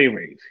Pookie and Ray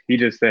Rays. He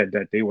just said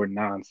that they were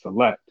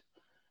non-select.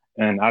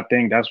 And I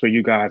think that's where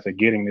you guys are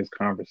getting this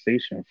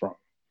conversation from.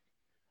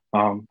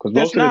 Because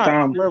most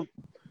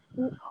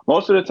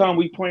of the time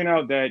we point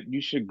out that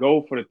you should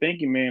go for the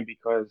thinking man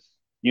because,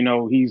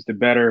 he's the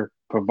better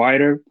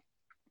provider.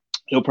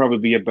 He'll probably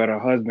be a better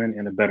husband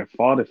and a better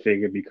father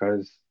figure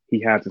because he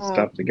has his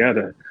stuff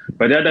together.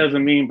 But that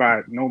doesn't mean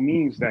by no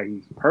means that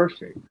he's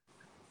perfect.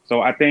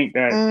 So I think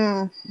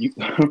that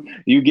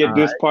you get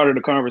this part of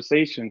the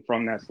conversation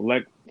from that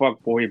select fuck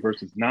boy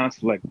versus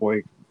non-select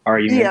boy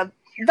argument. Yeah,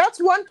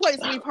 that's one place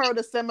we've heard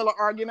a similar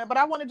argument, but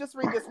I want to just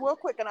read this real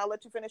quick and I'll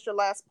let you finish your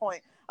last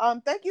point.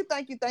 Thank you,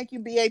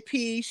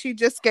 BAP. She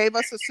just gave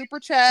us a super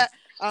chat.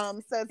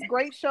 Says,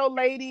 great show,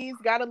 ladies.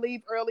 Gotta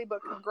leave early,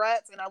 but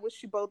congrats, and I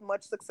wish you both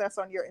much success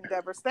on your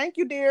endeavors. Thank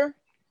you, dear.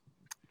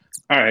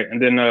 All right, and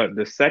then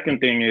the second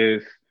thing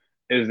is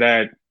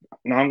that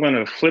now I'm going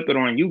to flip it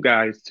on you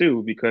guys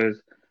too, because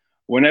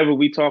whenever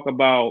we talk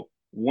about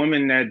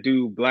women that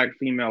do black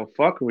female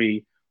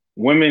fuckery,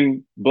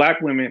 black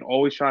women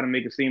always try to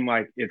make it seem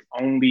like it's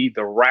only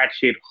the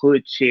ratchet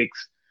hood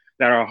chicks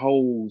that are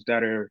hoes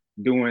that are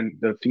doing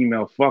the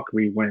female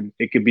fuckery, when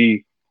it could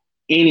be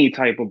any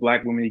type of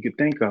black woman you could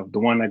think of. The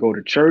one that go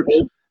to church,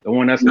 the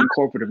one that's in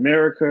corporate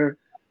America,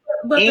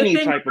 any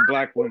type of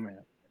black woman.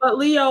 But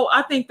Leo,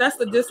 I think that's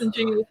the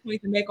disingenuous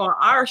point to make on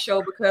our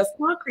show, because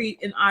Concrete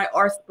and I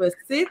are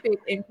specific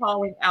in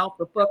calling out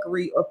the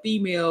fuckery of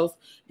females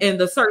and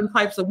the certain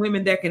types of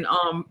women that can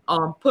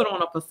put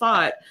on a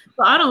facade.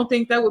 So I don't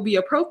think that would be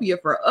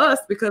appropriate for us,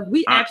 because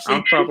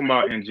I'm talking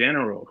about in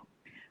general.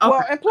 Okay.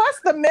 Well, and plus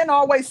the men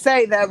always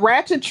say that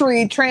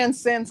ratchetry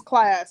transcends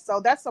class. So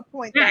that's a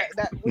point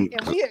that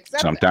we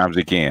accept. Sometimes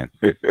it can.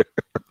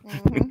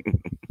 Mm-hmm.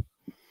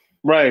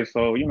 Right.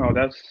 So,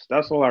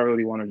 that's all I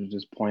really wanted to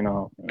just point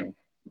out.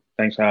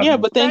 Thanks for having me. Yeah,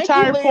 but the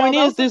entire point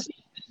is this.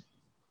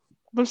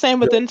 I'm saying,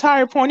 but the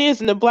entire point is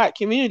in the black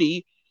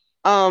community,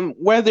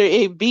 whether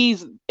it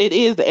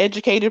is the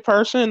educated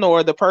person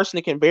or the person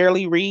that can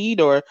barely read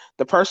or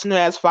the person who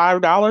has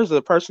 $5 or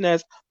the person who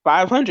has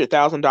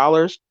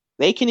 $500,000,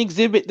 they can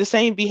exhibit the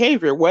same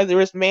behavior,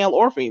 whether it's male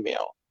or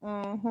female.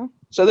 Mm-hmm.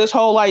 So this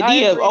whole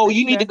idea of,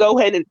 you need to go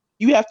ahead and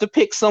you have to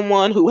pick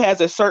someone who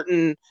has a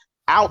certain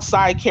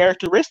outside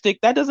characteristic,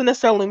 that doesn't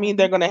necessarily mean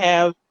you're going to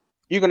have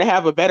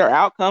a better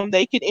outcome.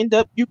 You can end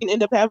up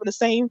having the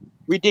same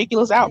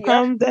ridiculous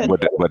outcome that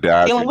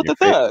dealing with the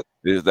thug.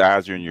 The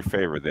odds are in your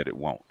favor that it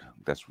won't.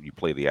 That's when you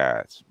play the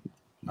odds.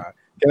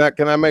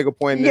 Can I make a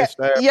point in this?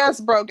 Yes,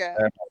 bro.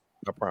 I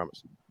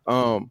promise.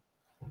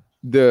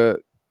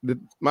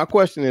 My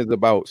question is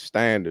about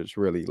standards,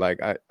 really. Like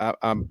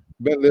I've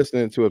been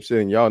listening to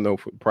Obsidian, y'all know,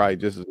 for probably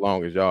just as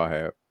long as y'all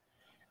have,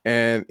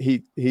 and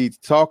he's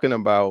talking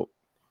about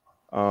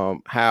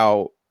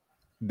how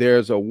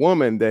there's a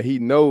woman that he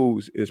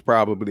knows is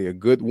probably a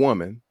good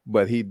woman,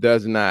 but he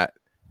does not,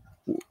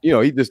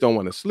 he just don't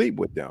want to sleep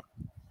with them.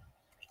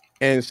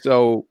 And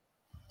so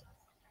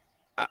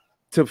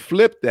to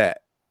flip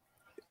that,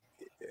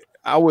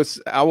 I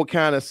would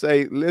kind of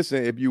say,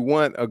 listen, if you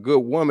want a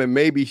good woman,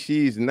 maybe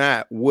she's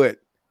not what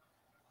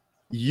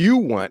you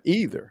want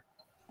either.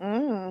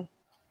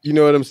 You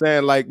know what I'm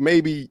saying? Like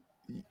maybe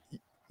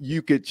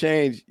you could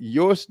change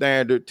your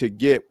standard to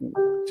get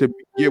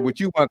what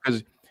you want.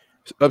 Because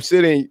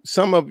Obsidian,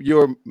 some of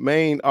your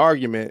main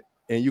argument,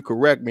 and you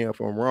correct me if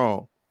I'm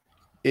wrong,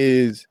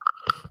 is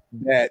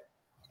that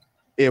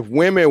if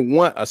women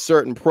want a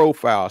certain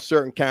profile, a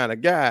certain kind of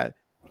guy,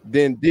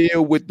 then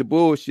deal with the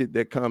bullshit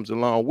that comes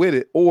along with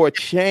it, or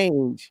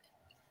change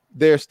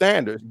their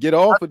standards. Get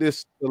off of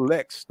this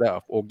select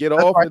stuff, or get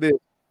off of this.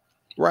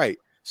 Right.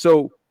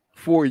 So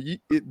for you,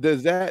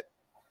 does that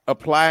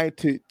apply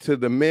to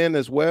the men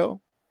as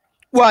well?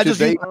 Well, I just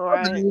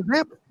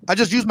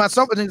used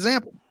myself as an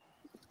example.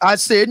 I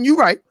said, and you're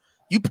right.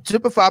 You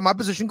typified my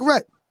position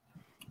correct.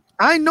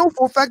 I know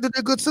for a fact that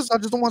they're good sisters. I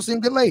just don't want to see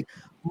them get laid.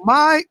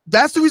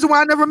 That's the reason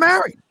why I never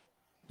married.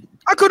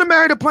 I could have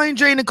married a plain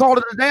Jane and called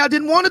it a day. I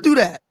didn't want to do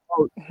that.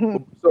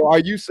 So are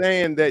you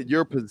saying that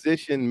your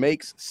position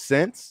makes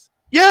sense?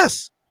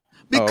 Yes,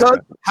 because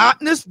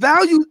hotness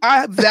value.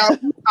 I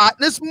value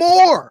hotness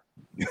more.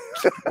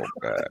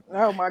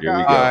 Oh my Here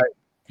we God. go.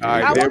 All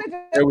right, I there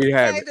wanted we to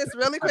have say it. this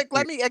really quick.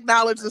 Let me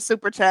acknowledge the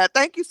super chat.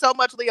 Thank you so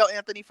much, Leo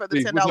Anthony, for the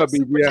Please, $10 what's up,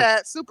 super BBF?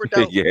 chat. Super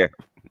dope. Yeah,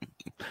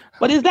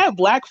 But is that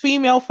black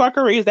female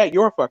fuckery? Is that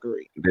your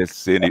fuckery?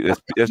 that's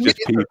just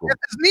people.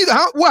 It's neither.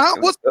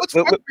 What's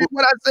fuckery in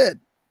what I said?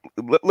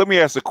 Let me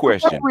ask a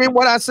question. Fuckery in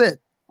what I said.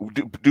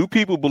 Do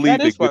people believe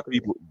That is that good fuckery.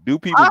 people? Do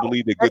people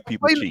believe that good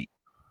people cheat?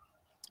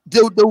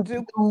 Do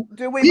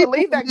we people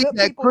believe that good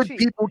people cheat?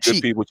 people Good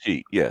cheat? people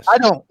cheat. Yes. I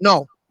don't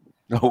know.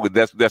 No,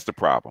 that's the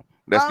problem.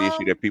 That's the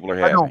issue that people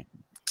are I don't.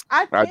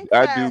 having. I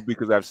I think do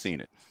because I've seen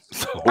it.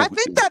 So I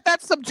think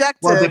that's subjective.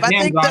 Well, it I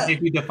depends think on that,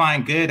 if you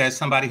define good as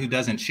somebody who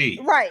doesn't cheat.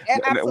 right.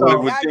 what Absolutely. it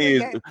would I say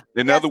agree. is,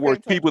 in Yes, other words,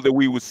 Phantom. people that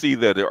we would see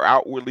that are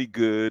outwardly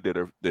good, that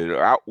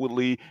are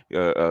outwardly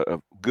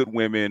good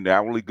women,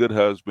 outwardly good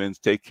husbands,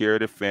 take care of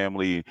their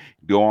family,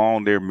 go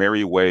on their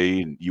merry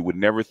way, and you would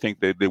never think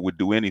that they would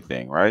do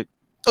anything, right?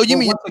 Oh, you Well,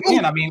 mean once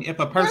again, I mean, if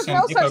a person,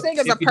 no such thing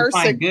as a if you define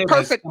person, good as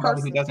perfect somebody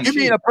person. who doesn't you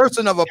mean cheat, a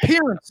person of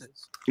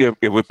appearances? If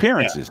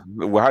appearances,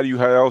 well,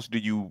 how else do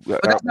you? But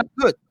that's not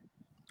good.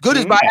 Good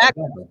is by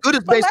action. Good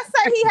is But based. let's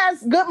say he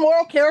has good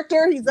moral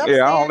character. He's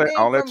upstanding.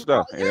 all that from-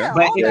 stuff. Yeah,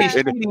 but all if that. he's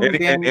cheating,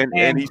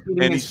 then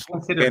cheating is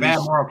considered bad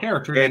moral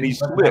character, and then he he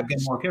doesn't have good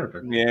slips. moral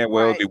character. Yeah,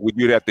 well, Right.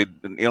 you'd have to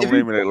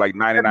eliminate like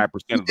 99%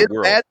 He of the did a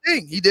world. bad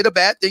thing. He did a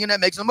bad thing, and that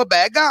makes him a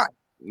bad guy.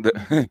 that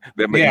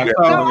Yeah, you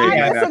so- No, I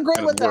Yeah,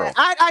 disagree with that.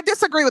 I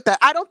disagree with that.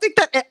 I don't think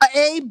that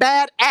a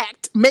bad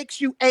act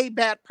makes you a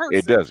bad person.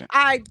 It doesn't.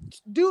 I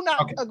do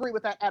not Okay. agree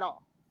with that at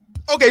all.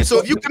 Okay, so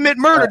if you commit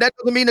murder, that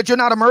doesn't mean that you're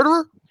not a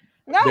murderer.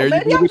 No, There you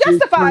maybe go I'm with the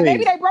justified.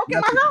 Maybe extreme. they broke in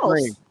That's my house.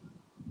 extreme.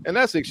 And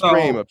that's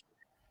extreme. So-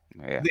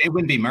 Yeah. It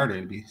wouldn't be murder;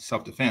 it'd be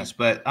self-defense.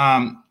 But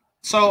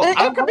so It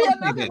I could be wanna say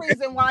another this.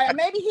 reason why.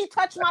 Maybe he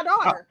touched my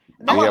daughter.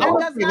 I wanna That say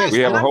does this. not- We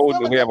have a I'm whole.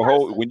 still a We have a good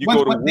whole. person. When you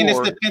go to Then it's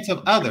war, defense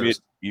of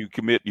others. you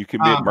commit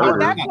Well, murder.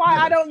 that's why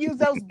I don't use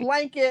those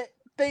blanket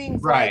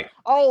things Right. like,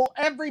 oh,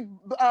 every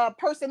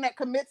person that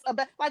commits a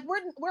bad, like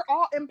we're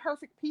all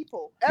imperfect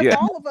people. Yeah.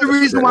 All of us. The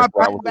reason why That's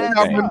why I was black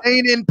saying. men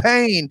remain in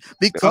pain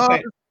because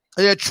Okay.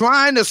 they're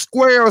trying to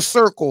square a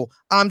circle.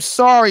 I'm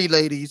sorry,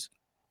 ladies.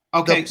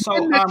 Okay, The so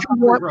men that you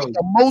want with Rose,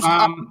 the most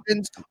um,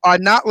 options are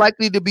not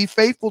likely to be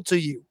faithful to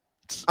you.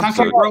 I'm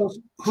Concrete sorry. Rose,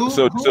 who's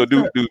do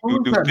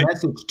the think-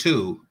 message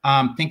to?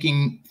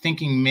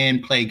 Thinking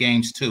men play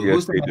games too. Yes,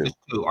 Who's the they do. message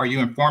to? Are you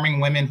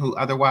informing women who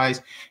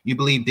otherwise you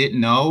believe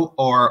didn't know,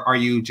 or are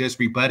you just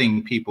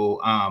rebutting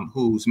people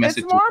whose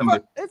message is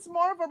similar? It's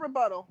more of a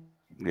rebuttal.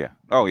 Yeah.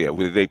 Oh yeah.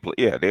 They play.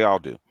 Yeah, they all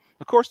do.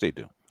 Of course they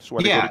do. That's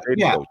why they go to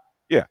dating coach.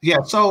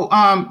 Yeah. So,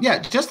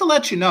 just to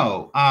let you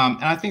know, and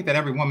I think that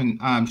every woman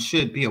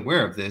should be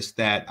aware of this,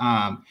 that,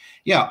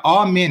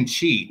 all men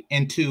cheat,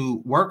 and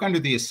to work under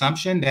the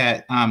assumption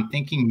that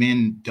thinking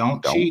men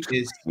don't cheat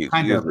is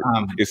kind of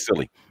it's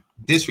silly,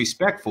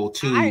 disrespectful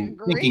to I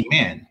agree. thinking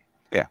men.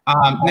 Yeah.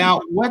 Now,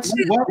 what?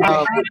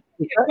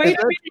 Wait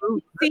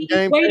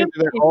a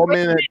minute. All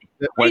men.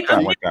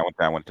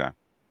 One time.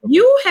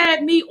 You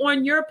had me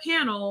on your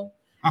panel,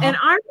 Uh-huh. and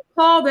I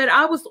recall that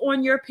I was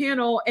on your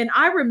panel, and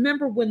I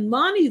remember when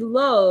Lonnie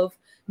Love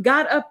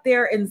got up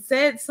there and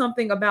said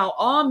something about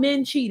all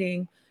men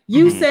cheating.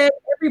 You said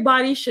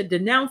everybody should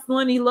denounce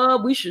Lonnie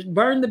Love. We should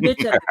burn the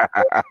bitch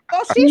up.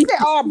 Oh, she said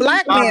all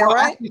black men, Well,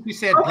 right? I think you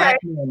said Okay. black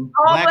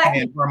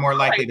men are more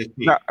likely to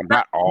cheat.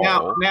 Not all.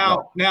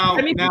 Now,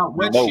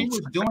 what she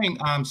most. was doing,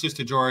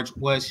 Sister George,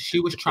 was she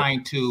was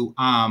trying to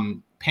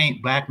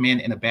paint black men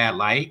in a bad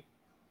light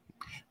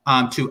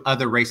to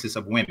other races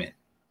of women,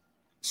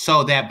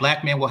 so that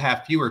black men will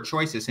have fewer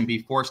choices and be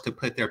forced to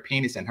put their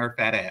penis in her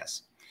fat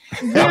ass.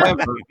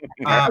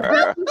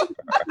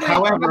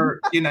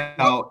 However, you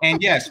know,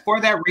 and yes, for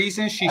that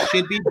reason, she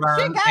should be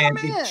burned, and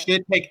it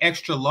should take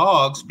extra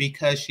logs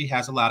because she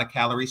has a lot of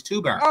calories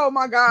to burn. Oh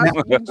my God.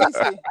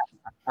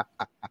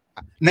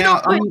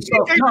 Now, I mean,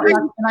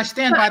 and I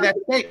stand by that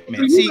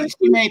statement. See,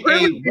 she made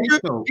a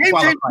racial Game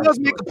Changer does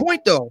make a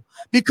point though,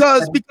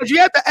 because you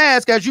have to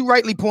ask, as you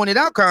rightly pointed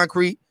out,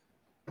 Concrete,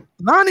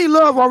 Loni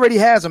Love already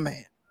has a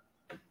man.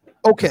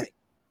 Okay.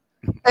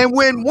 And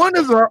when one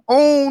of her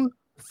own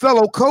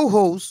fellow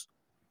co-hosts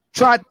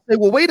tried to say,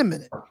 well, wait a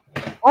minute,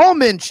 all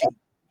men cheat.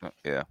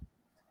 Yeah.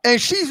 And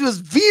she was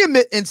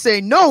vehement in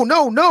saying, no,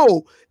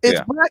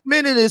 it's black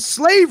men and it's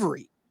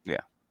slavery.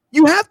 Yeah.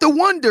 You have to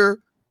wonder,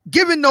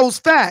 given those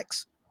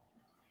facts,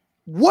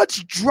 what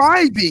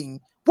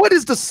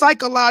is the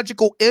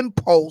psychological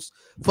impulse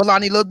for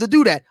Loni Love to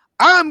do that?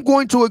 I'm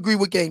going to agree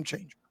with Game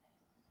Changer.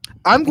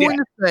 I'm going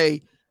to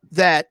say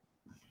that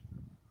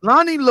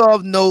Loni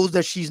Love knows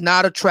that she's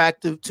not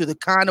attractive to the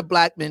kind of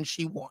black men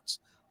she wants.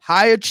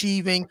 High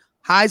achieving,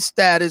 high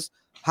status,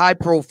 high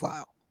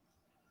profile.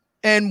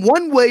 And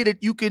one way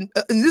that you can,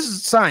 and this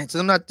is science,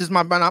 this is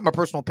not my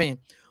personal opinion.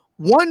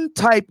 One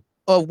type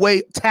of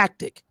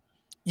tactic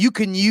you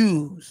can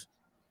use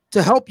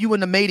to help you in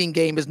the mating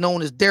game is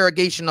known as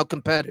derogation of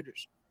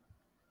competitors.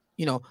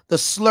 You know, the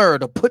slur,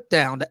 the put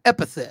down, the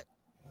epithet.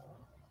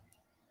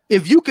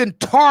 If you can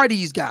tar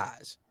these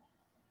guys,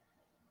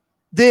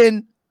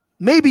 then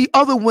maybe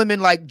other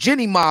women like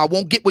Jenny Ma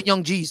won't get with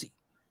Young Jeezy.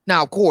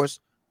 Now, of course,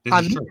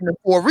 I'm using it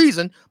for a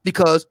reason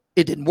because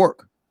it didn't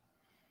work.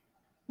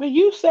 But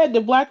you said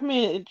that black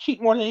men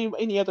cheat more than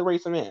any other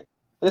race of men.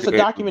 It's a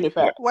documented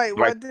fact. Wait,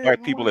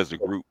 black people as a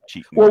group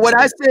cheat. Well, what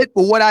I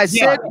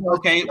said.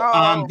 Okay.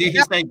 Did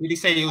he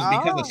say it was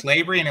because of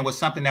slavery and it was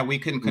something that we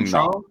couldn't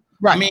control? No.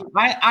 Right. I mean,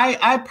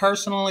 I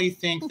personally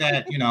think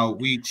that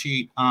we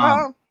cheat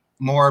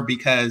more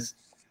because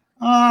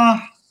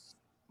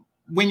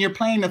when you're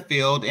playing the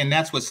field and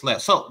that's what's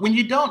left. So when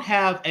you don't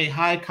have a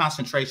high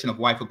concentration of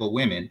wifeable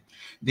women,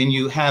 then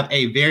you have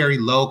a very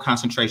low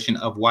concentration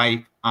of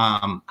wife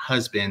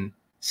husband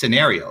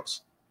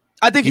scenarios.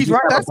 I think he's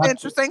right. That's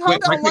interesting.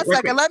 Hold on one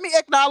second. Let me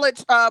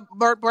acknowledge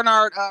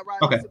Bernard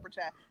Super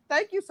Chat.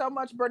 Thank you so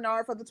much,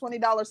 Bernard, for the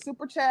 $20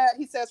 super chat.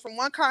 He says, from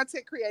one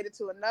content creator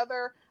to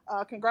another,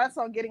 congrats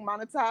on getting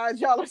monetized.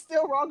 Y'all are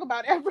still wrong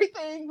about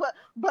everything,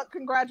 but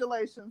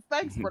congratulations.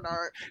 Thanks,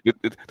 Bernard.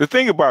 The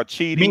thing about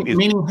cheating is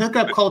meaning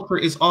hookup culture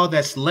is all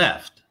that's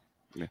left.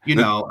 You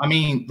know, I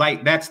mean,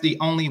 like that's the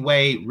only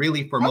way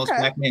really for most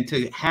black men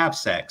to have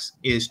sex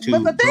is to.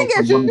 But the thing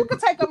is, you can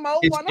take a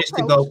mode one approach.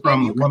 To go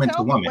from woman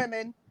to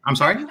woman. I'm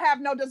sorry? You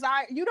have no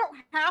desire. You don't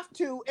have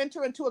to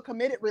enter into a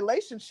committed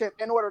relationship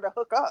in order to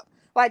hook up.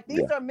 Like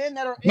these are men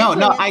that are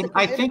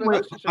I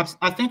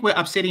think with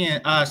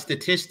Obsidian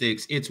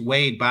statistics, it's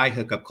weighed by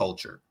hookup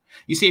culture.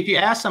 You see, if you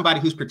ask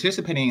somebody who's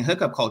participating in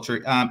hookup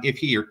culture, if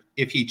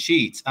he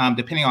cheats,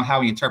 depending on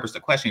how he interprets the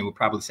question, he would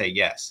probably say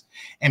yes.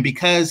 And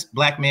because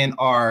black men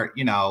are,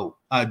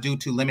 due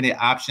to limited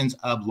options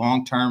of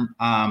long-term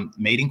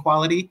mating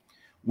quality,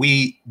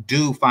 we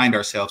do find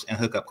ourselves in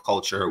hookup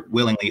culture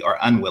willingly or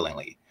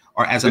unwillingly,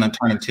 or as an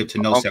alternative to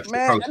no sexual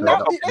approach.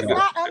 No, it's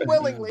not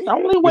unwillingly. The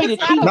only way to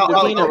cheat is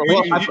to be in a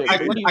relationship.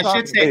 I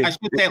should say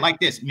it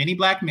like this: many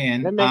black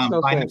men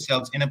find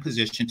themselves in a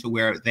position to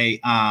where they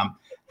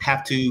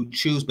have to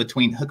choose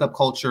between hookup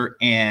culture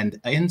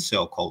and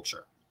incel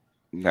culture.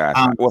 But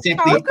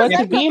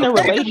to be in a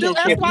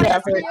relationship,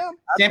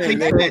 simply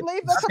put,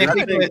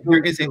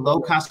 there is a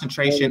low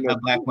concentration of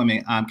black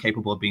women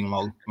capable of being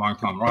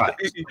long-term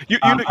wives. You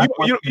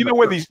know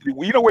where these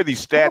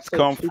stats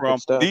come from.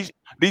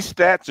 These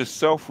stats are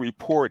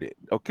self-reported.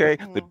 Okay,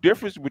 the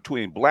difference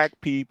between black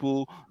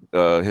people,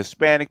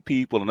 Hispanic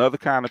people, and other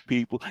kind of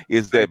people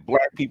is that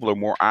black people are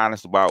more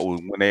honest about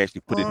when they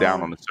actually put it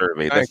down on the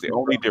survey. That's the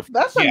only difference.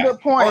 That's a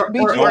good point. I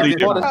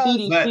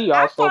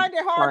find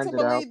it hard to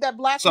believe that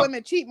black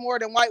women cheat more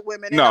than white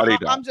women. No, they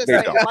don't. I'm just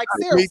saying, like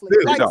seriously.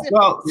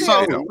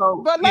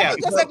 But let me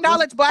just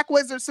acknowledge Black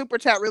Wizard super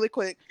chat really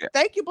quick.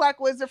 Thank you, Black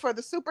Wizard, for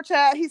the super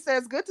chat. He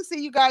says, "Good to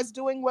see you guys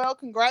doing well.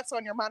 Congrats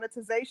on your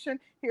monetization.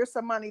 Here's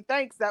some money.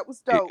 Thanks. That was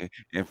dope."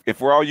 If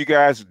for all you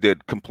guys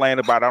that complain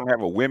about I don't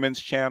have a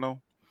women's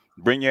channel,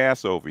 bring your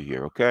ass over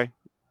here, okay?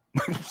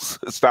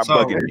 Stop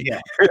bugging me.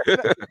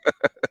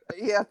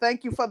 Yeah,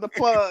 thank you for the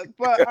plug.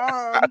 But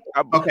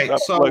okay,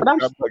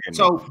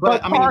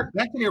 but I mean,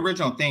 back to the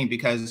original thing,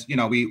 because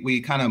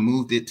we kind of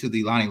moved it to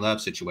the Loni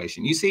Love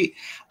situation. You see,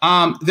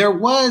 there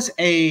was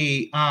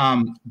a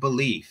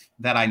belief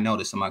that I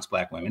noticed amongst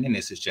black women, and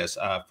this is just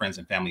friends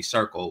and family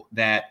circle,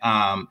 that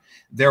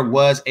there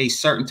was a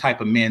certain type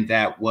of men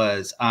that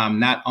was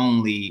not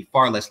only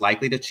far less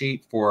likely to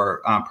cheat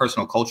for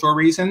personal cultural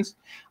reasons,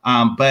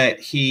 but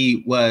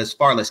he was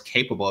far less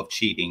capable of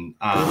cheating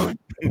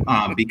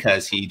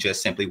because he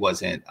just simply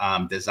wasn't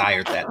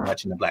desired that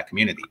much in the black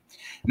community.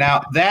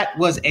 Now, that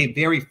was a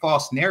very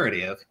false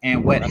narrative.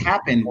 And what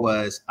happened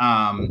was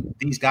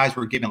these guys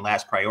were given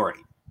last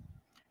priority.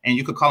 And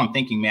you could call them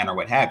thinking man or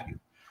what have you.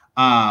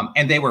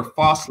 And they were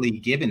falsely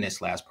given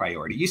this last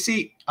priority. You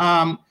see,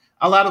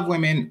 a lot of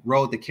women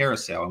rode the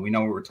carousel, and we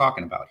know what we're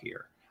talking about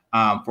here,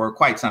 for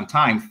quite some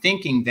time,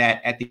 thinking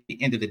that at the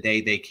end of the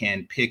day, they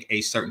can pick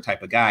a certain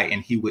type of guy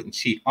and he wouldn't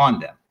cheat on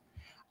them.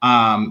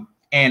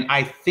 And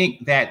I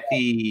think that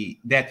the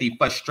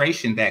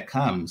frustration that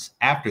comes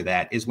after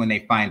that is when they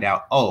find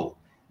out, oh,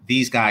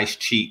 these guys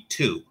cheat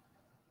too.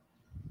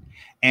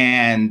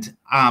 And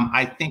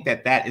I think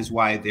that is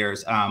why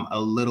there's a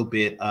little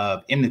bit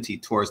of enmity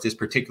towards this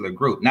particular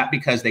group, not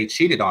because they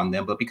cheated on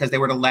them, but because they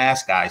were the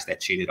last guys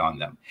that cheated on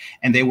them.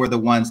 And they were the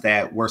ones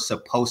that were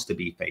supposed to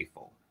be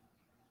faithful.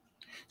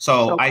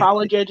 So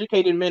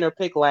college-educated men are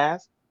picked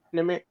last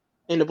in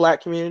the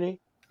Black community?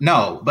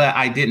 No, but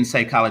I didn't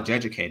say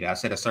college-educated. I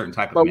said a certain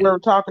type of men. But we're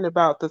talking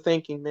about the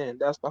thinking men.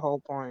 That's the whole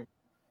point.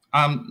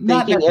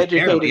 Not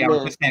necessarily. I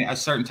was just saying a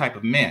certain type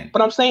of men.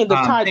 But I'm saying the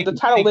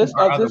title list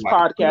of this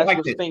podcast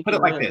was thinking Put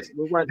it like this.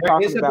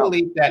 There is a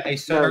belief that a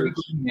certain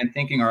group of men,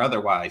 thinking or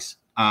otherwise,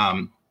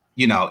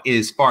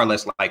 is far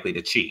less likely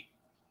to cheat.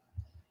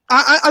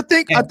 I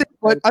think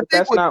what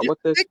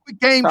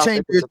Game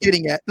Changer is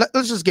getting at.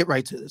 Let's just get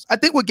right to this. I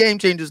think what Game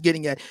Changer is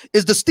getting at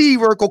is the Steve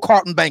Urkel,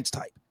 Carlton Banks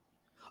type.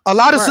 A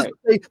lot of sisters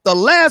say the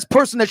last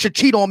person that should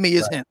cheat on me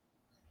is him.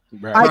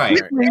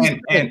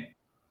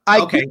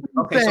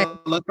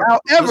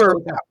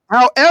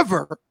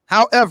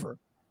 However,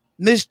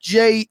 Miss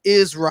J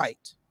is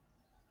right.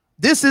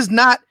 This is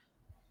not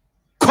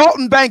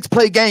Carlton Banks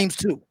play games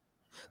too.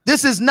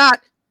 This is not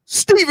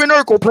Stephen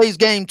Urkel plays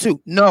game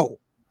too. No.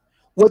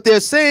 What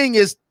they're saying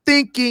is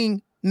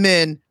thinking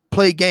men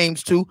play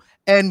games too,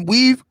 and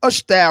we've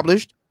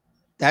established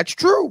that's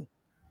true.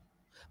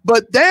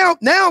 But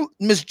now,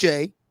 Miss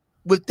J,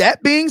 with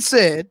that being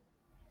said,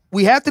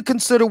 we have to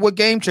consider what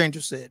Game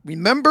Changer said.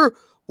 Remember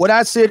what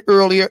I said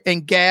earlier,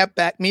 and Gab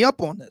backed me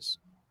up on this.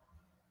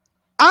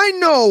 I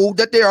know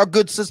that there are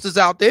good sisters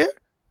out there.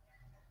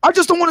 I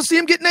just don't want to see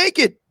them get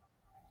naked.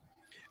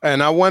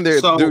 And I wonder,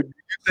 do you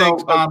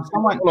think,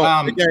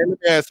 let me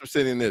ask some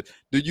sitting this.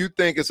 Do you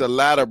think it's a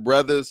lot of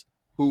brothers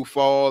who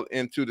fall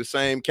into the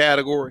same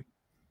category?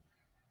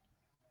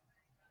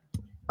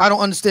 I don't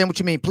understand what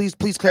you mean. Please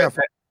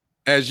clarify.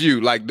 As you,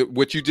 like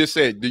what you just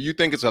said, do you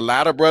think it's a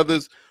lot of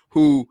brothers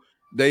who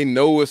they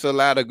know it's a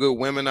lot of good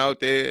women out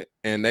there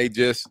and they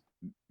just,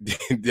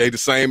 they the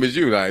same as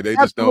you, like they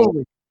just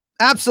don't?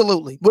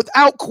 Absolutely,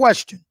 without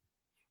question.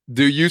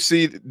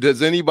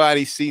 Does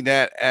anybody see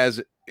that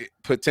as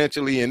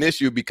potentially an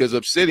issue because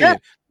Obsidian? Yeah,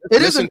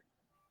 it isn't.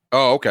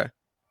 Oh, okay.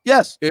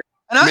 Yes.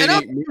 How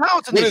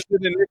it's an issue?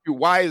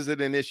 Why is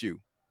it an issue?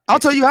 I'll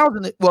tell you how it's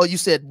an issue. Well, you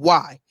said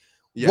why.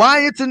 Yeah.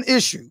 Why it's an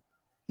issue.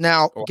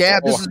 Now,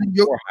 Gab, this is in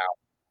your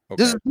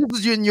this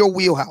is in your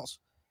wheelhouse.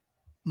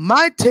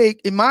 My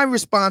take in my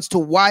response to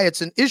why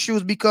it's an issue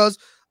is because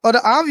of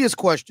the obvious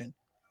question.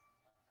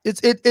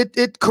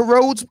 It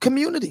corrodes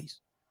communities.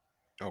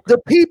 Okay. The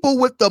people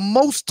with the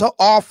most to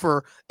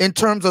offer in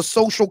terms of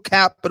social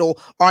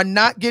capital are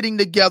not getting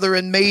together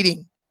and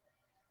mating.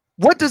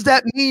 What does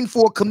that mean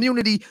for a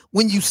community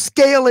when you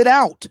scale it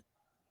out?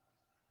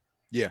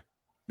 Yeah,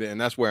 and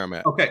that's where I'm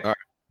at. Okay. All right.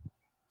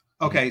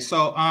 Okay,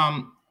 so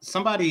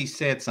somebody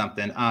said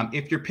something.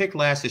 If you're picked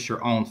last, it's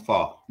your own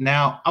fault.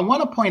 Now, I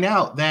want to point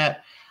out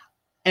that,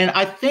 and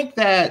I think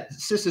that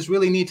sisters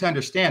really need to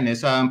understand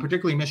this,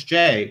 particularly Miss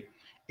J,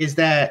 is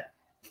that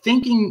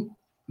thinking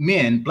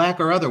men, Black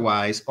or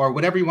otherwise, or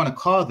whatever you want to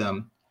call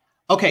them.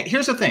 Okay,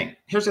 here's the thing.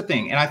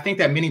 And I think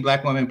that many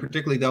Black women,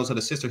 particularly those of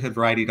the sisterhood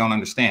variety, don't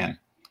understand,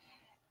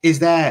 is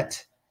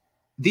that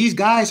these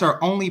guys are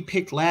only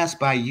picked last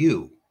by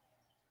you.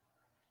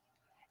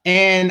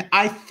 And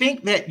I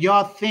think that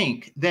y'all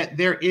think that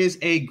there is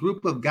a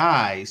group of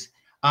guys,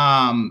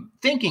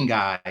 thinking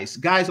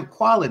guys of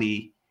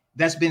quality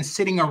that's been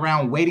sitting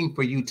around waiting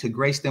for you to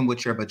grace them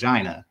with your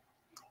vagina.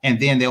 And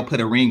then they'll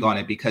put a ring on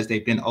it because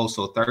they've been oh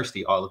so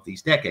thirsty all of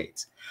these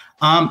decades.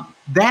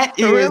 That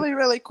is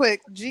really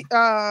quick.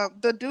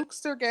 The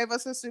Dukester gave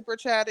us a super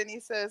chat and he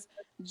says,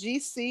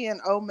 GC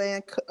and oh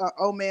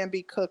man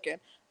be cooking.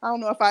 I don't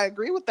know if I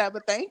agree with that,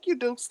 but thank you,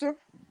 Dukester.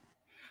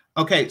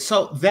 Okay,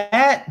 so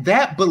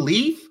that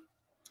belief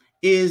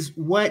is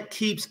what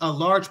keeps a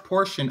large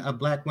portion of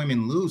Black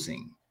women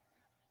losing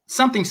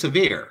something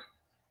severe.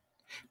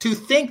 To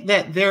think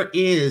that there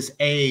is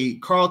a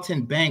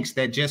Carlton Banks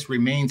that just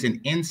remains an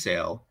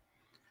incel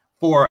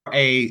for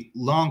a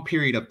long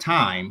period of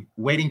time,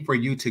 waiting for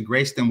you to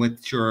grace them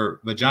with your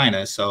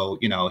vagina, so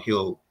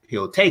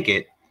he'll take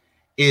it,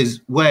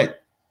 is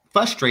what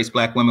frustrates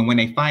Black women when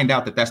they find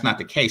out that that's not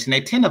the case, and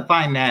they tend to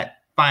find that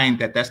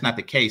that's not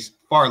the case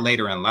far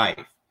later in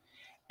life,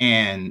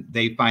 and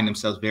they find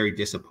themselves very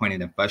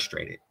disappointed and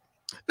frustrated.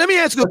 Let me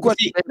ask you a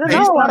question.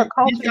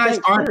 These guys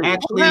aren't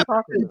actually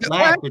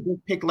last. They're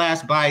just picked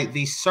last by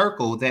the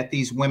circle that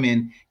these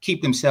women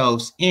keep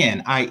themselves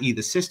in, i.e.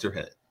 the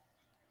sisterhood.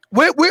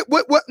 What?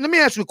 Let me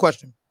ask you a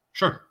question.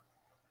 Sure.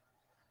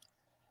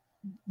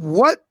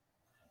 What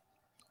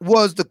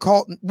was the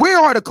Carlton? Where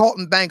are the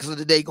Carlton Banks of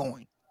the day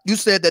going? You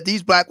said that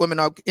these Black women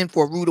are in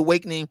for a rude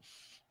awakening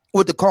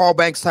with the Carl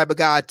Banks type of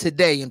guy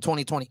today in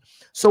 2020.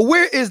 So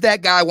where is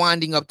that guy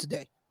winding up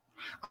today?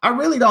 I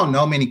really don't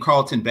know many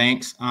Carlton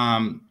Banks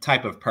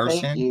type of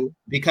person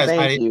because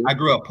I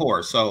grew up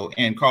poor. So,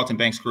 and Carlton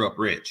Banks grew up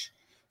rich.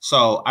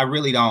 So I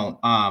really don't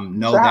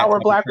know that. How are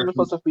black women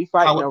supposed to be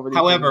fighting over these?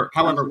 However,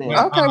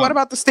 okay, what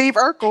about the Steve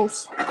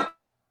Urkels?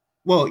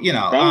 Well, you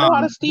know, they know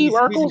how to Steve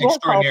Urkels or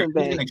Carlton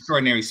Banks. He's an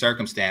extraordinary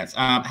circumstance.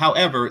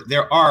 However,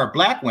 there are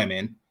black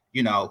women,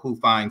 you know, who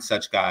find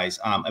such guys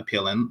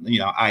appealing, you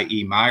know,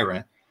 i.e.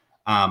 Myra,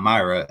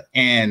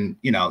 and,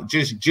 you know,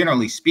 just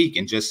generally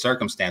speaking, just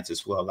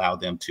circumstances will allow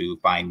them to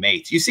find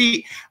mates. You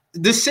see,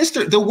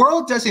 the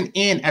world doesn't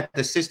end at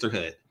the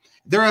sisterhood.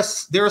 They're a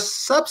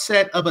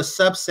subset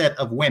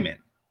of women.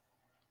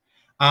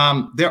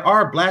 There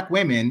are black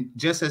women,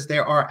 just as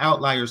there are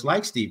outliers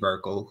like Steve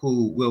Urkel,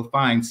 who will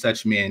find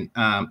such men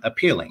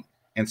appealing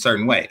in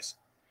certain ways.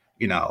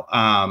 You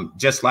know,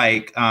 just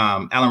like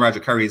Alan Roger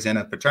Curry is in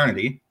a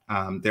fraternity.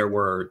 There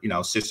were, you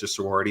know, sister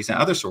sororities and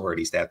other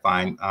sororities that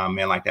find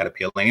men like that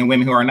appealing, and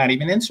women who are not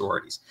even in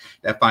sororities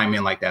that find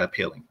men like that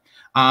appealing.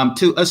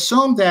 To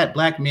assume that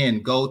black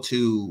men go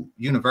to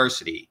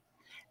university,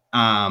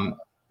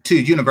 to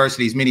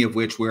universities, many of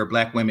which where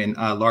black women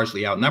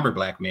largely outnumber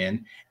black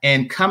men,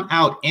 and come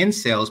out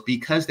incels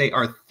because they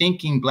are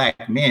thinking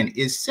black men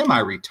is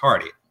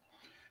semi-retarded.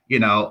 You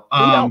know,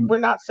 we're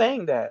not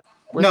saying that.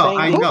 We're no, saying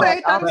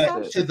I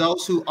know. But to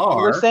those who are,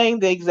 we're saying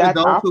the exact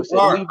opposite.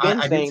 We've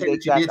been saying the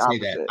exact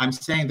opposite. That. I'm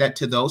saying that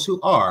to those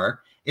who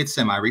are, it's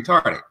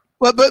semi-retarded.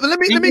 But let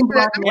me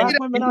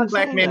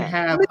black men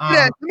have.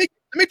 Let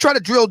me try to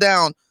drill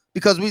down.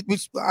 Because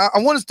I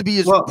want us to be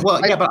as well.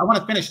 Yeah, but I want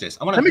to finish this.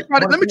 Let me try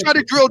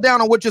to drill down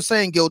on what you're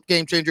saying,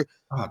 Game Changer.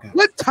 Oh, okay.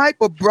 What type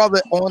of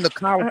brother on the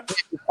college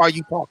campus are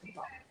you talking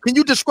about? Can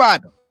you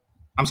describe him?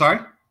 I'm sorry.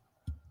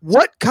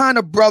 What kind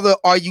of brother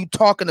are you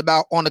talking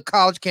about on the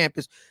college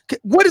campus?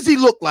 What does he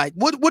look like?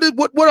 What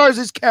are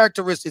his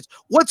characteristics?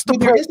 What's the?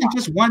 There isn't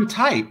just one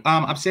type.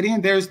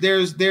 Obsidian.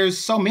 There's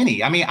so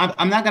many. I mean,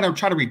 I'm not going to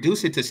try to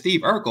reduce it to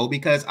Steve Urkel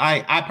because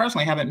I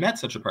personally haven't met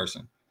such a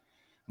person.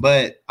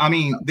 But I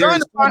mean,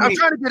 I'm trying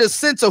to get a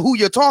sense of who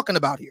you're talking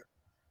about here.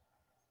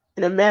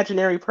 An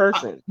imaginary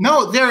person.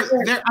 No,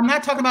 I'm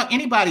not talking about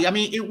anybody. I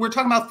mean, we're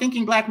talking about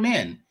thinking black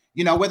men.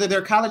 You know, whether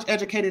they're college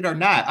educated or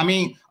not. I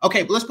mean,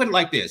 okay, but let's put it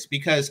like this,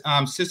 because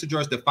Sister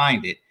George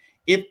defined it.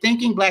 If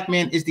thinking black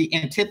men is the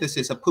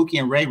antithesis of Pookie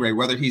and Ray Ray,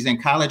 whether he's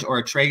in college or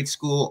a trade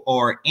school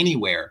or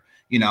anywhere,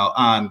 you know,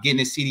 getting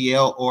his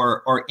CDL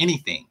or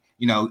anything.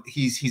 You know,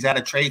 he's at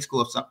a trade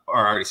school or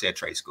I already said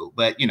trade school,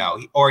 but you know,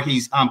 or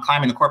he's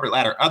climbing the corporate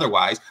ladder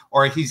otherwise,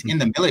 or he's in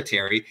the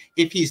military.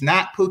 If he's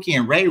not Pookie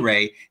and Ray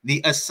Ray,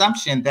 the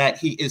assumption that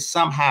he is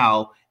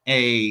somehow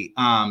a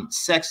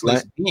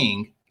sexless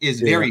being is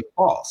very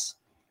false.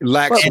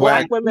 Black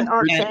women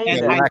aren't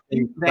saying that.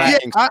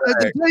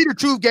 To tell you the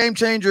truth, Game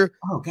Changer,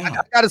 I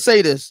gotta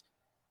say this.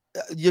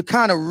 You're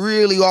kind of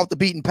really off the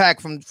beaten path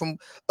from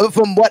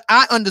what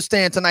I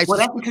understand tonight. Well,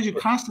 that's because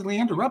you're constantly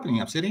interrupting,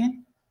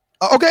 Obsidian.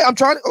 Okay, I'm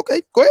trying to.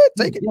 Okay, go ahead,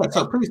 take it. Yeah,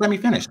 so please let me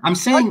finish. I'm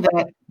saying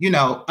that, you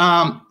know,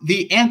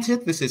 the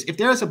antithesis, if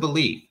there is a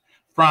belief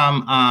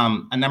from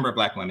a number of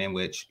black women,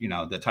 which, you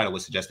know, the title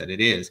would suggest that it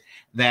is,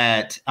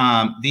 that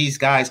these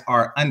guys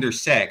are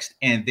undersexed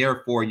and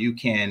therefore you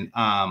can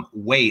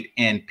wait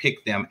and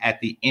pick them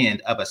at the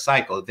end of a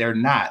cycle. They're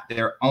not.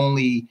 They're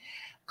only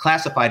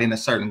classified in a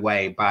certain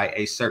way by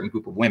a certain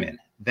group of women.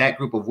 That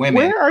group of women.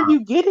 Where are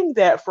you getting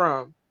that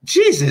from?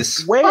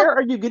 Jesus. Where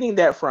are you getting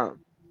that from?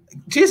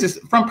 Jesus,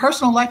 from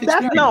personal life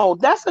experience.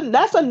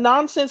 That's a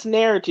nonsense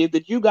narrative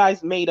that you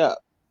guys made up.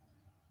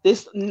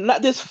 This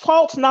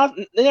false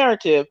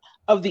narrative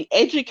of the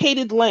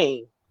educated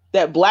lame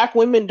that black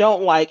women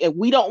don't like, and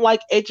we don't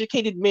like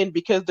educated men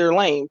because they're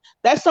lame.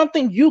 That's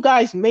something you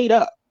guys made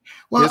up.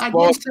 Well, I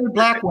didn't say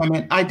black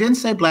women. I didn't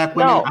say black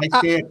women. No,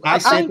 I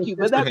said thank you,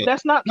 but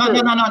that's not true.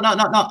 No.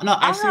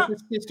 I said the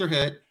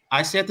sisterhood.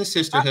 I said the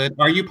sisterhood.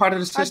 Are you part of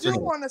the sisterhood? I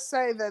do want to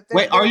say that.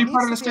 Wait, are you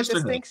part of the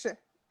sisterhood?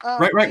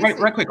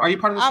 Right quick. Are you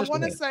part of the sisterhood? I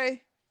want to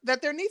say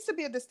that there needs to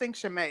be a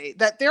distinction made,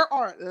 that there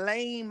are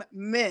lame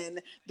men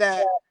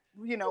that,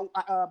 you know,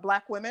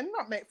 black women,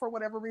 for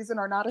whatever reason,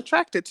 are not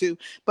attracted to.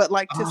 But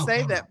like to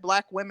say that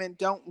black women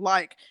don't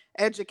like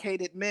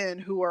educated men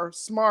who are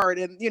smart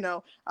and, you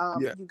know,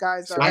 you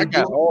guys are. I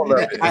got all of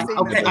it.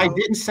 Okay, I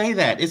didn't say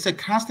that. It's a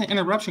constant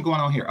interruption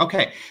going on here.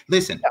 Okay,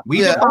 listen. We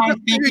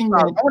define thinking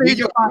men.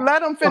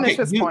 Let him finish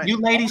his point. You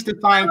ladies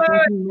define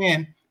thinking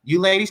men. You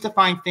ladies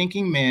define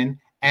thinking men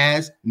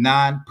as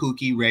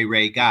non-Pookie Ray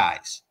Ray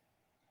guys,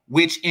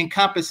 which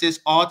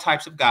encompasses all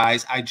types of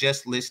guys. I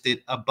just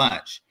listed a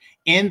bunch.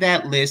 In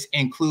that list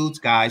includes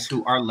guys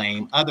who are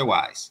lame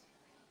otherwise.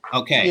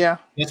 Okay. Yeah.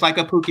 Just like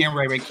a Pookie and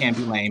Ray Ray can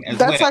be lame as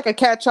That's like a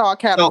catch-all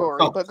category.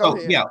 But go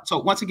ahead. Yeah. So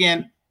once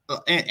again,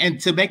 and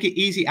to make it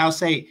easy, I'll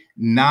say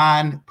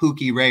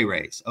non-Pookie Ray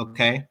Rays.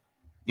 Okay.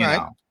 You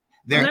know,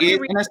 there is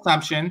an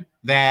assumption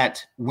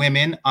that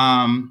women,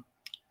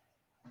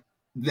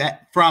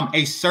 that from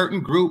a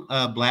certain group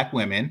of black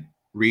women,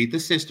 read the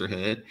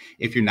sisterhood.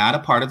 If you're not a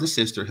part of the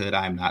sisterhood,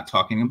 I'm not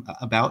talking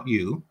about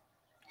you,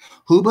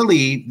 who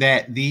believe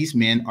that these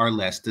men are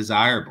less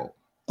desirable.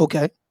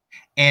 Okay.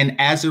 And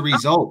as a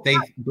result, they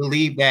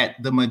believe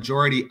that the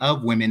majority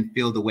of women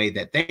feel the way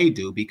that they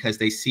do because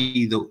they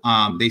see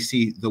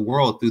the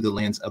world through the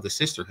lens of the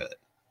sisterhood.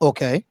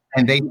 Okay.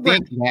 And they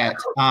think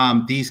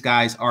that these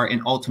guys are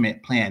an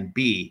ultimate plan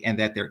B and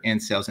that they're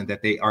incels and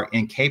that they are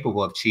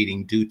incapable of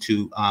cheating due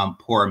to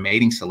poor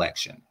mating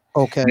selection.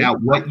 Okay. Now,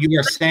 what you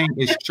are saying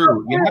is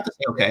true. You have to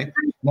say, okay.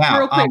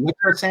 Now, what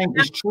you're saying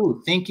is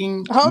true.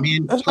 Thinking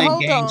men play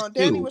games on.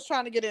 Danny too. was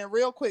trying to get in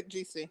real quick,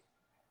 GC.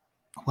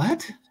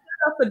 What? Shout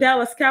out to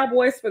Dallas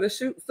Cowboys for the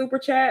super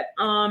chat.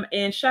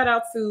 And shout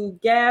out to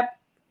Gab,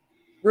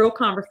 Real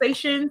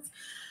Conversations.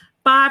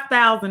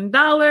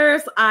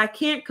 $5,000. I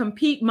can't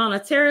compete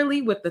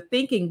monetarily with the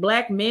thinking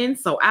black men,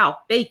 so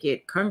I'll fake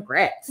it.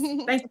 Congrats.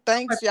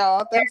 Thanks,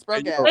 y'all. Thanks, bro.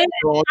 Gab.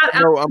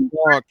 I'm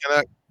gone.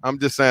 I'm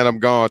just saying I'm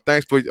gone.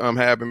 Thanks for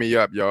having me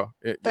up, y'all.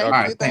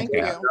 Thank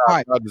you. All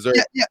right.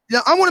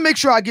 Yeah, I want to make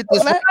sure I get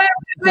this. Wait.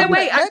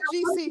 I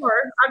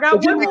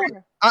got one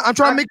more. I'm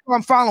trying to make sure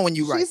I'm following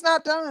you right. She's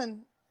not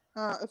done.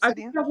 I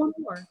got one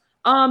more.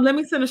 Let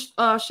me send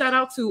a shout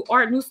out to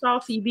Art Newstall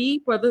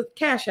TV for the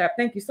Cash App.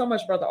 Thank you so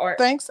much, brother Art.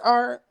 Thanks,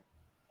 Art.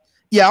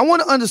 Yeah, I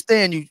want to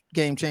understand you,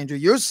 Game Changer.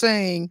 You're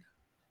saying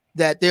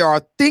that there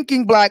are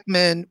thinking black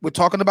men. We're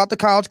talking about the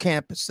college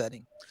campus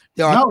setting.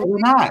 No, we're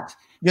not.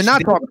 You're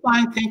not talking.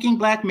 Define thinking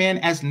black men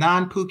as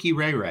non-Pookie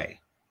Ray Ray,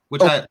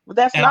 which but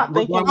that's not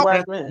thinking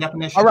black men.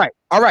 Definition.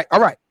 All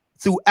right.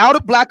 Throughout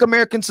a Black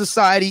American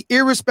society,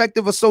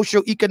 irrespective of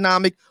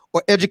socioeconomic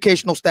or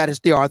educational status,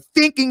 there are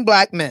thinking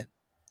black men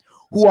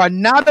who are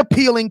not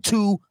appealing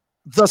to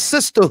the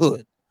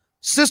sisterhood.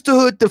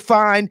 Sisterhood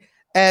defined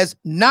as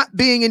not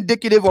being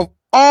indicative of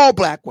all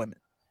black women.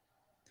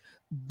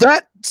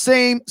 That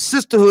same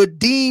sisterhood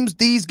deems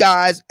these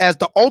guys as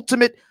the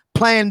ultimate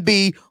plan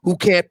B who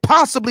can't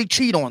possibly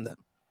cheat on them.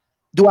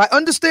 Do I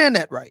understand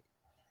that right?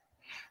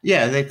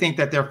 Yeah, they think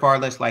that they're far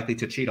less likely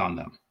to cheat on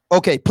them.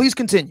 Okay, please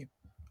continue.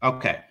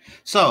 Okay,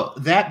 so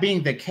that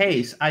being the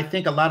case, I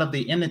think a lot of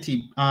the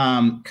enmity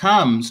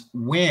comes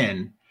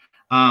when,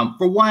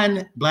 for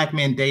one, black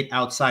men date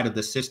outside of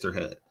the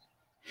sisterhood.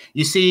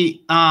 You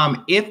see,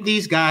 if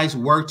these guys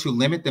were to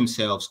limit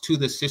themselves to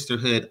the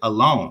sisterhood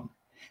alone,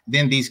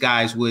 then these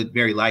guys would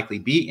very likely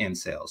be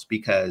incels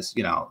because,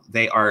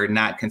 they are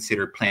not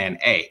considered plan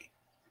A.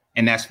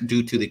 And that's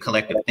due to the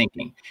collective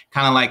thinking.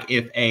 Kind of like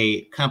if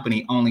a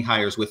company only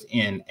hires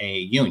within a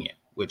union,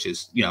 which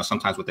is,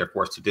 sometimes what they're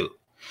forced to do.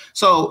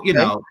 So,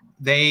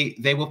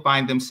 they will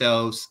find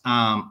themselves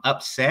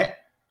upset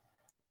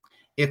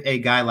if a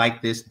guy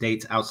like this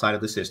dates outside of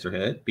the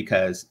sisterhood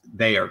because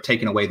they are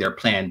taking away their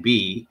plan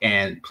B,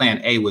 and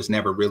plan A was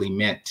never really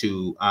meant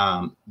to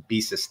be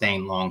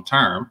sustained long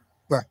term.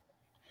 Right.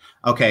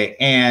 Okay.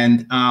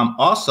 And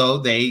also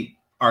they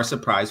are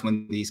surprised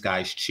when these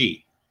guys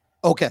cheat.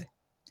 Okay.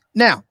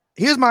 Now,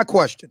 here's my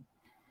question.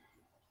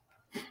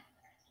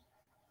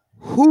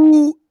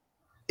 Who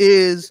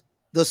is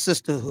the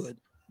sisterhood?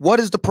 What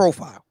is the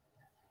profile?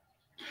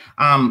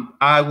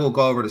 I will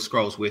go over the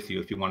scrolls with you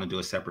if you want to do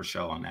a separate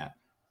show on that.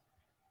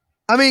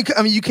 I mean,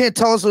 you can't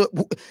tell us.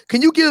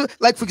 Can you give,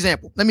 like, for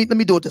example, let me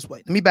do it this way.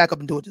 Let me back up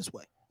and do it this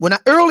way. When I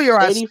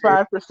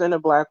 85%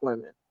 of black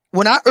women.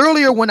 When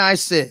I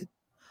said,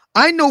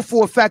 I know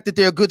for a fact that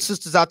there are good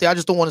sisters out there. I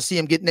just don't want to see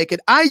them get naked.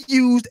 I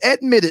used,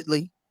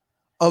 admittedly,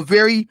 a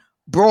very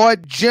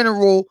broad,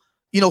 general,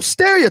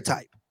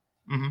 stereotype,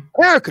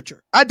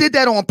 caricature. I did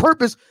that on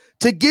purpose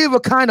to give a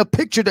kind of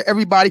picture to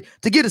everybody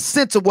to get a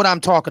sense of what I'm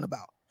talking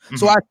about.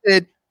 So I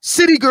said,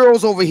 city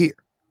girls over here.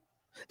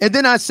 And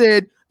then I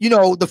said,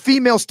 the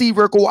female Steve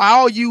Urkel,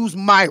 I'll use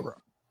Myra,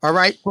 all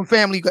right, from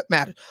Family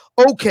Matters.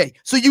 Okay,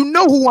 so you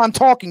know who I'm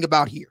talking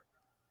about here.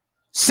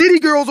 City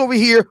girls over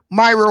here,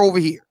 Myra over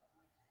here.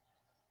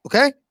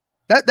 Okay?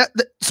 That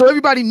so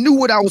everybody knew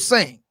what I was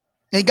saying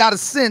and got a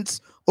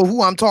sense of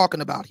who I'm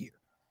talking about here.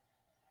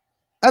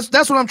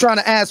 That's what I'm trying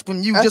to ask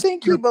from you. I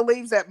think he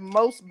believes that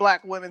most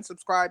black women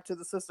subscribe to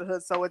the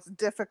sisterhood, so it's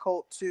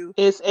difficult to.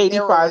 It's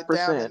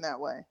 85% in that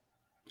way.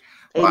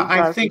 Well,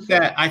 I think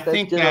that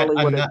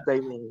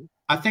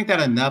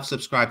enough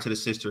subscribe to the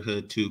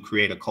sisterhood to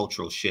create a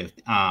cultural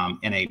shift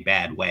in a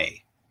bad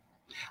way.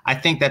 I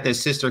think that the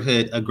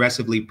sisterhood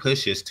aggressively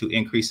pushes to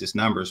increase its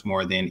numbers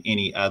more than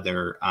any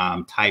other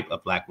type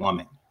of black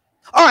woman.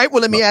 All right.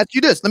 Well, let me ask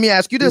you this. Then,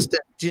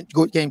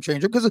 Game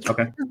Changer, because it's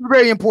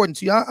very important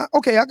to you. I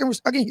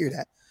can hear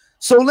that.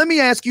 So let me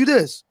ask you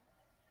this: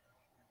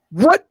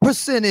 what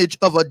percentage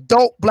of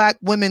adult black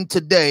women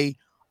today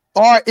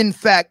are in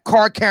fact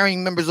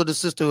card-carrying members of the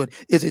sisterhood?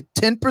 Is it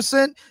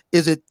 10%?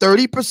 Is it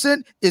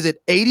 30%? Is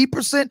it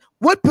 80%?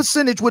 What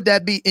percentage would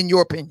that be in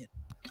your opinion?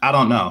 I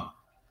don't know.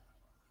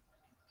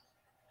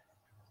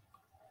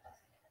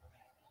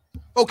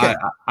 Okay.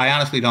 I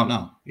honestly don't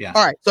know. Yeah.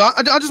 All right. So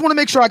I just want to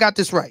make sure I got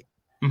this right.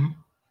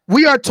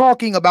 We are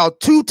talking about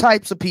two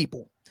types of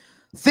people: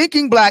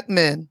 thinking black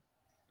men,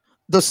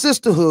 the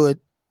sisterhood,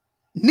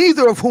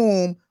 neither of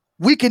whom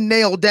we can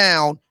nail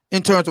down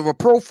in terms of a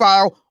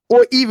profile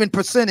or even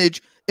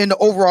percentage in the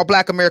overall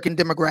black American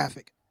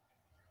demographic.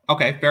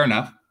 Okay, fair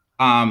enough.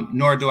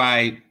 Nor do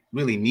I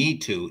really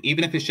need to,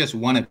 even if it's just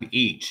one of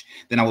each,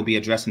 then I will be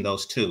addressing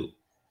those too.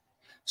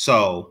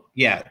 So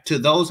yeah, to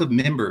those of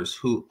members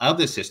of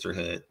the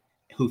sisterhood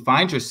who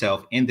find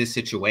yourself in this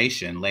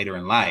situation later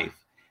in life,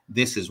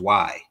 this is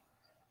why.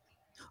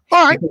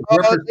 All right. Go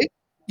ahead.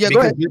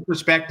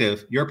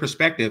 Your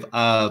perspective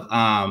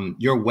of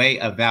your way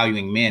of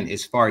valuing men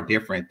is far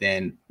different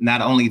than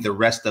not only the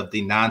rest of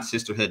the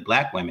non-sisterhood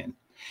Black women.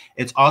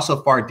 It's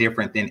also far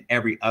different than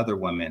every other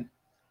woman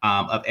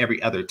of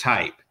every other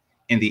type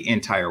in the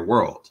entire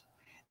world.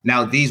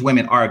 Now, these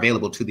women are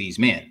available to these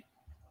men.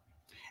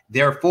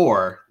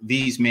 Therefore,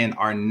 these men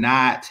are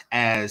not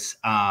as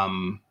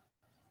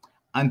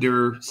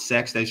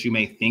undersexed as you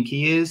may think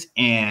he is,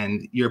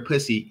 and your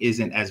pussy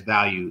isn't as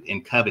valued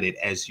and coveted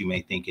as you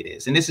may think it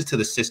is. And this is to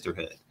the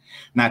sisterhood,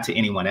 not to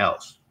anyone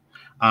else.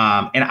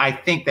 And I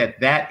think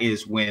that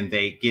is when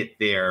they get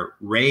their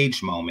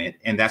rage moment.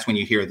 And that's when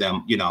you hear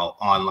them,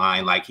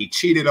 online, like he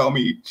cheated on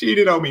me,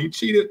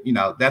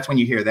 that's when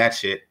you hear that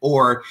shit.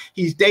 Or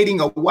he's dating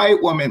a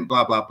white woman,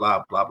 blah, blah,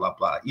 blah, blah, blah,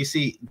 blah. You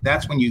see,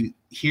 that's when you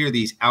hear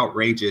these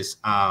outrageous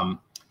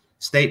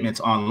statements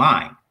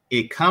online.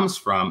 It comes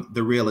from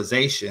the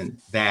realization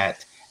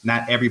that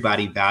not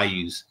everybody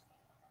values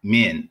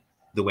men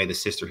the way the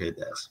sisterhood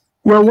does.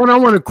 Well, what I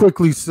want to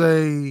quickly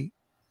say,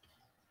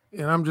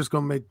 and I'm just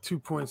going to make 2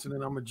 points and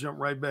then I'm going to jump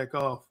right back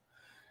off.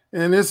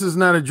 And this is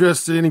not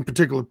addressed to any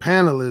particular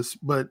panelist,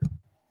 but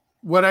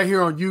what I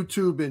hear on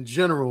YouTube in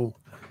general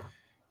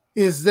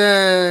is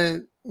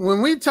that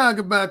when we talk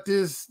about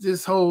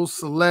this whole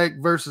select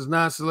versus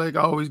non-select,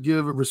 I always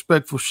give a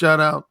respectful shout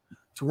out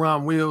to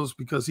Ron Wills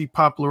because he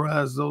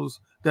popularized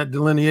that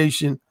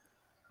delineation.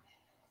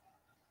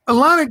 A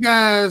lot of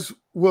guys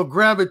will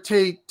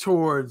gravitate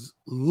towards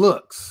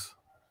looks.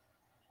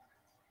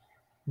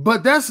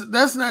 But that's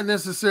not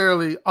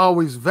necessarily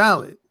always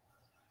valid,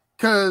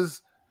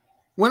 because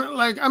when,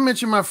 like I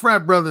mentioned my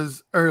frat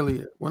brothers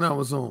earlier when I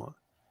was on,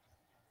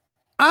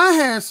 I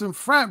had some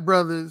frat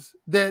brothers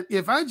that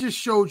if I just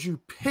showed you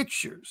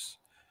pictures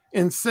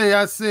and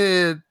I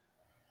said,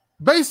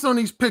 based on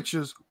these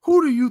pictures,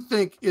 who do you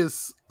think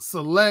is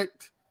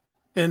select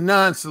and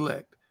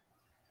non-select?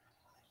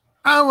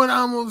 I would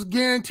almost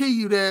guarantee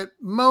you that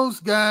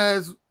most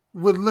guys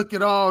would look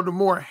at all the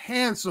more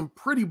handsome,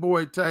 pretty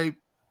boy type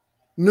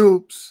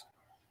noops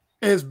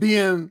as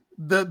being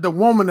the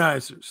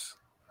womanizers,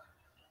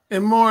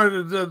 and more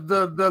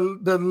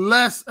the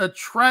less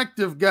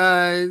attractive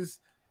guys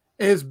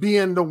as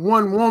being the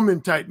one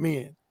woman type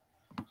men.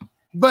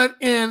 But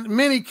in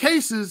many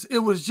cases, it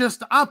was just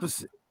the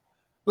opposite.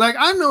 Like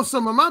I know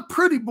some of my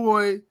pretty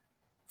boy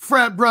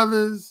frat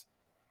brothers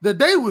that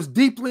they was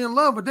deeply in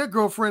love with their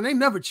girlfriend. They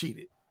never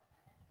cheated.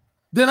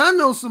 Then I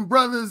know some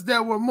brothers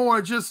that were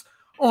more just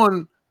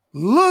on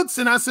looks,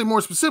 and I say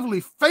more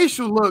specifically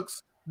facial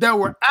looks, that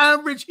were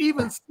average,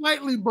 even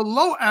slightly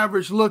below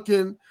average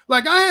looking.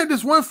 Like I had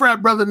this one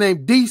frat brother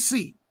named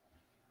DC.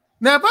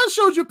 Now, if I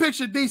showed you a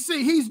picture of DC,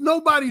 he's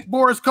nobody's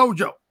Boris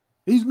Kojo.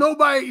 He's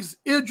nobody's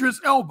Idris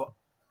Elba.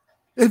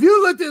 If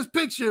you look at this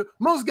picture,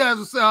 most guys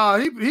will say, oh,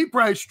 he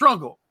probably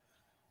struggled.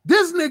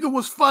 This nigga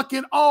was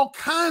fucking all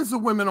kinds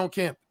of women on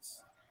campus.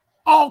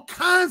 All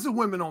kinds of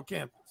women on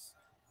campus.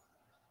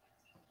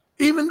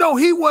 Even though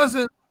he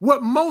wasn't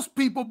what most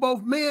people,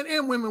 both men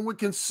and women, would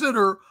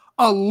consider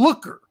a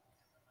looker.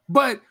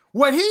 But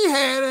what he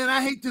had, and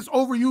I hate this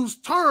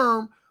overused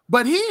term,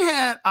 but he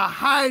had a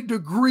high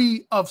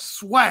degree of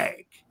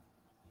swag.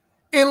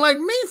 And like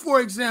me,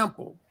 for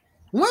example,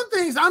 one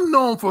thing I'm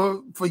known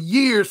for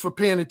years for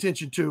paying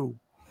attention to,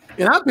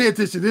 and I pay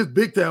attention to this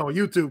big time on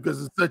YouTube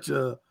because it's such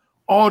a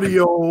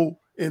audio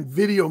and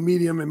video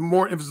medium and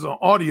more emphasis on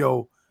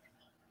audio.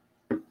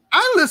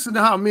 I listen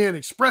to how men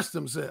express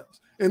themselves.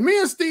 And me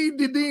and Steve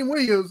Dean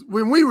Williams,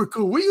 when we were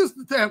cool, we used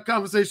to have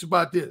conversations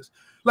about this.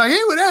 Like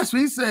he would ask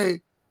me, he'd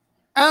say,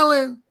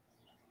 Alan,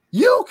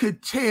 you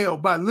could tell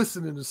by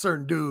listening to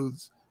certain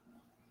dudes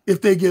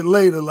if they get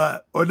laid a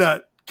lot or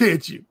not,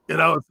 can't you?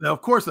 And I would say,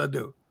 of course I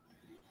do.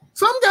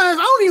 Some guys,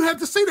 I don't even have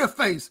to see their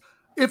face.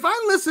 If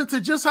I listen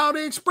to just how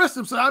they express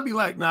themselves, I'd be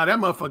like, nah, that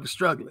motherfucker's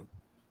struggling.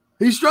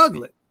 He's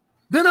struggling.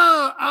 Then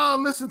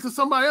I'll listen to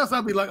somebody else.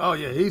 I'll be like, oh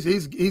yeah,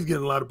 he's getting a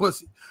lot of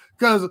pussy.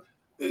 Because,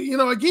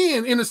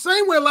 again, in the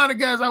same way a lot of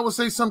guys, I would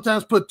say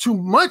sometimes put too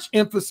much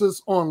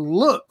emphasis on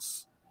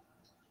looks.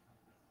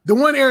 The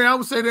one area I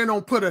would say they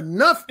don't put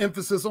enough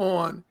emphasis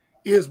on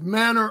is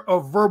manner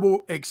of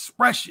verbal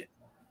expression.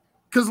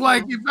 Because,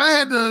 like, if I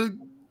had to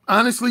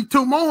honestly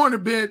toot my horn a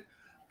bit,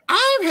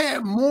 I've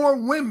had more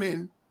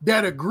women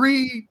that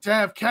agreed to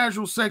have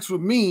casual sex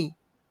with me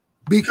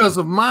because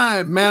of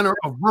my manner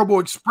of verbal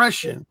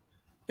expression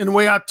and the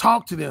way I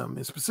talk to them,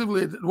 and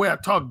specifically the way I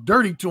talk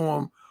dirty to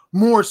them,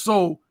 more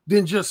so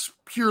than just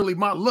purely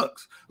my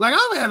looks. Like,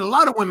 I've had a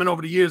lot of women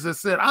over the years that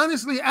said,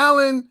 honestly,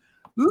 Alan,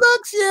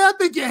 looks, yeah, I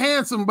think you're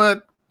handsome,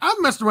 but I've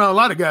messed around a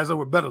lot of guys that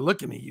were better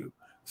looking than you.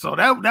 So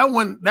that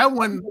one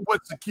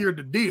what secured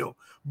the deal.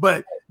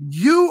 But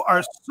you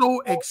are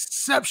so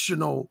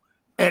exceptional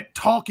at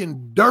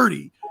talking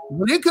dirty.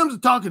 When it comes to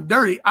talking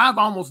dirty, I've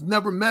almost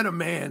never met a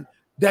man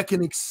that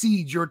can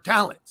exceed your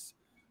talents.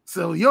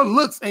 So your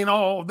looks ain't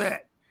all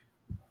that,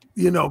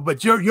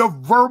 but your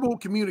verbal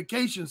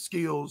communication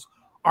skills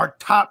are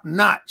top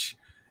notch.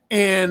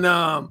 And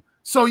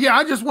so, yeah,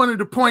 I just wanted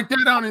to point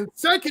that out. And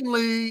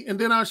secondly, and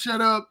then I'll shut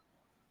up,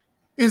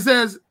 is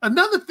there's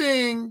another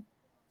thing.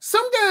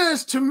 Some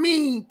guys, to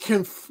me,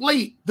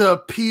 conflate the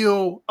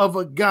appeal of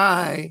a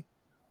guy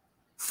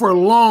for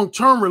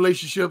long-term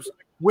relationships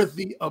with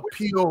the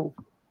appeal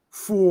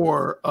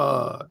for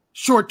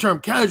short-term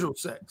casual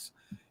sex.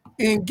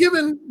 And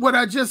given what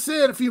I just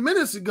said a few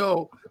minutes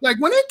ago, like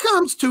when it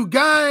comes to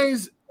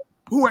guys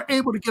who are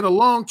able to get a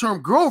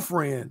long-term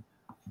girlfriend,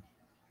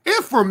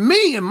 if for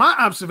me, in my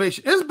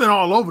observation, it's been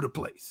all over the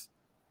place.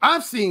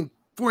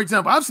 For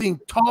example, I've seen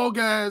tall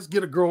guys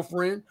get a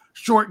girlfriend,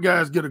 short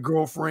guys get a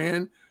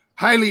girlfriend,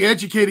 highly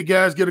educated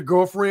guys get a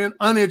girlfriend,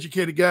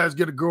 uneducated guys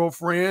get a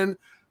girlfriend,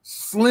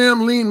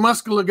 slim, lean,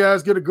 muscular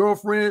guys get a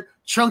girlfriend,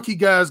 chunky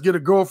guys get a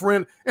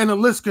girlfriend, and the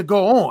list could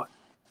go on.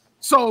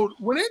 So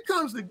when it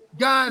comes to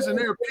guys and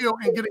their appeal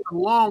and getting a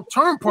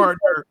long-term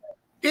partner,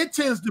 it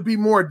tends to be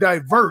more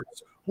diverse.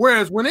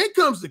 Whereas when it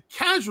comes to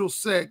casual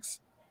sex,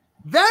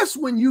 that's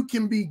when you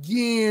can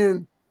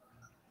begin,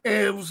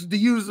 to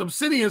use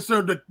Obsidian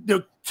term,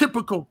 the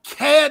typical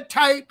CAD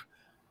type,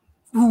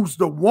 who's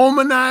the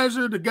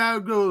womanizer, the guy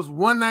who goes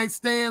one-night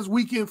stands,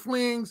 weekend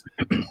flings.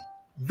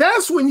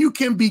 That's when you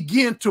can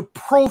begin to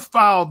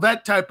profile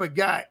that type of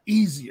guy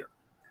easier.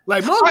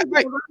 Like most people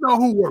I know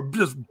who were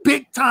just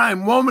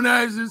big-time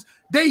womanizers,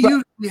 they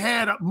usually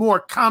had more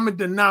common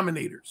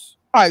denominators.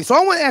 All right, so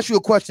I want to ask you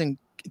a question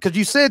because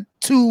you said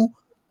two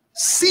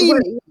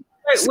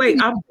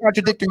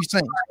contradictory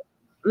things.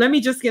 Let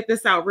me just get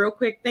this out real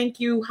quick. Thank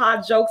you,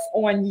 Hot Jokes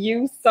on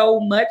You, so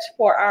much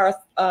for our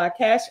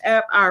Cash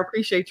App. I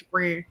appreciate you,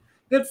 friend.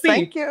 Good to see you.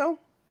 Thank you.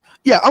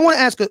 Yeah, I want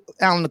to ask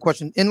Alan the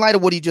question in light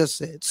of what he just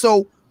said.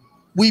 So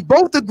we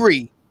both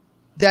agree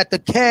that the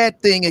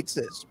CAD thing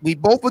exists. We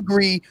both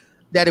agree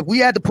that if we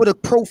had to put a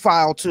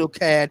profile to a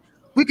CAD,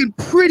 we can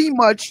pretty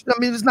much, I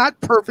mean, it's not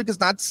perfect, it's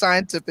not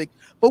scientific,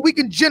 but we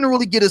can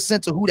generally get a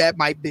sense of who that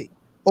might be.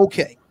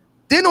 Okay.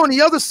 Then on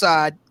the other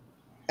side,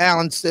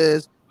 Alan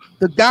says,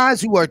 the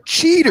guys who are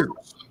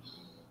cheaters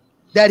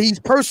that he's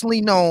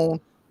personally known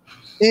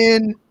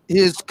in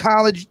his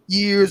college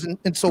years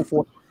and so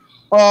forth,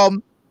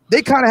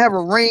 they kind of have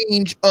a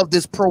range of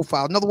this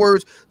profile. In other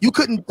words, you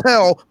couldn't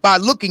tell by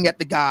looking at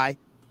the guy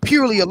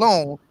purely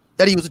alone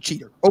that he was a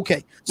cheater.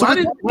 Okay. So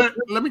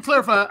let me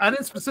clarify. I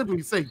didn't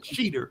specifically say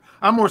cheater.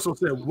 I more so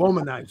said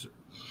womanizer.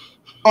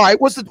 All right.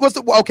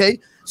 Okay.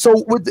 So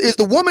is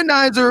the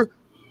womanizer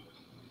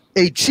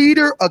a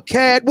cheater, a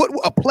CAD,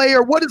 a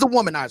player? What is a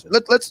womanizer?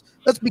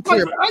 Let's be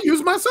clear. I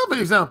use myself as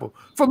an example.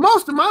 For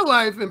most of my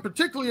life, and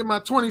particularly in my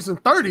 20s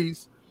and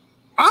 30s,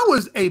 I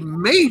was a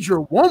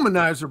major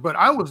womanizer, but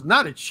I was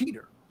not a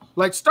cheater.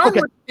 Like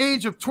starting at the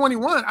age of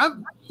 21,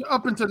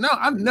 up until now,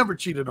 I've never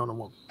cheated on a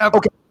woman. Ever.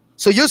 Okay.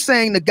 So you're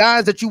saying the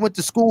guys that you went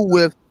to school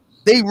with,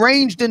 they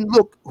ranged in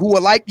look who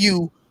are like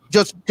you,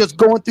 just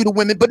going through the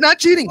women, but not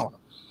cheating on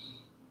them.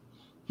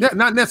 Yeah,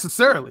 not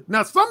necessarily.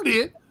 Now some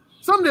did.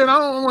 Some did. I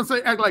don't want to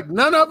say act like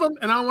none of them,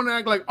 and I don't want to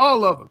act like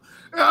all of them.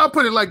 I'll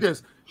put it like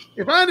this.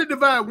 If I had to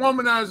divide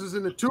womanizers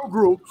into two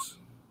groups,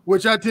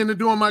 which I tend to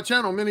do on my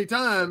channel many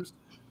times,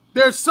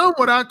 there's some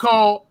what I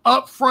call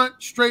upfront,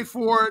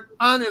 straightforward,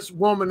 honest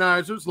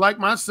womanizers like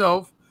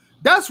myself.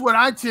 That's what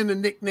I tend to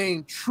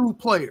nickname true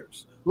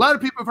players. A lot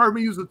of people have heard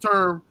me use the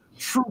term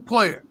true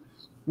player.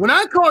 When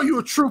I call you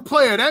a true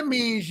player, that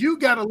means you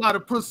got a lot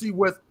of pussy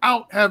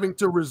without having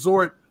to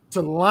resort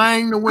to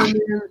lying to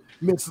women,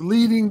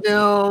 misleading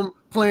them,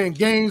 playing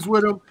games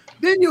with them.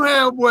 Then you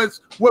have what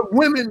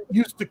women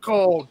used to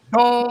call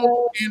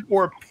dog and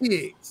or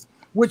pigs,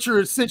 which are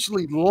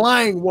essentially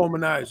lying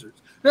womanizers.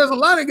 There's a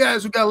lot of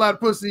guys who got a lot of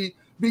pussy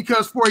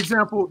because, for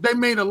example, they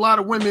made a lot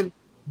of women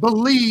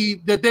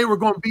believe that they were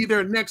going to be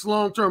their next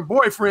long-term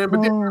boyfriend,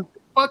 but then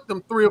fucked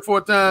them 3 or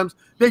 4 times.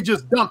 They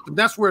just dumped them.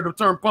 That's where the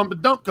term pump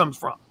and dump comes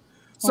from.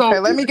 So okay,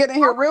 let me get in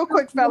here real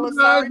quick, fellas.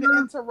 Sorry to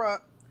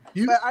interrupt.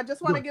 But I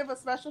just want to give a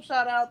special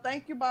shout out.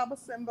 Thank you, Baba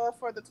Simba,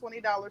 for the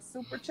 $20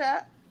 super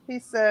chat. He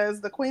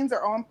says the queens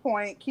are on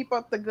point. Keep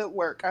up the good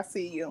work. I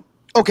see you.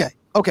 Okay.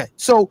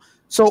 So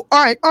all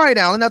right,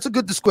 Alan. That's a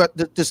good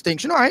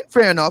distinction. All right,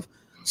 fair enough.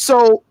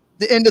 So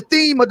the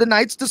theme of the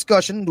night's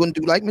discussion, wouldn't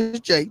do like Ms.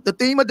 J. The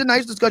theme of the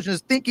night's discussion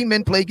is thinking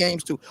men play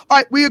games too. All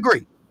right, we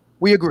agree.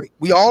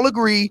 We all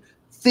agree.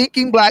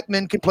 Thinking black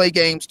men can play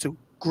games too.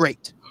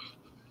 Great.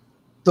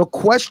 The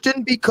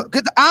question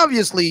because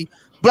obviously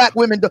black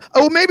women do.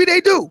 Oh, maybe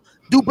they do.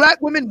 Do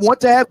black women want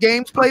to have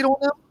games played on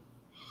them?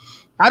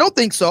 I don't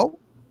think so.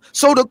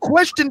 So the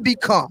question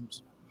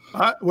becomes,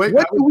 I would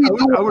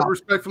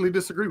respectfully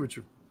disagree with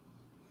you.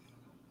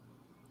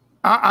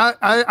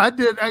 I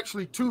did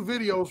actually 2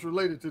 videos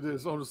related to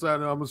this on the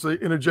side, and I'm gonna say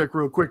interject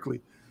real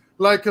quickly,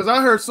 like because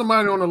I heard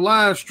somebody on a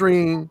live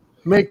stream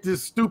make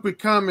this stupid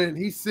comment.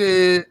 He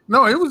said,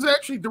 no, it was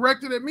actually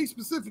directed at me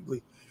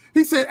specifically.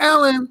 He said,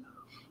 Alan,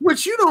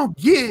 what you don't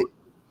get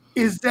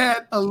is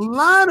that a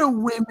lot of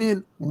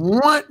women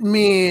want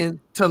men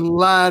to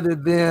lie to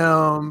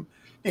them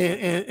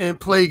and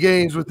play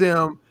games with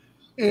them.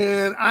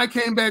 And I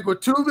came back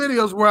with 2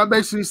 videos where I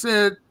basically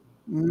said,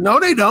 no,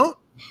 they don't.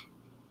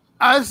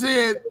 I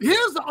said,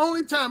 here's the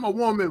only time a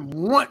woman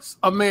wants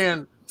a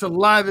man to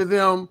lie to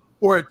them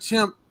or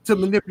attempt to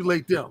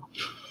manipulate them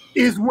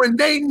is when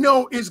they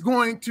know it's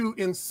going to,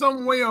 in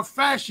some way or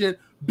fashion,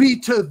 be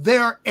to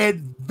their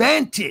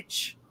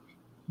advantage.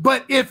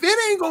 But if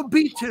it ain't going to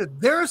be to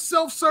their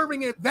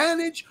self-serving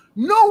advantage,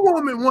 no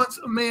woman wants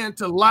a man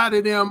to lie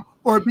to them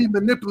or be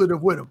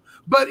manipulative with them.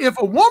 But if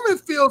a woman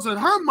feels in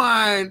her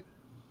mind,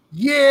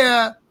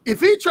 yeah, if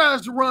he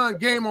tries to run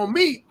game on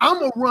me, I'm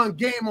going to run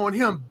game on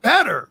him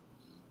better,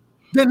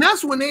 then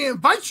that's when they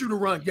invite you to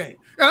run game.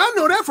 And I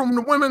know that from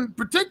the women,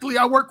 particularly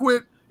I work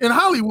with in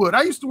Hollywood.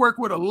 I used to work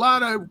with a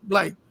lot of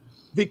like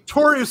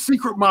Victoria's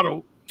Secret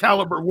model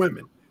caliber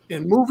women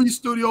in movie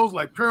studios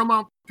like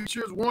Paramount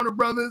Pictures, Warner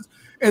Brothers.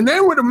 And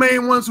they were the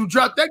main ones who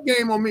dropped that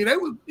game on me. They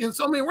would, in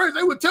so many words,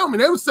 they would tell me,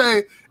 they would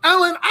say,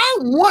 Alan, I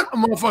want a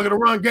motherfucker to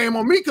run game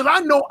on me because I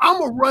know I'm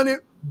going to run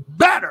it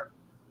better.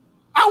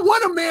 I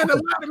want a man to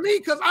lie to me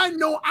because I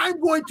know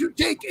I'm going to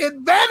take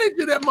advantage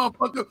of that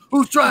motherfucker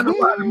who's trying to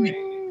lie to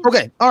me.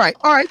 Okay, all right.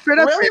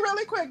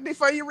 Really quick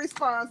before you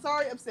respond.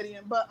 Sorry,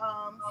 Obsidian, but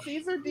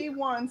Caesar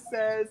D1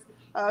 says,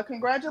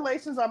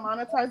 congratulations on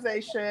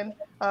monetization.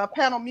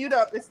 Panel mute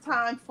up. It's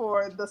time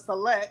for the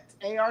select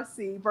ARC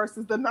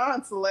versus the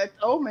non-select.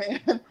 Oh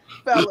man,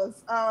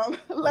 fellas,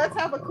 let's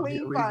have a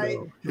clean fight.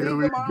 Leave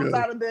your moms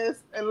out of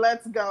this and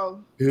let's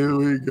go. Here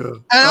we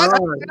go. And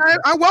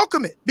I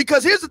welcome it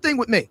because here's the thing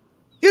with me.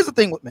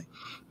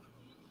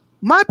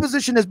 My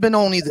position has been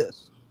only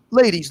this.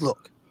 Ladies,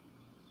 look.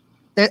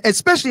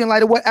 Especially in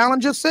light of what Alan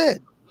just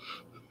said.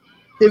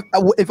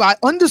 If I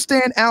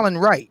understand Alan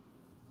right,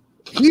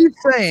 he's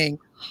saying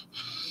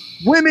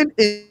women,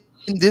 in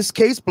this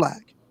case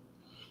black,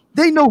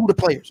 they know who the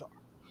players are.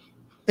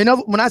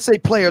 When I say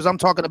players, I'm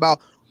talking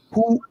about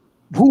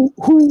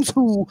who's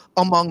who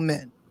among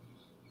men.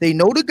 They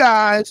know the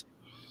guys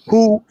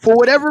who, for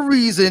whatever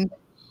reason,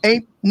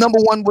 ain't number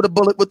one with a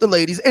bullet with the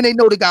ladies, and they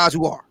know the guys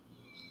who are.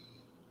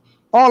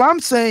 All I'm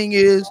saying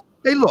is,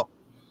 hey, look,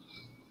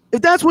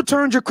 if that's what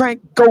turns your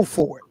crank, go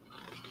for it.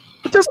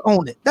 But just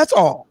own it. That's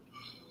all.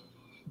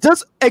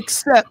 Just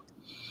accept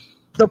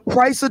the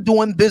price of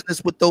doing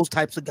business with those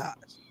types of guys.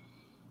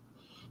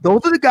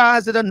 Those are the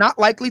guys that are not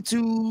likely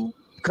to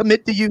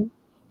commit to you.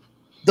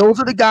 Those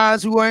are the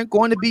guys who aren't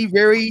going to be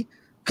very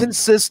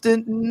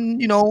consistent and,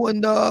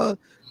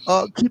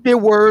 keep their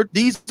word.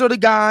 These are the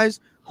guys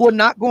who are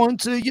not going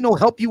to,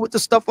 help you with the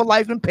stuff of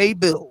life and pay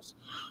bills.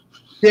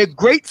 They're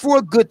great for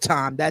a good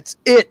time. That's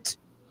it.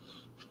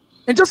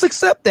 And just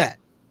accept that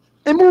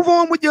and move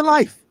on with your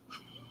life.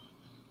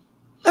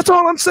 That's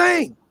all I'm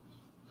saying.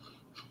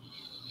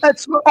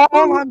 That's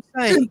all I'm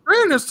saying. In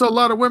fairness to a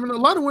lot of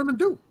women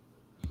do.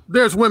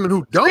 There's women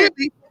who don't.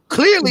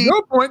 Clearly. To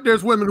your point,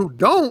 there's women who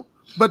don't,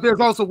 but there's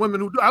also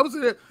women who do. I would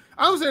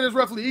say there's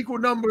roughly equal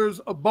numbers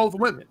of both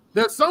women.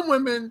 There's some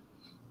women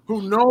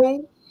who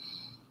know,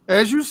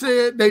 as you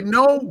said, they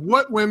know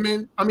what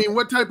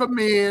type of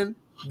men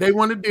they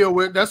want to deal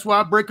with. That's why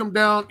I break them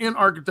down in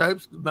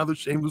archetypes. Another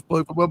shameless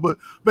plug for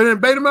but in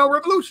Beta Male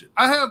Revolution,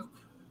 I have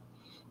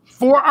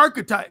 4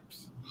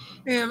 archetypes.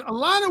 And a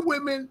lot of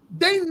women,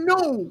 they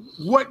know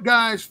what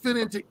guys fit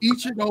into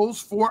each of those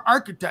 4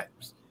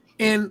 archetypes.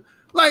 And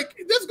like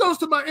this goes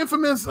to my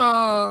infamous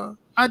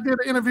I did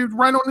an interview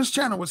right on this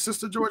channel with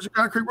Sister Georgia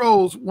Concrete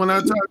Rose when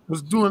I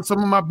was doing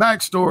some of my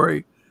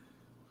backstory.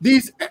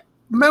 These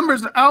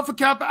members of Alpha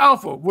Kappa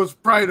Alpha was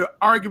probably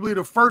arguably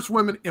the first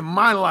women in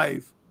my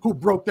life who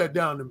broke that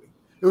down to me.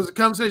 It was a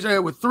conversation I had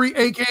with 3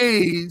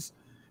 AKAs,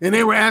 and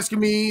they were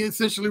asking me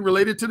essentially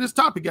related to this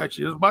topic,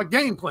 actually. It was about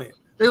game plan.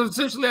 They were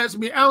essentially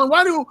asking me, Alan,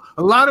 why do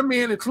a lot of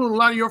men, including a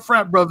lot of your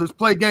frat brothers,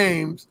 play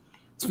games,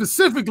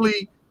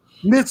 specifically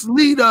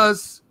mislead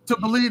us to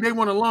believe they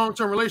want a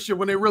long-term relationship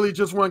when they really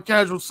just want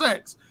casual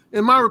sex?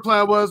 And my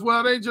reply was,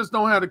 well, they just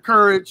don't have the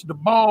courage, the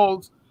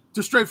balls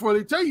to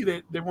straightforwardly tell you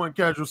that they want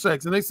casual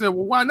sex. And they said,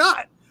 well, why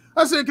not?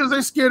 I said, because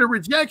they're scared of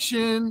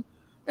rejection,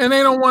 and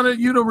they don't want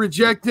you to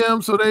reject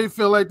them, so they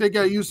feel like they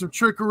got to use some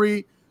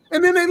trickery.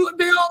 And then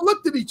they all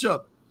looked at each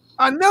other.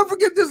 I never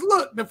forget this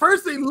look. The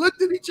first they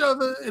looked at each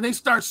other, and they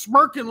start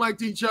smirking like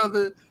to each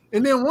other.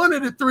 And then one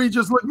of the 3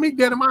 just looked me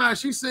dead in my eyes.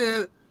 She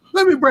said,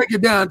 let me break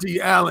it down to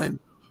you, Alan.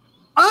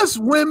 Us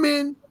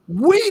women,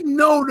 we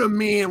know the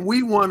men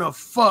we want to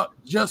fuck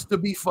just to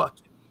be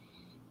fucking.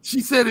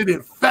 She said it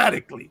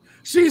emphatically.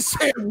 She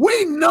said,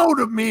 we know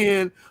the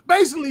men.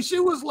 Basically, she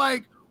was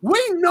like, we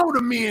know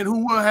the men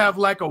who will have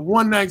like a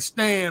one-night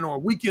stand or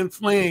weekend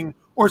fling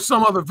or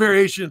some other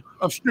variation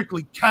of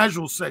strictly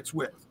casual sex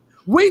with.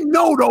 We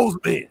know those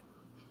men.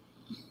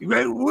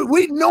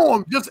 We know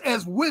them just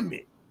as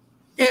women.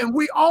 And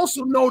we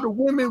also know the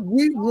women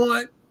we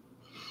want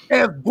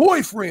as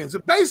boyfriends.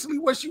 And basically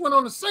what she went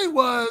on to say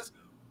was,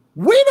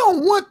 we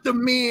don't want the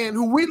men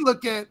who we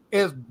look at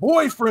as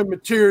boyfriend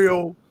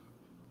material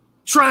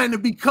trying to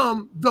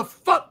become the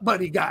fuck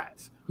buddy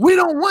guys. We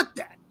don't want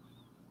that.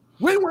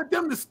 We want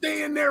them to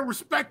stay in their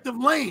respective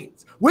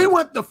lanes. We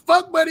want the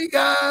fuck buddy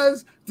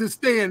guys to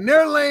stay in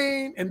their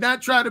lane and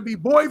not try to be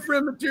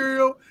boyfriend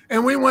material.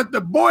 And we want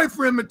the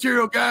boyfriend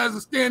material guys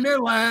to stay in their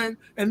line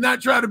and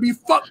not try to be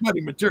fuck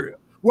buddy material.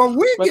 Well,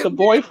 but the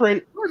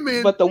boyfriend,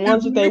 but the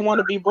ones that they want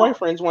to be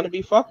boyfriends want to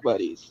be fuck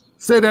buddies.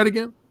 Say that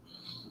again.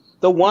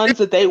 The ones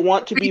that they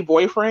want to be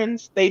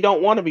boyfriends, they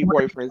don't want to be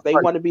boyfriends. They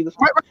want to be the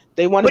fuck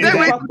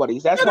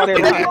buddies. That's why they're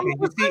lying.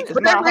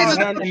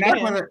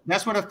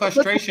 That's where the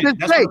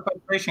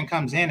frustration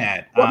comes in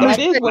at. That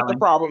is what the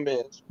problem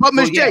is. But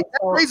Ms. J, that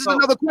raises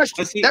another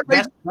question.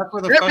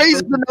 That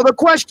raises another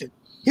question.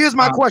 Here's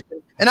my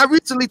question. And I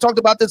recently talked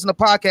about this in a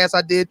podcast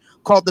I did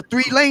called the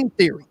 3-lane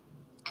theory.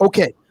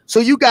 Okay, so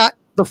you got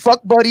the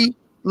fuck buddy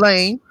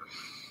lane,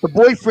 the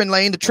boyfriend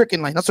lane, the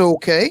tricking lane. That's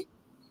okay.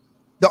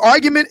 The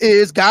argument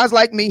is guys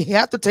like me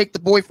have to take the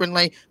boyfriend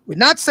lane. We're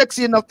not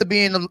sexy enough to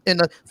be in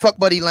the fuck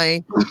buddy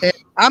lane, and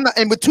I'm not,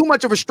 and with too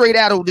much of a straight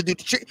adult to do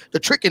the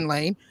tricking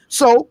lane.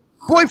 So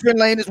boyfriend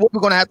lane is what we're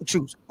gonna have to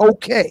choose.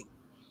 Okay.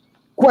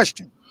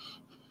 Question: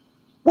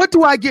 what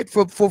do I get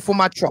for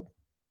my trouble?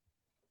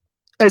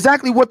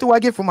 Exactly, what do I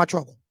get for my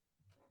trouble?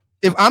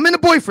 If I'm in the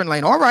boyfriend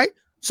lane, all right.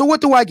 So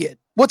what do I get?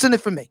 What's in it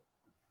for me?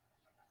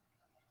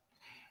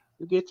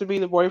 You get to be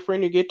the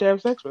boyfriend. You get to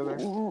have sex with her.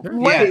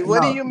 Wait,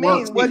 what do you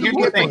mean? What do you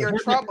get for your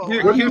trouble?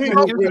 Here's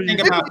the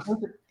thing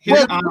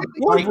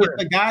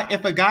about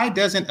if a guy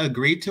doesn't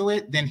agree to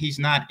it, then he's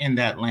not in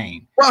that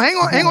lane. Well, hang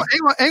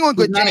on,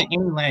 good not in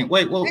any lane.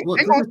 Wait,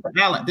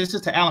 this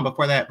is to Alan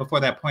before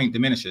that point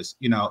diminishes.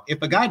 You know,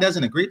 if a guy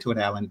doesn't agree to it,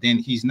 Alan, then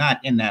he's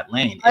not in that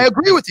lane. I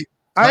agree with you.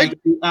 Like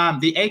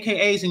the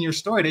AKAs in your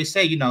story, they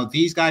say, you know,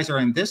 these guys are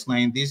in this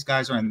lane, these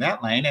guys are in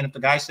that lane. And if the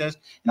guy says,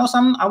 you know,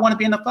 I want to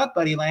be in the fuck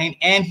buddy lane,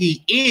 and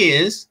he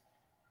is,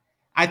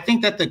 I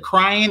think that the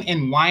crying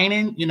and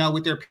whining, you know,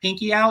 with their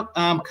pinky out,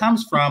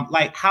 comes from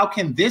like, how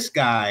can this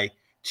guy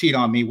cheat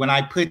on me when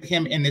I put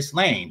him in this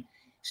lane?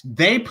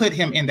 They put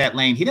him in that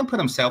lane. He didn't put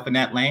himself in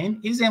that lane.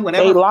 He's in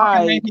whatever.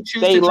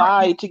 They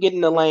lied to get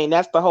in the lane.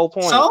 That's the whole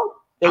point. So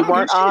they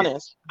weren't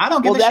honest. I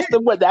don't give a shit.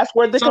 That's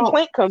where the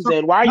complaint comes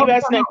in. Why are you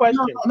asking that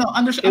question?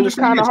 It was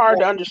kind of hard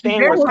to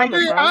understand where it's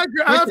coming from. I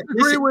have to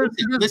agree with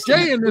Ms.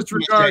 J in this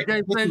regard.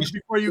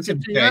 Before you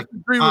continue, I have to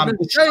agree with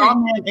Ms. J.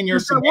 In your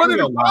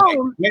scenario lie.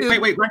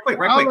 Wait, right quick.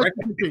 The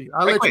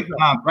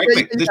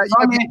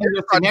straw man in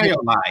your scenario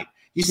lie.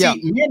 You see,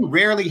 men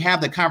rarely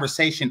have the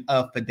conversation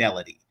of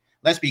fidelity.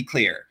 Let's be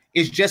clear.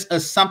 It's just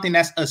something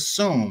that's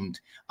assumed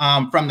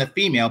from the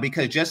female,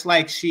 because just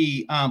like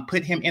she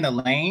put him in a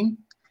lane,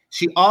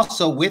 she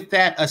also, with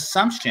that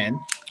assumption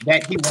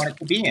that he wanted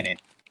to be in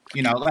it,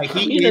 you know, like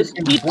he is.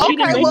 Okay,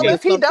 well,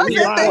 if he doesn't,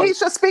 then he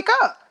should speak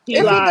up. If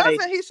he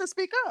doesn't, he should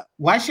speak up.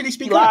 Why should he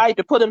speak up? He lied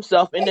to put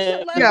himself in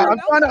there. Yeah, I'm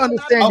trying to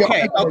understand.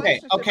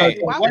 Okay.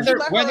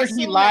 Whether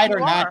he lied or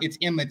not, it's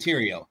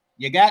immaterial.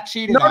 You got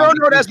cheated on.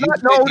 No, that's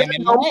not. No,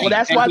 well,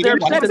 that's why they're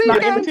upset. It's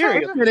not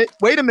immaterial.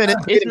 Wait a minute.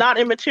 It's not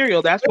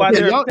immaterial. That's why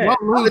they're upset.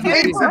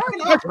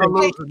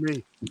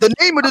 The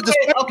name of the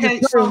discussion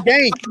is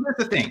game.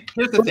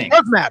 Here's the thing.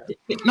 Does matter.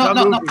 No.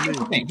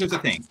 Here's the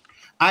thing.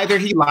 Either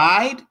he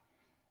lied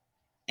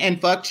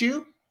and fucked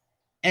you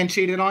and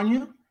cheated on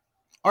you,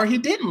 or he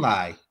didn't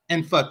lie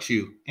and fucked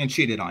you and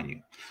cheated on you.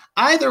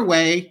 Either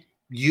way,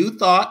 you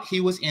thought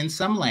he was in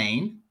some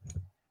lane,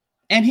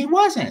 and he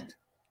wasn't.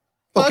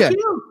 Okay.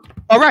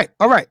 All right.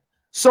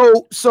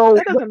 So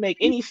that doesn't make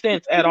any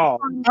sense at all.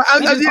 I'm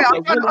trying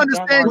to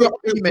understand your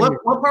argument.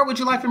 What part would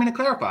you like for me to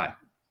clarify?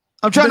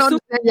 I'm trying to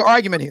understand your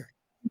argument here.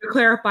 To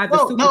clarify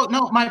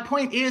No. My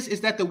point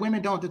is that the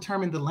women don't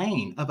determine the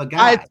lane of a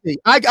guy. I see.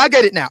 I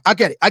get it now. I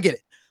get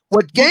it.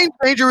 What Game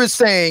Changer is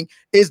saying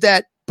is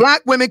that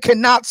black women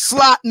cannot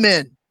slot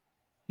men.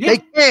 Yeah. They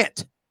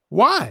can't.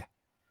 Why?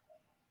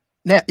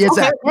 Yeah,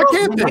 exactly. Why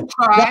can't they?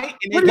 Try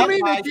and they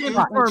get cheated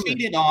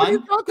on. What are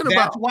you talking about?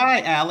 That's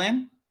why,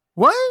 Alan.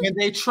 What? When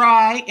they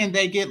try and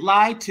they get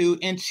lied to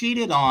and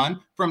cheated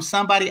on from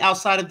somebody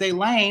outside of their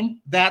lane,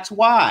 that's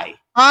why.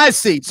 I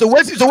see. So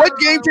what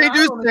Game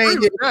Changer is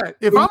saying is,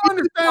 if I'm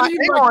understanding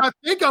you, I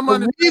think I'm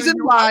understanding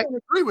you. I don't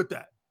agree with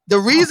that. The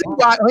reason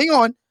why,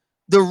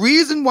 the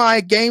reason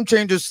why Game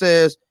Changer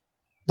says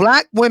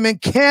black women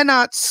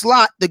cannot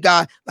slot the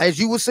guy, as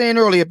you were saying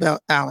earlier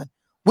about Alan.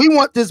 We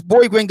want this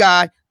boyfriend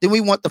guy, then we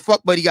want the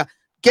fuck buddy guy.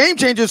 Game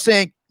Changer is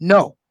saying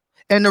no.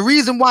 And the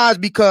reason why is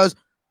because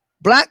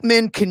black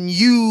men can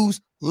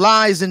use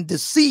lies and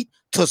deceit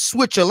to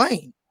switch a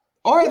lane.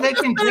 Or they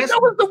can just,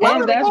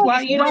 and that's why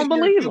you don't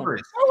believe them. That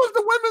was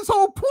the women's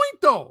whole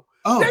point, though.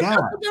 Oh, that's God.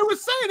 what they were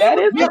saying. That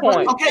is the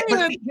point. Okay,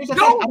 but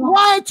don't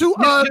lie to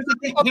us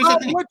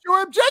about what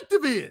your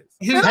objective is.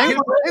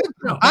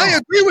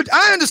 I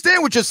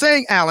understand what you're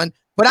saying, Alan,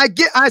 but I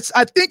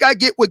think I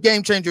get what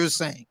Game Changer is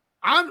saying.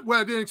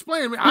 Well, then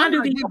explain me. I'm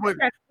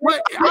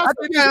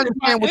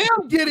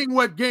getting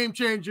what Game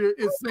Changer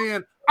is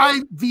saying.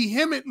 I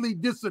vehemently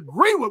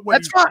disagree with what.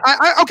 That's fine.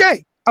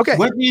 Okay. Okay.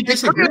 What do you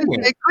disagree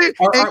with?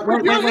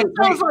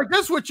 Sounds like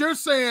that's what you're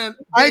saying.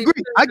 I agree.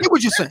 I get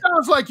what you're saying.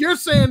 Sounds like you're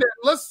saying that.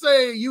 Let's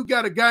say you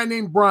got a guy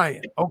named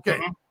Brian. Okay,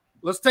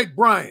 let's take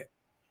Brian,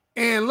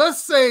 and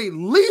let's say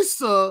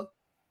Lisa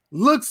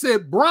looks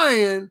at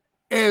Brian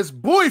as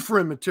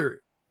boyfriend material.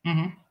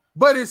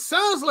 But it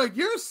sounds like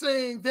you're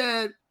saying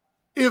that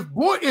if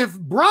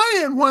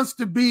Brian wants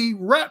to be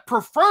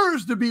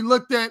prefers to be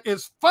looked at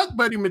as fuck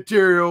buddy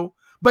material,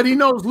 but he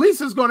knows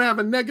Lisa's going to have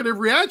a negative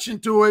reaction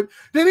to it,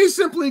 then he's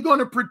simply going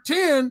to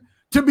pretend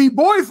to be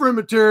boyfriend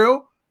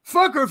material,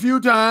 fuck her a few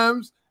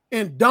times,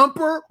 and dump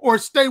her or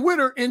stay with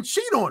her and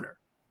cheat on her.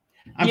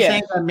 I'm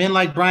saying that men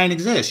like Brian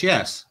exist,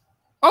 yes.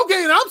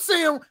 Okay, and I'm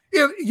saying,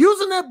 if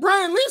using that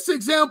Brian Lisa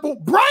example,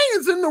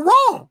 Brian's in the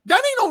wrong.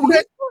 That ain't no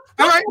Lisa.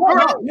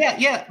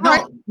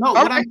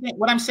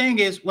 What I'm saying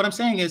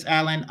is,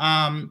 Alan,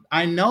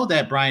 I know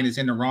that Brian is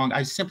in the wrong.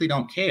 I simply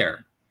don't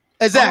care.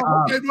 Exactly.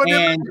 Sorry.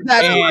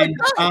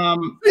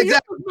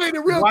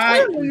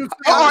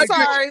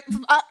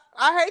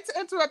 I hate to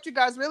interrupt you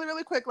guys really,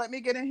 really quick. Let me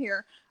get in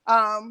here.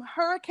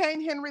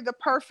 Hurricane Henry, the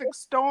perfect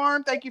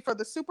storm. Thank you for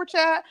the super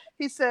chat.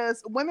 He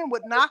says women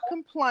would not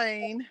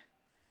complain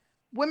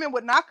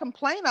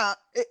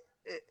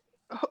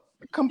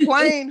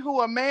complain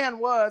who a man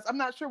was. I'm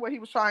not sure what he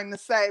was trying to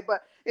say,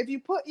 but if you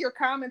put your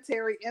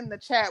commentary in the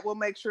chat, we'll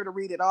make sure to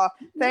read it off.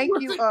 Thank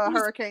you,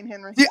 Hurricane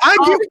Henry. See, I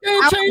get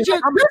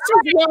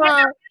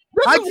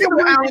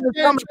where Alan is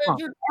coming from.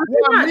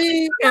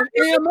 Me and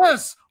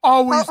EMS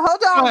always.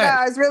 Hold on,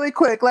 guys, really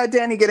quick. Let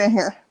Danny get in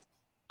here.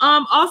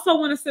 Also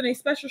want to send a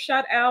special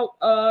shout out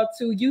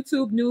to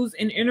YouTube News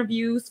and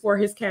Interviews for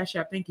his Cash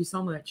App. Thank you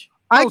so much.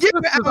 I wanted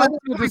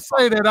to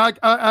say that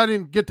I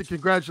didn't get to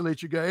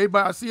congratulate you guys.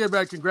 I see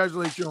everybody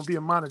congratulate you on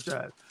being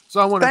monetized.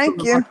 So I want to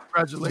thank you.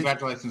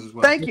 Congratulations as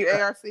well. Thank you,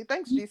 ARC.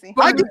 Thanks, GC.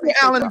 I get you,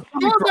 Alan.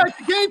 Going back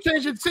to Game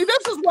Changer. See,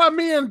 this is why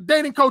me and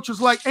dating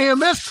coaches like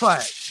AMS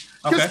clash.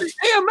 Because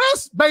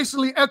AMS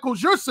basically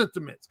echoes your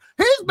sentiments.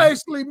 He's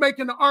basically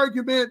making the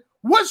argument,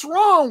 what's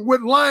wrong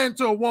with lying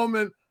to a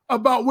woman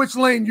about which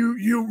lane you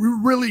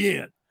really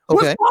in?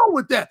 What's wrong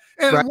with that?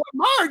 And what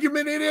my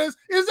argument is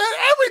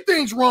that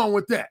everything's wrong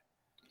with that.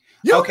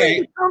 You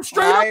can come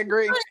straight up. I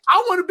agree.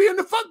 I want to be in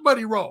the fuck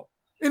buddy role.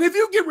 And if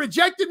you get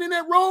rejected in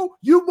that role,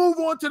 you move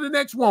on to the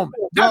next woman.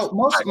 No,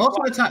 most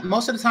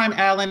of the time,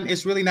 Alan,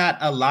 it's really not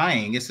a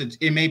lying.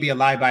 It may be a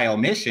lie by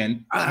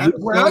omission.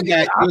 Hold on,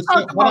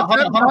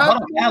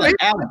 Alan,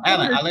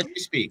 I'll let you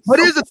speak. But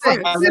here's the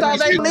thing.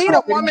 They lead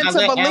a woman to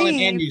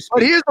believe.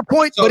 But here's the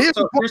point. Here's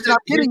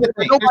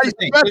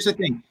the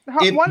thing.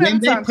 When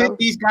they put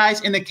these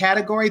guys in the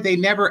category, they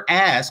never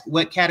ask,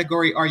 what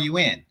category are you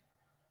in?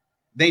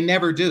 They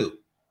never do.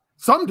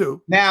 Some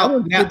do.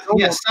 Now,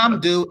 yes, some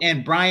do,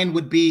 and Brian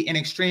would be an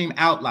extreme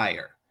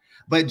outlier.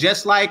 But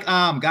just like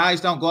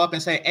guys don't go up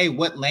and say, hey,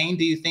 what lane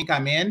do you think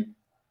I'm in?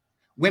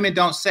 Women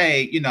don't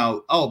say,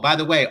 oh, by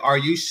the way, are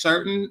you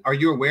certain? Are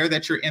you aware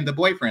that you're in the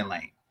boyfriend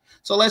lane?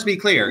 So let's be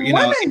clear.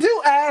 Women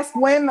do ask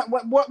when.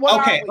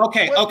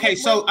 Okay.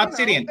 So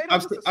Obsidian.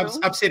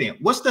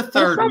 What's the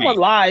third? If someone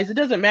lies, it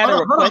doesn't matter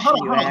what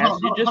question you ask.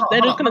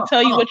 They're just going to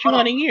tell you what you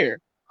want to hear.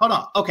 Hold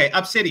on. Okay,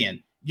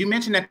 Obsidian. You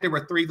mentioned that there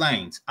were 3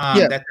 lanes.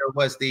 That there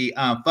was the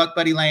fuck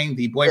buddy lane,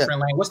 the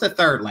boyfriend lane. What's the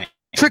third lane?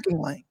 Tricking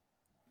lane.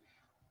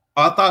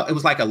 Oh, I thought it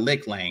was like a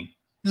lick lane.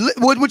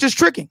 Which is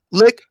tricking.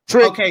 Lick,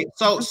 trick. Okay,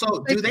 so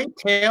do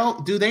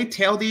they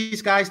tell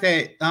these guys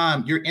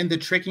that you're in the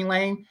tricking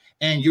lane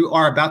and you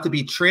are about to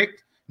be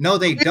tricked? No,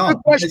 they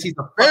don't. Because he's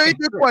a very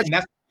good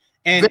question.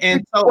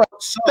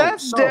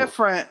 That's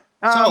different.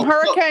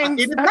 Hurricane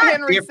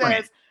Henry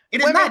says. It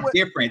is not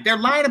different. They're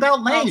lying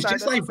about lanes,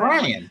 just like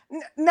Brian.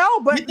 No,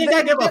 but you think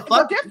I give a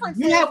fuck?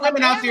 You have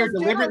women out there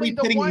deliberately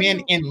putting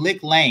men in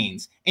lick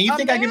lanes, and you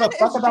think I give a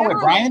fuck about what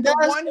Brian does?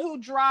 The one who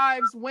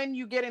drives when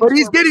you get into but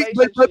he's getting,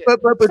 but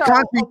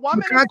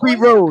concrete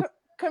roads.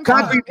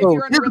 Concrete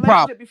roads. Here's the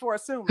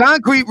problem.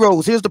 Concrete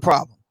roads. Here's the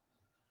problem.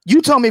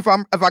 You tell me if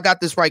I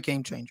got this right,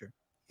 Game Changer.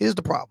 Here's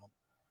the problem.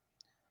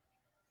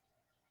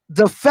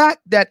 The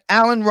fact that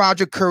Alan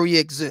Roger Curry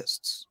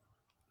exists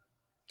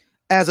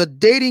as a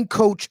dating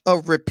coach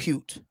of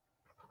repute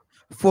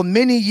for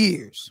many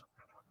years,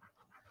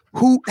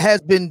 who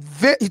has been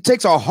he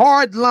takes a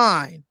hard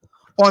line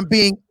on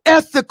being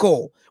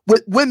ethical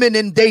with women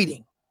in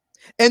dating.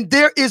 And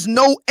there is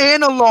no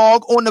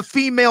analog on the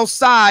female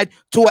side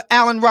to an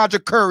Alan Roger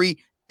Curry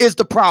is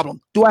the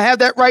problem. Do I have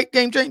that right,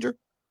 Game Changer?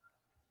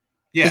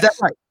 Yes. Is that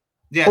right?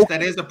 Yes, okay.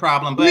 That is the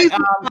problem. But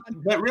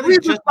really,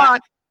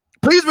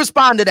 please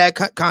respond to that,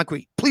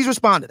 Concrete. Please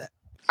respond to that.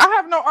 I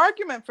have no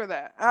argument for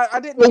that. I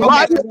didn't. Well,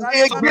 why do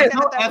they exist? There's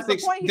no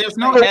ethics.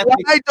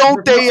 Why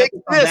don't they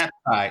exist?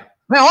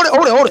 Now,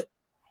 hold it.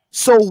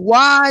 So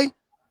why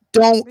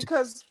don't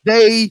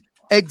they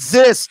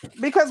exist?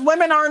 Because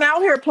women aren't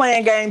out here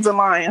playing games and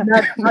lying.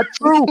 That's not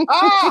true.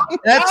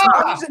 That's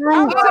not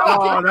true.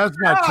 Oh, that's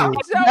not true.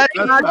 That's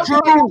not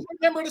true.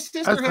 Remember the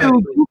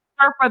sisterhood.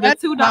 her for the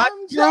That's $2.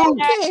 I'm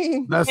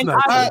joking. That's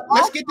not true.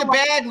 Let's get the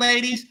bag,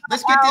 ladies.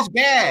 Let's get this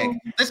bag.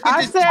 Let's get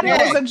I this said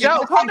bag. it was a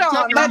joke. Hold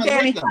on, let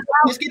Danny.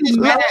 Let's get this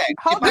bag.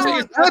 Hold If I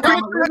on. see a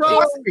drama with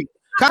us,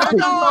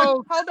 Hold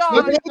on. Hold on.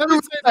 Let me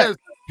say this.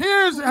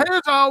 Here's I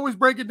always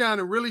break it down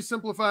in really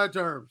simplified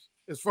terms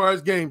as far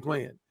as game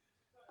plan.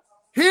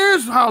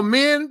 Here's how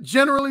men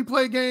generally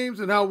play games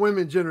and how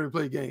women generally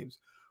play games.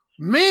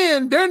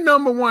 Men, their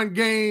number one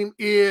game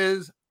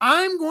is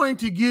I'm going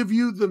to give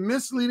you the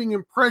misleading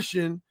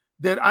impression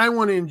that I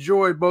want to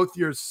enjoy both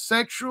your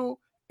sexual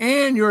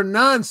and your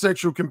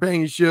non-sexual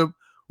companionship,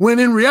 when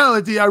in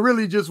reality, I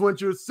really just want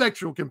your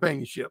sexual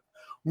companionship.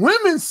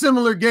 Women's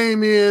similar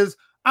game is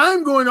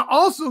I'm going to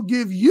also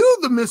give you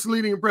the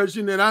misleading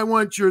impression that I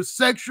want your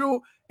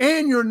sexual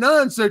and your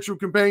non-sexual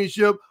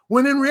companionship,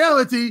 when in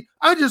reality,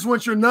 I just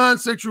want your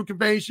non-sexual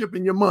companionship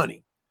and your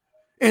money.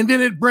 And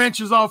then it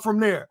branches off from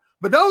there.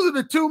 But those are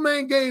the two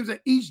main games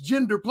that each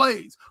gender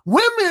plays.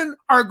 Women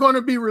are going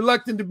to be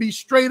reluctant to be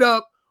straight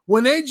up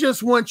when they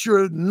just want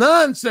your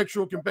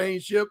non-sexual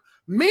companionship.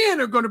 Men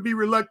are going to be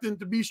reluctant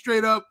to be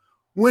straight up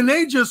when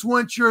they just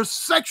want your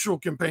sexual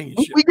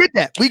companionship. We get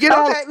that. We get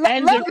Okay,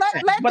 let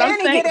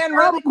Danny get in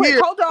really quick.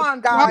 Hold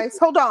on, guys.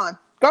 Hold on.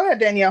 Go ahead,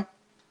 Danielle.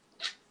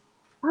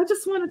 I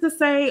just wanted to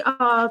say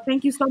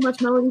thank you so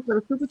much, Melody, for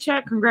the super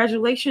chat.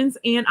 Congratulations.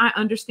 And I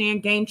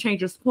understand Game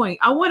Changer's point.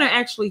 I want to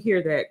actually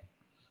hear that.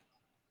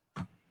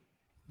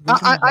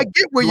 I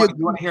get where you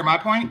want to hear my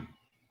point?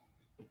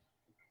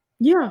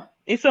 Yeah.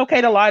 It's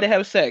okay to lie to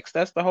have sex.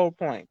 That's the whole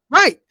point.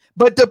 Right.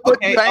 But that's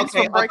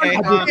it.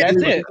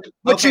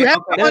 But you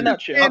have to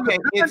understand.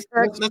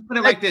 Let's put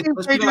it like this.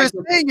 Let's put it like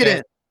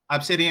this.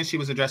 Obsidian, she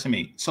was addressing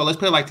me. So let's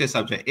put it like this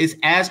subject. It's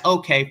as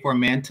okay for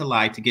men to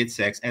lie to get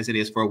sex as it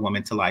is for a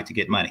woman to lie to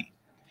get money.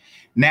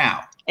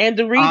 Now, and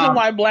the reason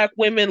why black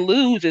women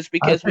lose is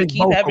because we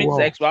keep having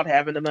sex without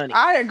having the money.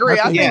 I agree.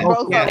 I think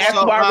both. That's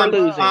why we're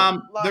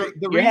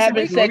losing. You're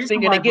having sex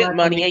and you're gonna get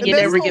money, and you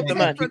never get the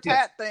money.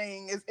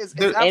 Thing is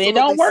and it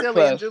don't work for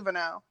us.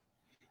 Juvenile.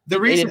 The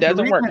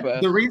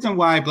reason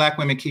why black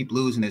women keep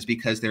losing is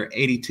because they're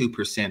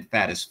 82%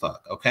 fat as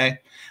fuck. Okay,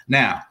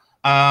 now.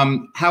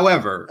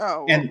 However,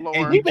 and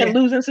we've been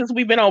losing since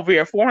we've been over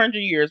here 400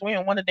 years. We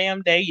ain't won a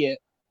damn day yet.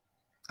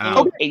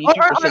 82%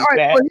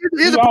 fat.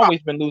 We've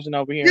always been losing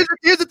over here.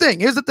 Here's the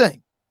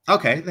thing.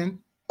 Okay, then.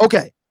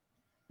 Okay,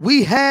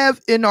 we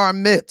have in our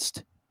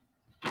midst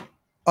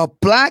a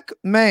black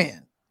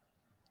man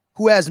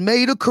who has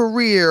made a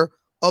career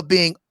of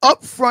being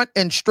upfront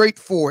and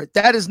straightforward.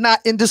 That is not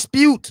in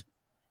dispute.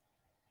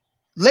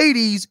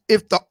 Ladies,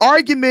 if the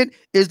argument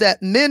is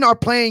that men are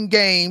playing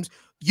games,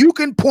 you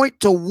can point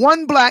to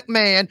one black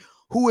man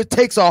who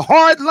takes a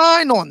hard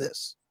line on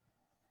this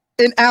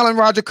in Alan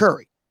Roger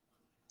Curry.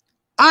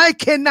 I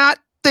cannot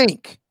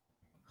think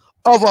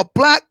of a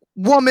black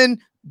woman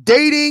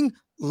dating,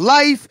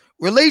 life,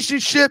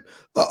 relationship,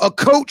 a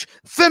coach,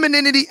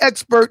 femininity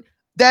expert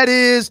that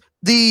is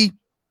the,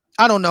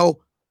 I don't know,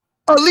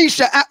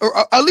 Alicia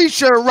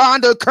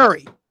Rhonda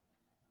Curry.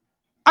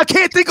 I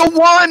can't think of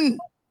one.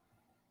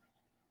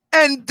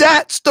 And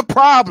that's the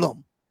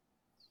problem.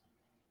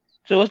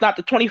 So it's not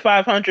the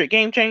 2,500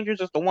 Game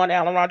Changers, it's the one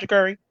Alan Roger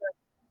Curry.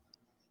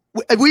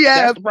 We have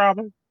That's the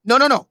problem.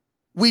 No.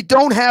 We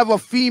don't have a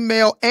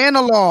female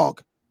analog.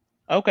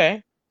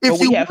 Okay. But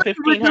we have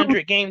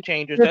 1,500 Game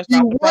Changers. That's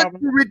not the problem.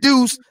 If you want to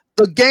reduce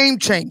the Game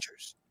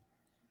Changers,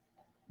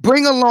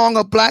 bring along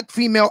a black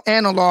female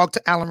analog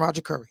to Alan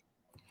Roger Curry.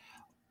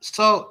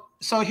 So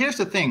here's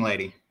the thing,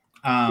 lady.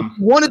 You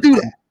want to do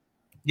that?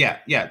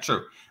 Yeah,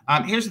 true.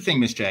 Here's the thing,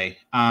 Miss J.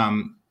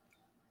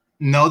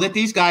 Know that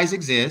these guys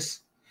exist.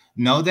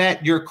 Know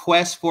that your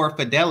quest for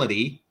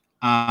fidelity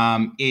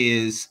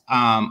is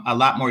a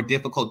lot more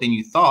difficult than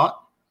you thought.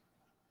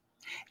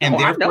 And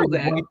therefore,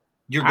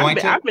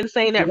 I've been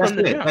saying that from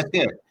the jump. That's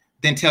good.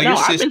 Then tell your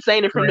sister. I've been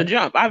saying it from the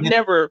jump. I've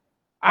never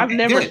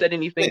said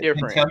anything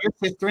different. Tell your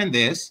sister in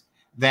this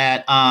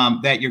that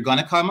that you're going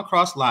to come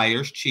across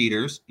liars,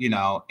 cheaters,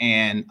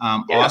 and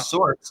all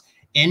sorts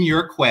in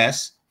your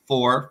quest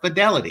for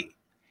fidelity.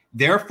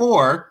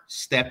 Therefore,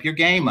 step your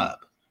game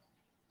up,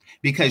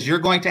 because you're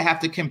going to have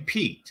to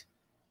compete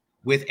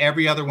with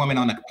every other woman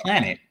on the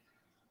planet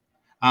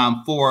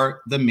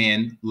for the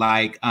men,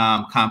 like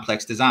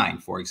Complex Design,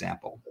 for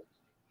example.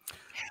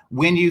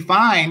 When you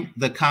find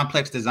the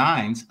Complex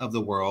Designs of the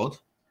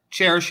world,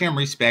 cherish him,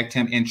 respect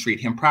him, and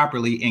treat him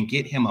properly, and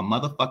get him a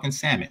motherfucking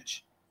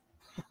sandwich.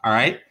 All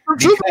right?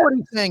 What are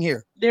you saying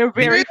here? There are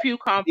very few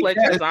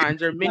Complex Designs.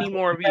 There are many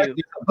more of you.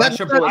 That's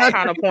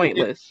kind of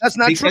pointless. That's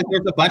not true.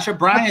 There's a bunch of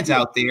Brians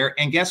out there,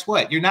 and guess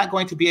what? You're not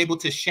going to be able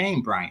to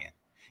shame Brian.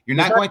 You're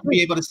not going to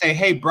be able to say,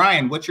 "Hey,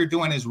 Brian, what you're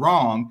doing is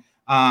wrong."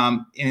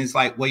 And it's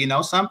like, well, you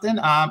know something?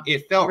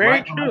 It felt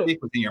right when my dick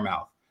was in your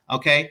mouth.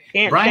 Okay.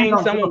 Can't shame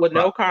someone with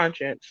no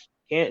conscience.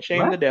 Can't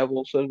shame the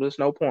devil, so there's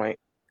no point.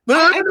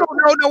 No,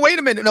 wait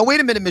a minute. No, wait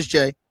a minute, Miss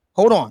J.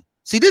 Hold on.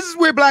 See, this is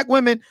where black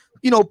women,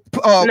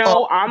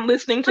 no, I'm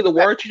listening to the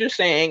words you're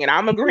saying, and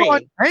I'm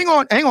agreeing. Hang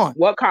on.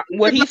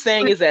 What he's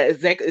saying is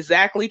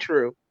exactly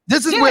true.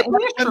 This is Yeah, where it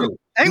is true.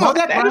 hang Know on.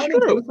 that, That is Brian,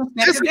 and true. do some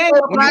This stepping is game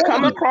where up When you on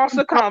come that. across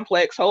a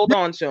complex, hold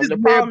on to them. This The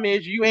is where problem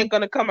is you ain't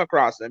gonna come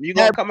across them. You're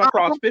gonna that come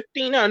across problem,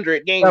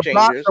 1,500 game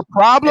changers, the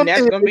problem and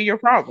that's is gonna be your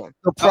problem.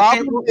 the Okay,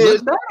 problem well,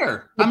 is look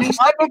better. the I mean,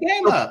 step your problem,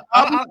 game the up.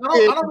 I problem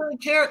don't really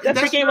care. Step your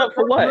That's game up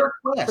for what? your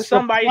For quest.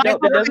 somebody Step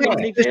that your doesn't game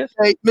even up. exist?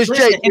 Miss J,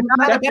 Listen, it's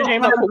not Step your about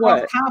game up coming for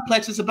across what?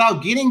 complex. It's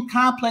about getting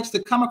complex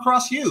to come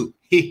across you.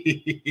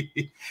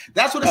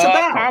 That's what it's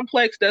about.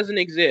 Complex doesn't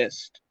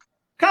exist.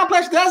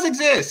 Complex does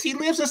exist. He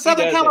lives in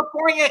Southern doesn't.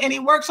 California and he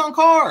works on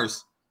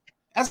cars.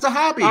 That's a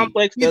hobby.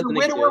 Complex He's a doesn't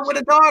widower exist. with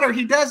a daughter.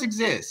 He does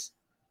exist.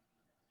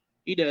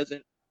 He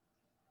doesn't.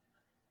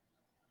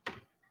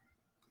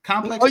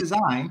 Complex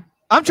design.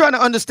 I'm trying to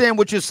understand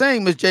what you're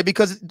saying, Miss J,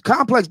 because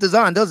complex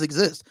design does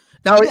exist.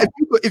 Now, Yeah.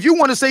 if you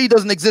want to say he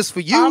doesn't exist for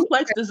you,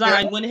 Complex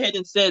Design went ahead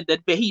and said that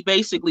he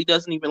basically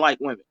doesn't even like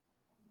women.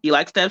 He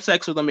likes to have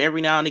sex with them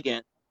every now and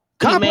again.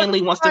 He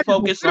mainly wants to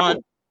focus on.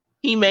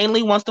 He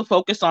mainly wants to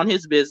focus on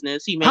his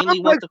business. He mainly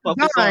wants to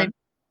focus on.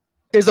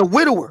 Is a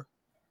widower.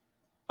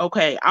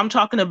 Okay, I'm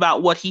talking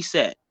about what he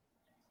said.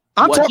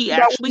 I'm what talking he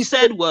about actually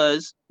said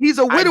was, he's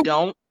a widower. I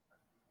don't.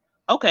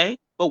 Okay,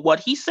 but what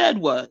he said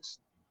was,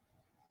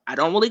 I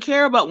don't really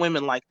care about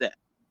women like that.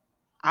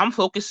 I'm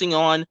focusing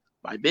on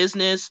my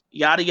business,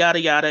 yada yada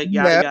yada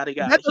yada yada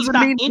yada. That He's doesn't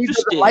not mean he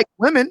interested. doesn't like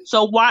women.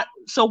 So why?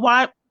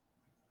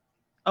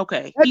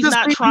 Okay, That he's just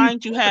not means trying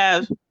to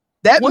have.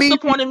 That What's the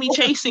means point of me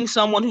chasing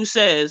someone who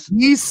says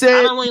he said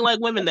I don't really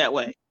like women that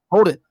way?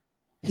 Hold it.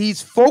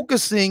 He's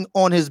focusing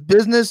on his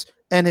business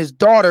and his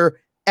daughter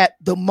at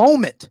the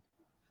moment.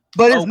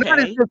 But it's not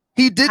as Okay. if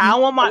he didn't.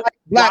 How am I? like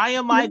black Why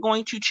am I people.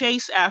 going to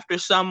chase after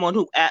someone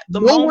who, at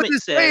the No one moment,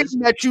 is saying says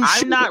that you I'm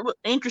should. not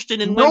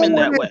interested in No women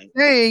one that is way?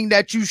 saying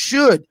that you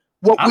should.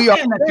 What I'm we are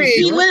saying that you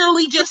saying, He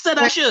literally just said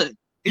I should.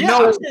 Yeah,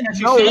 No, I'm saying that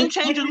you no. should. Game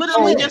Changer And you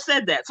literally should. just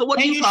said that. So what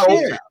are And you you talking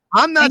should. about?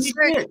 I'm not And you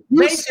saying should. you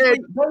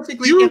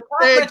Basically, you if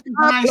said complex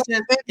design complex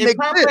says, didn't if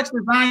complex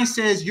design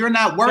says you're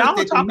not worth Y'all are it,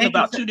 then talking make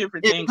about yourself, two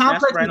different if things. That's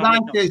complex right.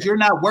 design says you're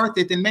not worth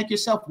it, then make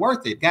yourself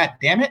worth it. God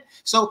damn it!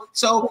 So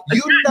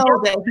you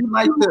know that he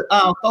likes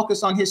to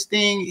focus on his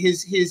thing,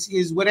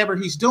 his whatever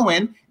he's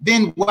doing.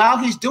 Then while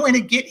he's doing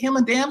it, get him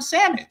a damn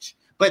sandwich.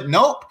 But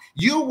nope,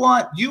 you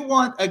want you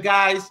want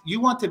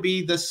to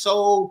be the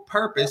sole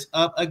purpose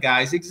of a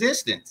guy's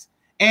existence.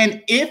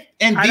 And these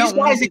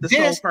guys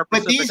exist,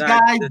 but these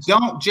guys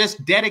don't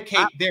just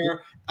dedicate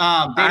their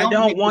I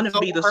don't want to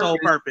be the sole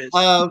purpose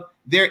of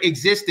their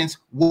existence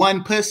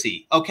one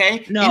pussy.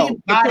 Okay. No,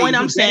 the point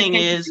I'm saying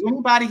is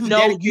anybody who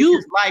dedicates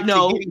his life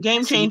to getting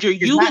Game Changer,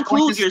 you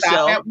include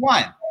yourself at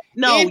one.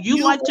 No,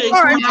 you like to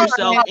include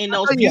yourself in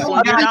those people,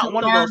 and you're not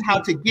one of those people.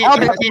 How to get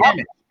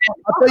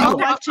you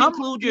like to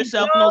include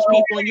yourself in those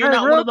people, and you're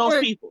not one of those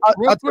people.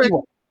 Real quick,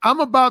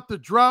 I'm about to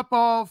drop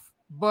off,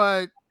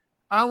 but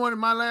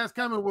my last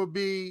comment will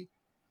be,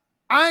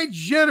 I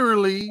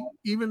generally,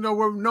 even though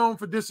we're known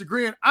for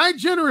disagreeing, I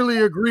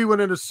generally agree with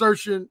an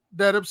assertion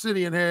that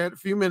Obsidian had a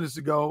few minutes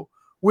ago,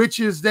 which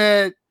is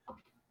that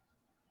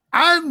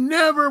I've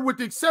never, with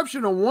the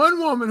exception of one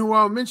woman who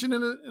I'll mention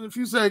in a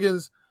few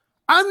seconds,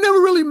 I've never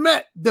really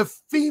met the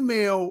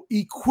female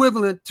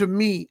equivalent to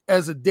me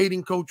as a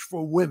dating coach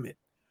for women,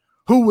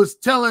 who was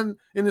telling,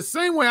 in the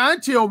same way I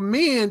tell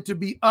men to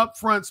be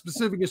upfront,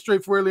 specific, and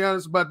straightforwardly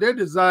honest about their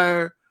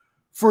desire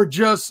for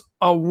just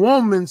a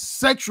woman's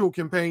sexual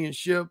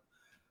companionship.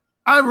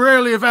 I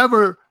rarely, if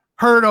ever,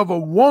 heard of a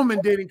woman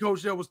dating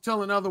coach that was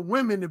telling other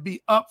women to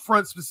be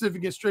upfront,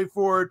 specific, and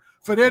straightforward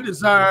for their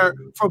desire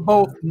for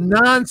both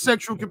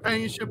non-sexual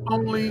companionship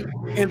only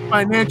and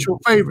financial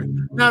favor.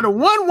 Now, the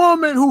one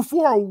woman who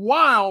for a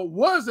while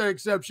was the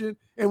exception,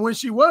 and when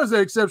she was the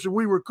exception,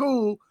 we were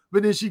cool,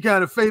 but then she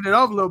kind of faded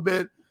off a little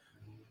bit,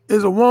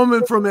 is a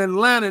woman from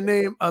Atlanta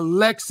named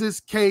Alexis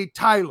K.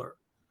 Tyler,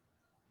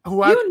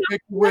 who I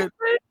connected with.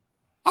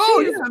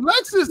 Oh, yeah,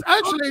 Alexis,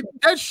 actually,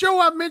 that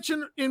show I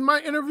mentioned in my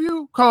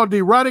interview called The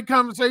Erotic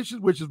Conversations,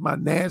 which is my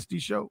nasty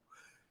show,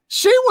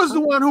 she was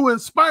the one who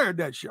inspired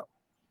that show.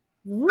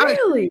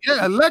 Really?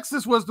 Yeah,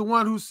 Alexis was the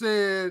one who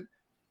said,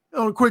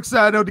 on a quick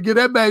side note to get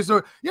that back.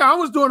 So, yeah, I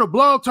was doing a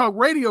Blog Talk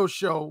radio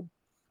show,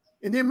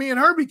 and then me and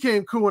her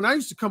became cool, and I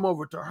used to come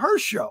over to her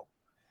show.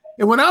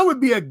 And when I would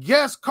be a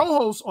guest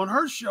co-host on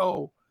her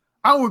show,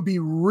 I would be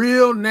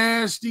real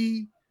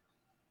nasty.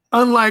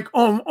 Unlike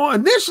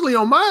initially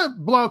on my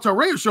Blog Talk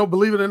radio show,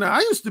 believe it or not, I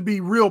used to be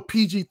real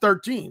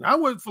PG-13. I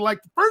would, for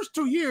like the first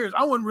 2 years,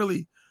 I wasn't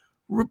really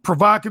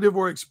provocative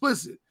or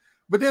explicit.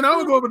 But then I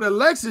would go over to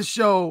Alexis'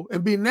 show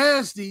and be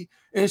nasty.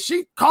 And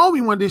she called me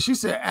one day. She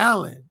said,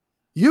 Alan,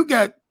 you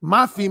got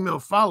my female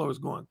followers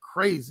going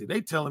crazy.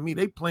 They telling me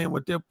they playing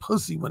with their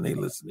pussy when they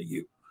listen to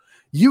you.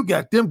 You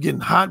got them getting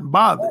hot and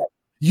bothered.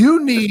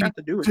 You need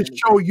to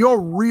show your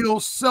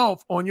real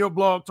self on your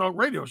Blog Talk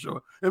radio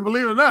show. And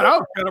believe it or not, I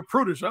was kind of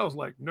prudish. I was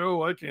like,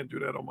 no, I can't do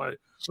that on my.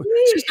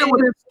 She said,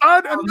 well, then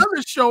start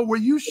another show where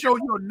you show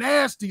your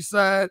nasty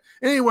side.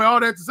 Anyway, all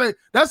that to say,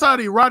 that's how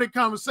the Erotic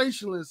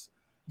Conversationalists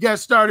got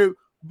started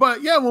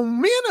But yeah,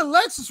 when me and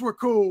Alexis were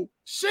cool,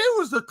 she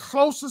was the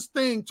closest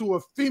thing to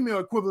a female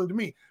equivalent to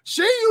me.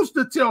 She used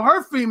to tell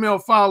her female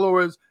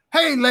followers,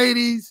 hey,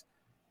 ladies,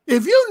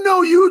 if you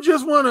know you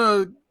just want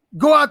to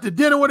go out to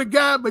dinner with a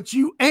guy, but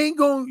you ain't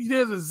going,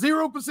 there's a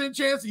 0%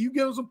 chance that you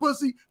give him some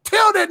pussy,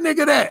 tell that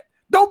nigga that.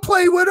 Don't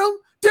play with him.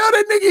 Tell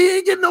that nigga he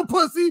ain't getting no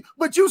pussy,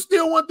 but you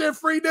still want that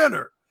free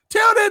dinner.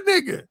 Tell that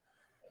nigga.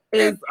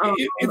 If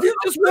you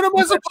just want him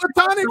as a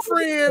platonic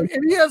friend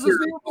and he has a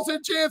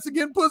 0% chance of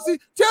getting pussy,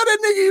 tell that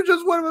nigga you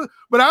just want him.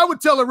 But I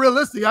would tell her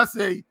realistically, I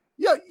say,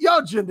 yeah,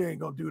 y'all gender ain't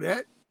gonna do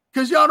that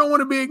because y'all don't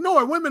want to be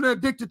ignored. Women are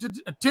addicted to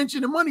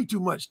attention and money too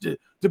much to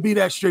be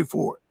that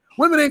straightforward.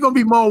 Women ain't gonna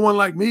be more one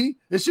like me.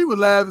 And she would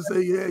laugh and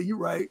say, yeah, you're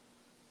right.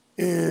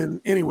 And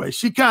anyway,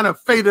 she kind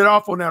of faded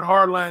off on that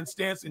hardline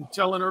stance and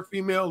telling her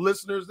female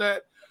listeners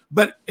that.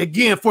 But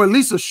again, for at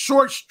least a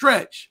short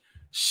stretch,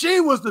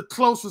 she was the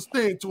closest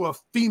thing to a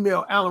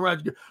female Alan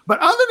Rogers. But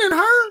other than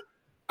her,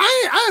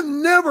 I've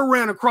never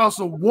ran across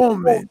a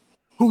woman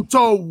who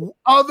told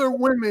other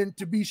women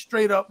to be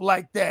straight up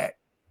like that,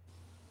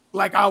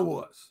 like I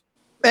was.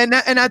 And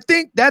I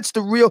think that's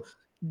the real.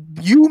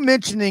 You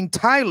mentioning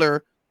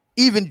Tyler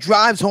even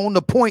drives home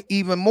the point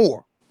even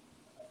more.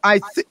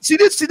 See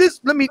this.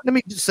 Let me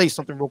just say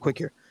something real quick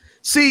here.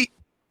 See,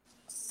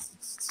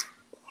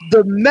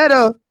 the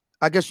meta.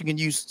 I guess you can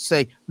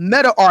say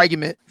meta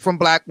argument from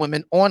Black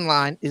women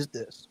online is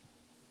this.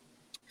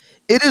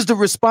 It is the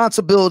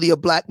responsibility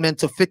of Black men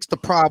to fix the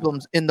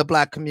problems in the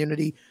Black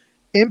community,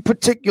 in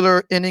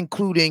particular and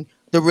including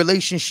the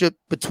relationship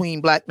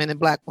between Black men and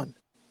Black women.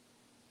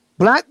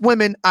 Black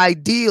women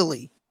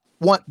ideally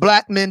want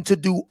Black men to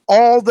do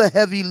all the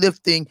heavy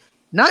lifting,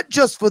 not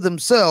just for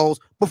themselves,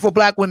 but for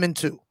Black women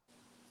too.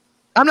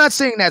 I'm not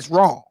saying that's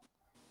wrong.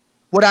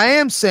 What I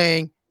am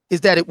saying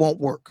is that it won't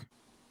work.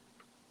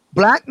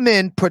 Black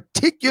men,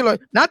 particular,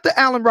 not the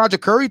Alan Roger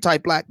Curry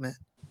type Black men,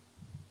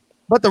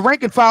 but the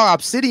rank and file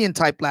Obsidian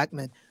type Black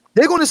men,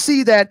 they're going to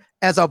see that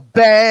as a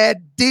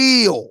bad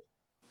deal.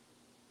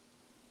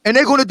 And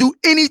they're going to do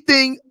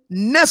anything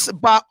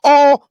by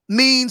all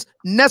means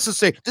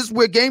necessary. This is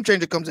where Game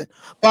Changer comes in.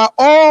 By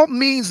all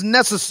means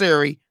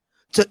necessary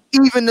to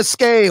even the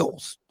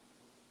scales.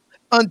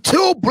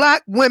 Until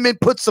Black women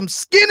put some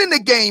skin in the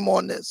game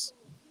on this,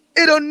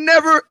 it'll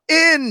never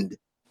end.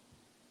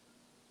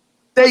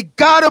 They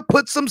gotta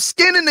put some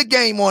skin in the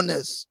game on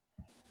this.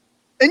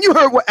 And you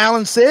heard what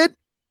Alan said.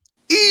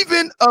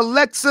 Even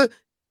Alexa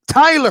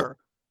Tyler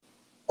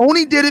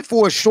only did it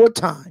for a short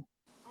time.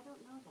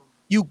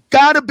 You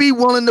gotta be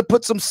willing to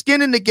put some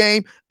skin in the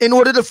game in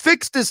order to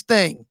fix this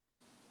thing.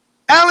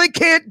 Alan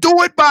can't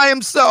do it by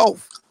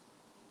himself.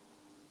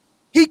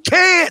 He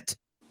can't.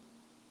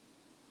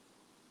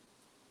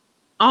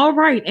 All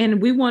right,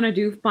 and we want to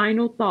do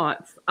final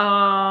thoughts.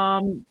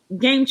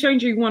 Game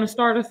Changer, you want to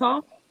start us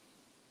off?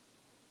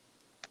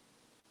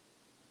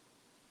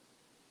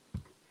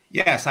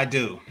 Yes, I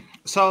do.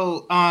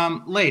 So,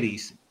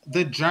 ladies,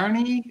 the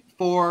journey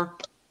for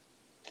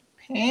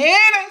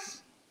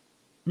penis,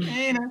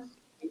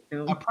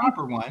 a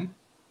proper one,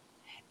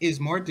 is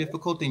more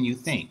difficult than you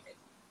think.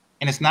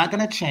 And it's not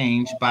going to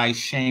change by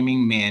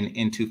shaming men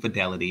into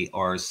fidelity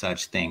or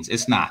such things.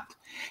 It's not.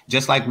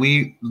 Just like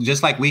we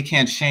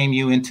can't shame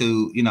you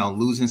into,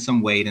 losing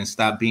some weight and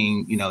stop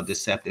being,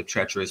 deceptive,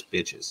 treacherous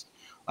bitches.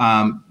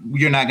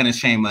 You're not going to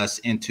shame us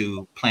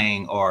into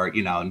playing or,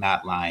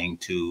 not lying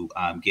to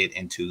get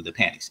into the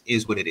panties,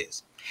 is what it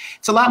is.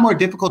 It's a lot more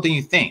difficult than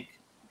you think.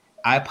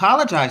 I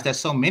apologize that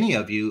so many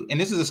of you, and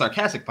this is a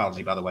sarcastic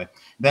apology, by the way,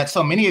 that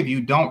so many of you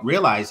don't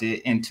realize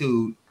it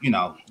into,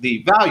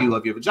 the value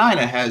of your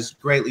vagina has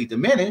greatly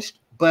diminished,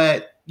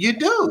 but you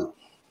do.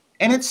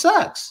 And it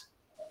sucks.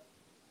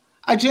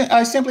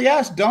 I simply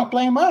ask, don't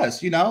blame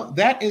us.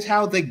 That is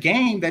how the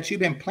game that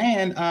you've been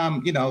playing,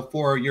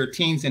 for your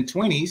teens and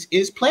 20s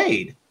is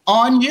played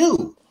on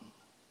you.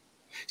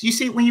 So you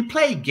see, when you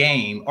play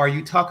game or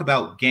you talk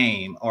about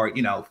game or,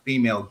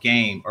 female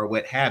game or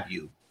what have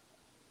you,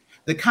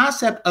 the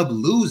concept of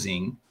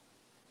losing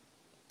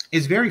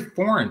is very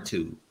foreign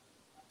to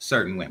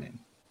certain women.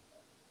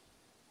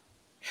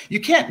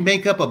 You can't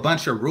make up a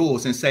bunch of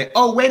rules and say,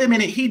 oh, wait a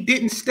minute, he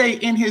didn't stay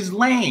in his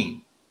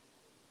lane.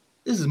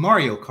 This is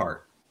Mario Kart.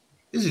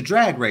 This is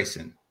drag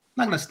racing. I'm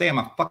not going to stay in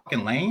my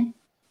fucking lane.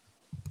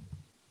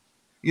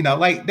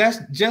 That's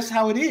just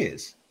how it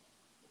is.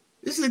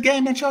 This is a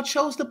game that y'all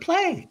chose to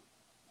play.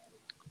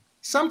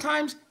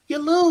 Sometimes you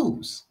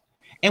lose.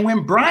 And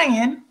when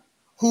Brian,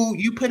 who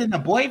you put in the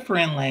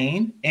boyfriend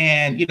lane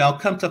and,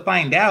 come to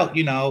find out,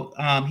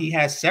 he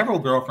has several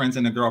girlfriends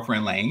in the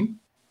girlfriend lane,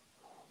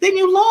 then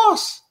you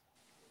lost.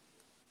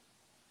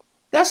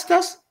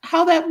 That's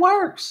how that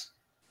works.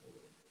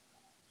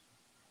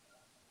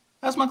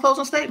 That's my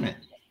closing statement.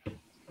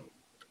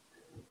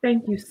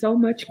 Thank you so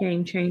much,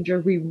 Game Changer.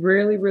 We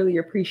really, really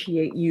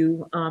appreciate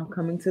you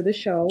coming to the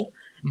show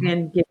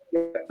and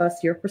giving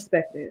us your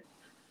perspective.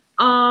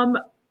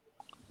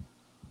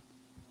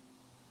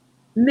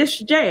 Miss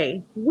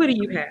J, what do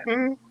you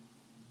have?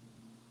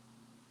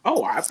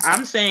 Oh,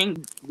 I'm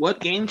saying what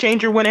Game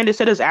Changer went in and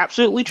said is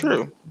absolutely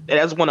true. It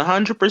is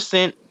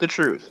 100% the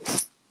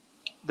truth.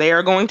 They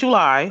are going to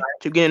lie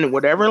to get in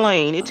whatever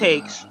lane it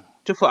takes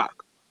to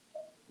fuck.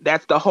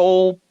 That's the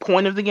whole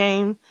point of the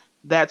game.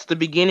 That's the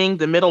beginning,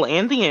 the middle,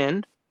 and the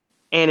end.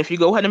 And if you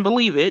go ahead and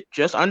believe it,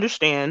 just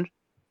understand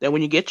that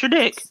when you get your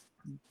dick,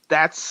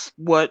 that's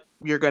what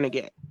you're going to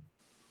get.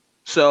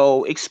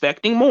 So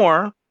expecting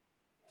more,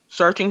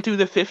 searching through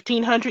the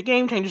 1,500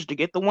 Game Changers to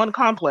get the one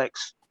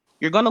complex,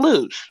 you're going to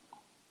lose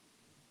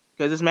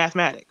because it's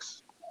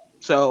mathematics.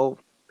 So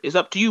it's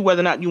up to you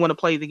whether or not you want to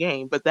play the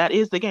game, but that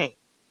is the game.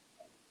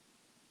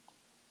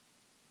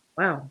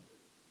 Wow.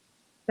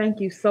 Thank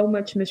you so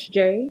much, Miss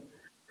J.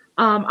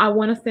 I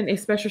want to send a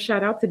special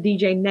shout out to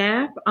DJ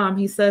Nap.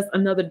 He says,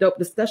 another dope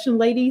discussion,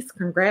 ladies.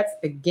 Congrats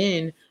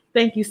again.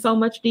 Thank you so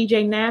much,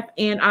 DJ Nap.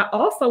 And I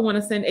also want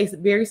to send a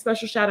very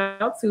special shout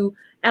out to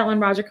Alan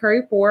Roger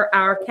Curry for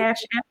our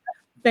Cash App.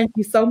 Thank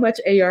you so much,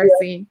 ARC.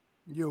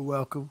 You're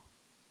welcome.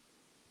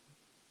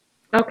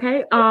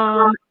 Okay.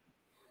 ARC,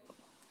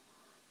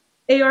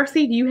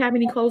 do you have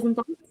any closing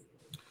thoughts?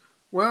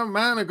 Well,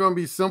 mine are going to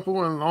be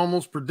simple and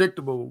almost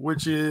predictable,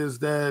 which is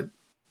that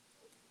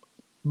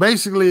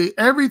basically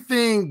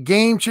everything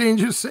Game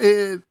Changer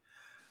said,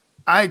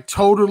 I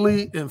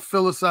totally and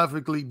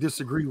philosophically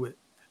disagree with.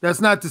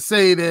 That's not to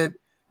say that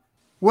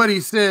what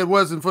he said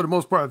wasn't for the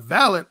most part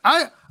valid.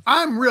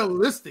 I'm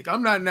realistic.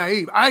 I'm not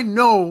naive. I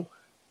know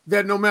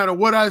that no matter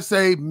what I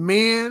say,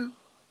 men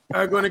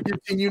are going to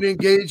continue to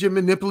engage in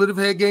manipulative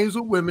head games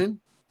with women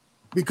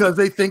because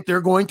they think they're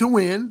going to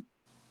win.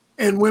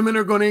 And women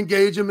are going to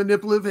engage in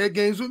manipulative head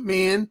games with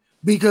men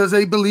because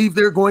they believe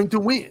they're going to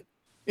win.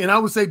 And I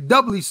would say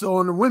doubly so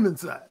on the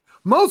women's side.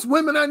 Most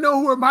women I know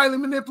who are highly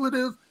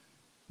manipulative,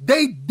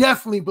 they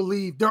definitely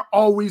believe they're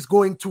always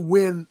going to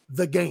win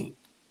the game.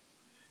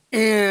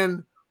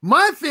 And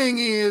my thing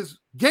is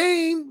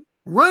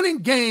running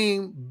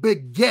game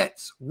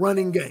begets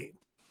running game.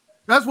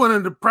 That's one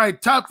of the probably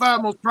top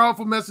 5 most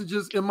powerful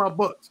messages in my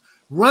books.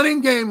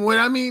 Running game, what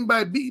I mean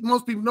by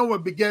most people know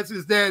what begets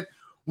is that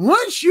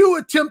once you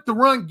attempt to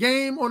run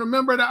game on a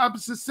member of the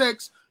opposite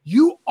sex,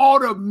 you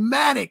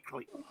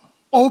automatically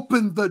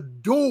open the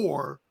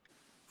door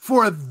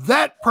for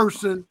that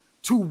person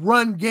to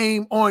run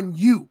game on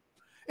you.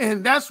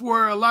 And that's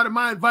where a lot of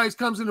my advice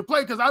comes into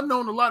play, because I've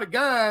known a lot of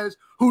guys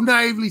who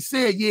naively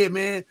said, yeah,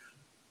 man,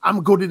 I'm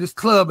going to go to this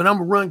club and I'm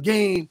going to run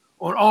game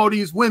on all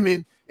these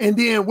women. And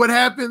then what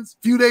happens?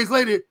 A few days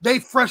later, they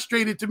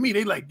frustrated to me.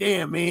 They like,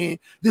 damn, man,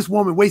 this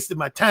woman wasted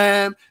my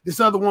time. This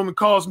other woman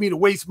caused me to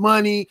waste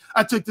money.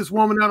 I took this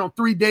woman out on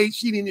 3 dates.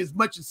 She didn't as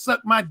much as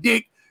suck my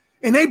dick.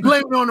 And they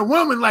blame it on the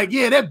woman like,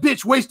 yeah, that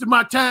bitch wasted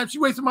my time. She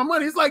wasted my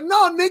money. It's like,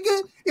 no,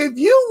 nigga, if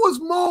you was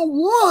more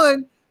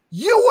one,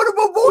 you would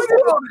have avoided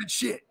all that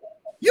shit.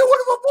 You would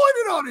have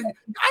avoided all that.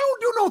 I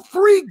don't do no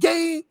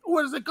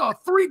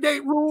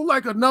 3-date rule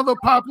like another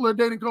popular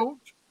dating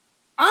coach.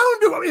 I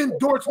don't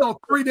endorse no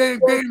 3-day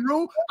game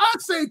rule. I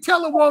say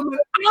tell a woman,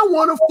 I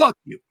want to fuck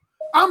you.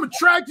 I'm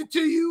attracted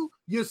to you.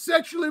 You're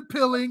sexually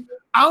appealing.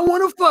 I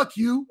want to fuck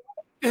you,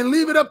 and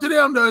leave it up to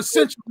them to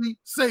essentially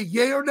say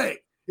yay or nay.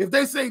 If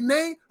they say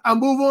nay, I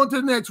move on to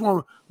the next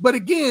woman. But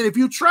again, if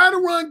you try to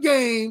run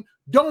game,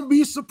 don't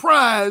be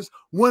surprised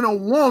when a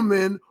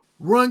woman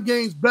run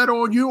games better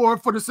on you, or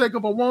for the sake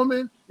of a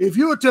woman, if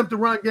you attempt to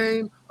run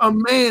game, a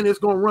man is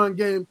going to run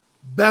game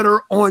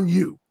better on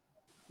you.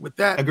 With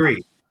that,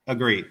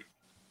 Agreed.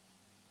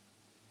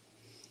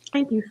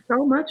 Thank you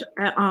so much,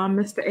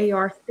 Mr.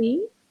 ARC.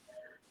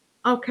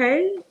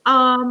 Okay,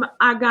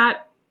 I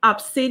got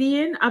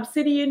Obsidian.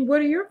 Obsidian, what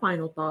are your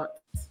final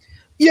thoughts?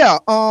 Yeah,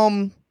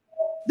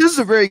 this is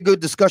a very good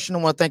discussion. I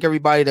want to thank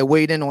everybody that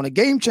weighed in on it.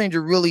 Game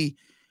Changer really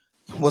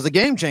was a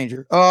game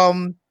changer,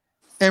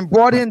 and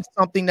brought in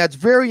something that's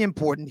very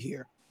important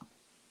here.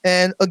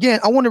 And again,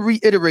 I want to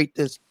reiterate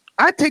this.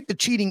 I take the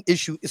cheating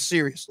issue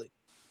seriously.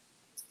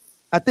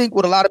 I think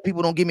what a lot of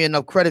people don't give me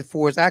enough credit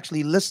for is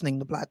actually listening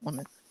to Black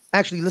women,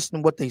 actually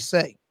listening to what they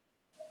say.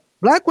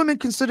 Black women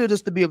consider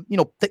this to be,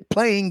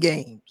 playing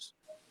games,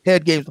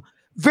 head games,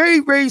 very,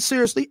 very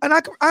seriously. And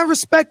I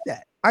respect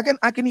that. I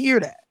can hear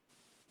that.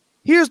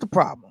 Here's the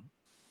problem.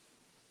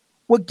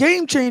 What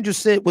Game Changer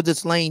said with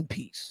its lane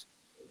piece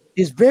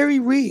is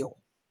very real.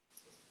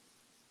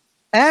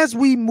 As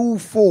we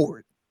move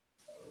forward,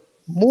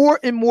 more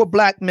and more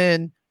Black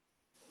men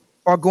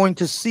are going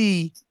to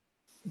see,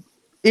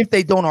 if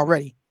they don't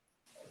already,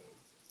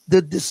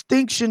 the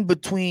distinction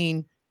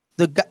between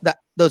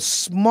the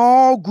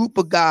small group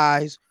of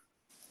guys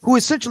who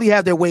essentially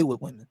have their way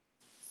with women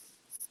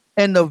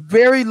and the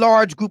very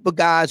large group of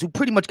guys who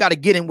pretty much got to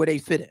get in where they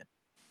fit in.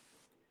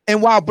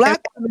 And while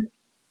Black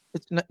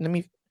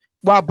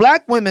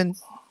women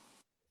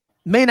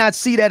may not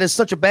see that as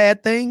such a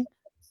bad thing,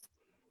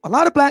 a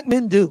lot of Black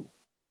men do.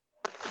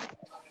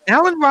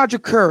 Alan Roger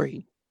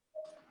Curry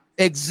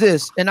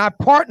exists, and I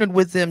partnered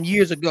with him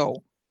years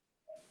ago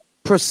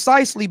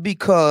precisely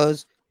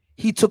because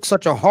he took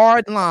such a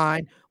hard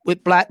line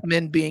with Black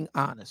men being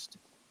honest.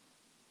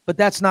 But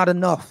that's not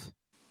enough.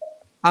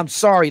 I'm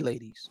sorry,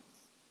 ladies.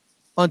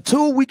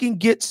 until we can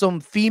get some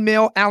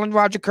female Alan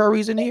Roger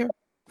Currys in here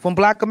from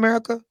Black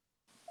America,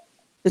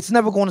 it's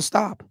never going to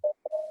stop.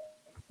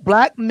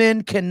 Black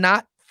men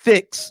cannot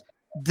fix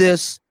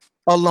this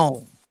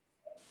alone.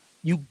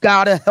 You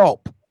gotta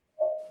help.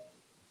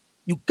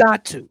 You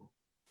got to.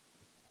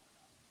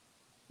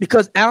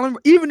 Because Alan,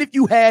 even if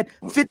you had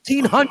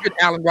 1,500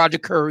 Alan Roger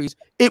Currys,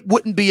 it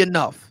wouldn't be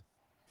enough.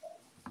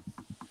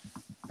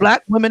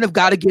 Black women have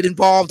got to get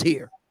involved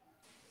here.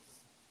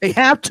 They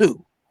have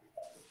to.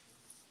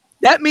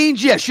 That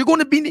means, yes, you're going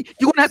to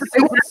have to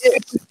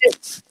take some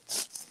hits.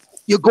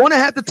 You're going to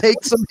have to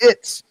take some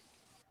hits.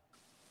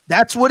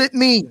 That's what it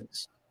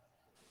means.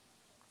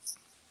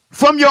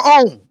 From your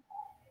own.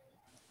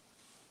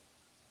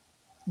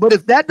 But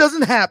if that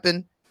doesn't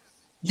happen,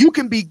 you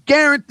can be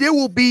guaranteed there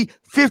will be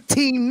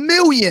 15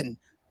 million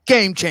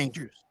game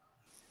changers.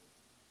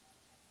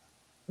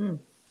 So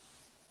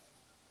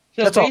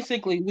That's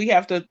basically, we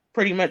have to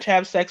pretty much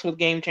have sex with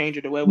Game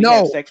Changer the way we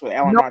have sex with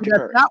Alan Roger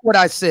Curry. That's not what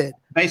I said.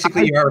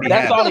 Basically, you already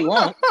That's have. all he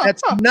wants.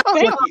 That's not what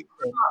I said.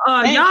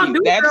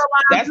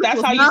 Thank you.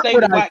 That's how you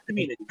save the black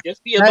community.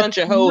 Just be a bunch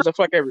of hoes and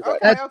fuck everybody.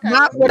 That's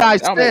not what I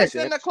said. It's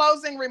in the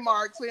closing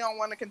remarks. We don't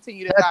want to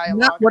continue the dialogue.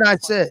 That's not what I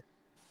said.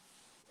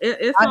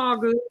 It's all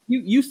good.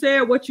 You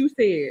said what you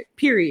said.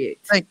 Period.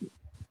 Thank you.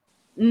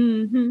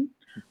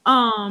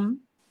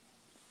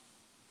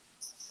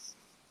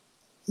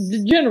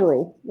 The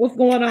general, what's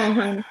going on,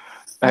 honey?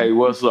 Hey,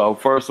 what's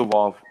up? First of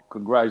all,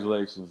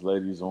 congratulations,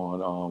 ladies,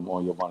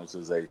 on your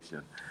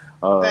monetization.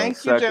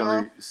 Thank you,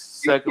 General.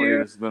 Secondly,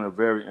 it's been a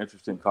very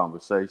interesting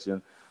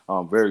conversation.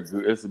 Very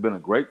good. It's been a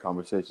great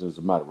conversation, as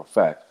a matter of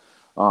fact.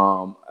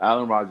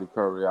 Alan Roger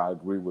Curry, I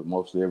agree with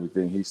mostly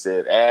everything he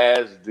said,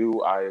 as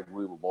do I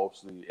agree with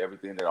mostly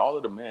everything that all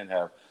of the men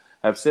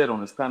have said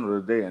on this panel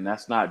today, and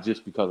that's not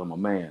just because I'm a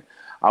man.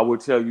 I will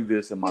tell you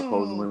this in my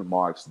closing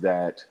remarks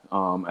that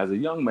as a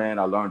young man,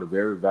 I learned a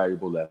very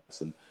valuable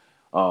lesson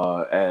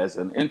as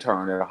an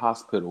intern at a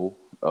hospital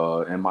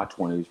in my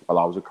 20s while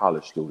I was a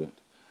college student.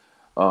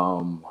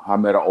 I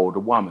met an older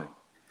woman,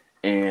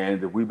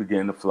 and we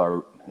began to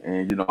flirt.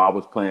 And, I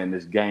was playing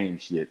this game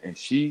shit. And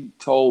she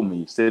told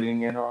me,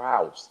 sitting in her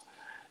house,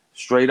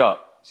 straight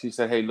up, she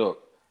said, hey,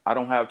 look, I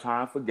don't have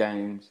time for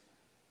games.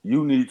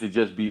 You need to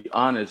just be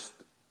honest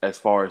as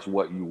far as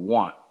what you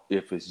want.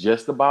 If it's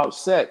just about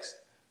sex,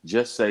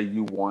 just say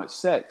you want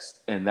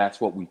sex. And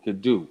that's what we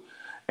could do.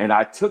 And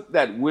I took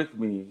that with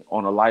me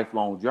on a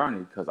lifelong journey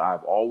because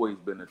I've always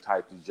been the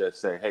type to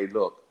just say, hey,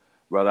 look,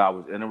 whether I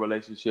was in a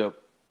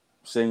relationship,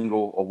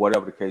 single, or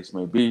whatever the case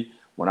may be,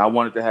 when I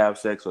wanted to have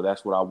sex, or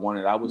that's what I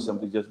wanted, I would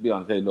simply just be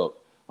honest. Hey, look,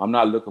 I'm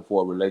not looking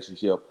for a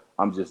relationship.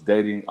 I'm just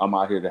dating. I'm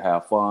out here to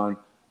have fun.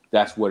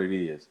 That's what it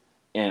is.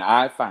 And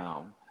I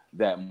found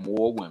that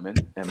more women,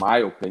 in my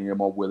opinion, are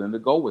more willing to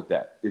go with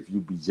that if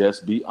you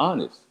just be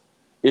honest.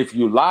 If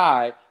you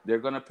lie, they're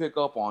going to pick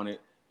up on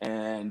it,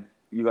 and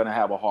you're going to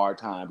have a hard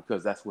time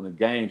because that's when the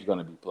game's going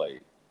to be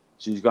played.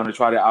 She's going to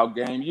try to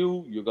outgame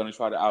you. You're going to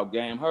try to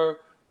outgame her.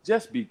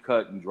 Just be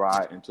cut and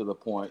dry and to the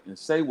point and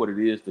say what it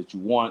is that you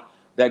want.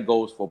 That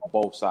goes for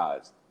both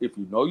sides. If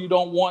you know you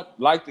don't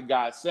like the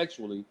guy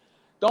sexually,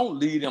 don't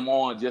lead him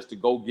on just to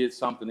go get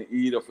something to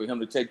eat or for him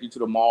to take you to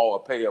the mall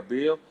or pay a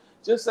bill.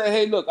 Just say,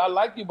 hey, look, I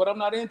like you, but I'm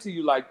not into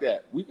you like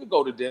that. We could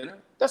go to dinner.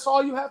 That's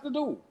all you have to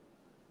do.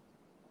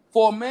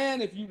 For a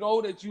man, if you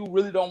know that you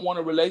really don't want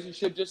a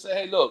relationship, just say,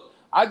 hey, look,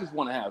 I just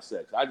want to have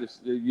sex.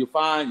 You're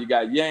fine. You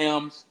got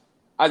yams.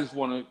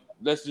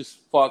 Let's just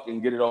fuck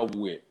and get it over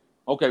with.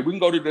 Okay, we can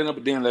go to dinner,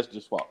 but then let's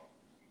just fuck.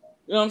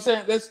 You know what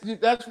I'm saying?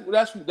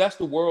 That's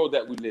the world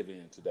that we live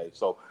in today.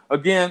 So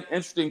again,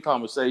 interesting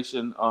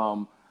conversation.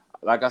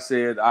 Like I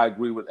said, I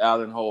agree with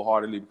Alan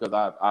wholeheartedly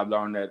because I've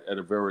learned that at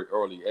a very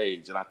early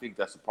age, and I think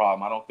that's the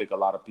problem. I don't think a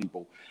lot of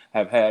people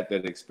have had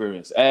that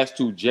experience. As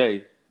to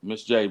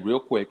Miss J, real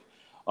quick,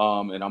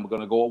 and I'm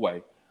gonna go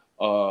away.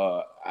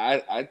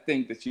 I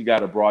think that you got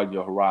to broaden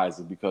your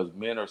horizon because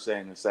men are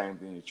saying the same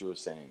thing that you're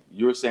saying.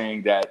 You're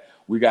saying that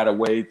we got to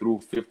wade through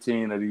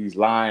 15 of these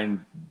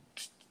lying,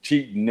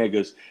 cheating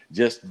niggas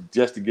just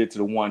to get to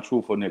the one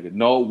truthful nigga.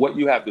 No, what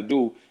you have to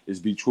do is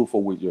be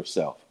truthful with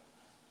yourself.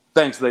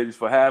 Thanks, ladies,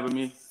 for having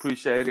me.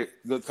 Appreciate it.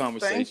 Good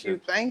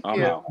conversation. Thank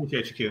you.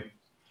 Appreciate you, Q.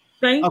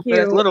 Thank you.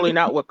 That's literally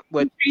not what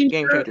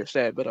Game Changer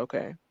said, but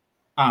okay.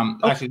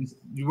 Actually,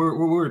 we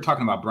were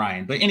talking about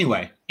Brian, but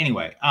anyway.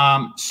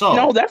 So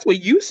no, that's what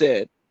you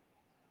said.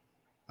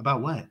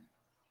 About what?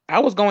 I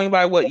was going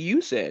by what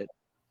you said.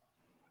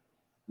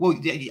 Well,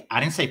 I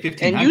didn't say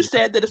 15. And you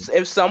said that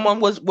if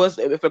someone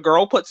if a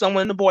girl put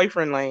someone in the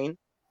boyfriend lane,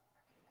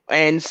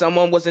 and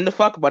someone was in the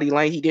fuck buddy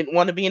lane, he didn't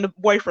want to be in the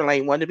boyfriend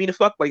lane, wanted to be in the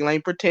fuck buddy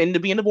lane, pretend to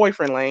be in the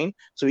boyfriend lane,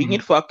 so he can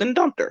get fucked and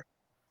dumped her.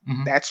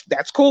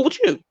 That's cool with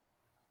you.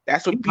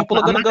 That's what people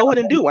are going to go ahead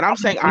and do. And I'm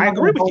saying I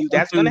agree with you.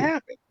 That's going to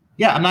happen.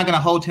 Yeah, I'm not going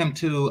to hold him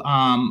to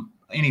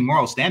any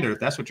moral standard if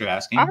that's what you're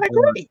asking. I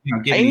agree.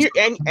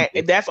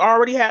 And that's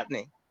already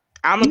happening.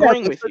 I'm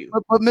agreeing with you.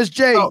 But Ms.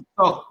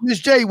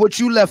 J, what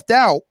you left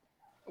out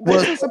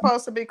was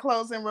supposed to be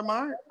closing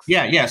remarks.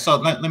 Yeah. So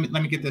let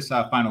me get this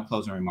final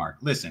closing remark.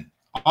 Listen,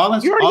 You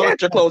already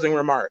had your closing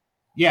remark.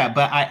 Yeah,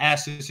 but I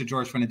asked Sister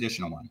George for an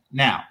additional one.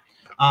 Now,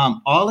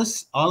 all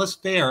is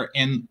fair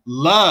in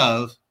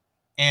love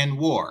and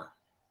war.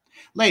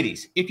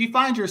 Ladies, if you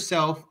find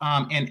yourself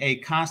in a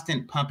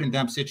constant pump and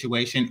dump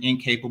situation,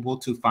 incapable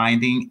to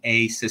finding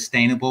a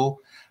sustainable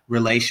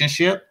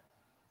relationship,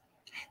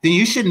 then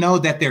you should know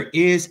that there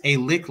is a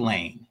lick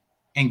lane.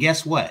 And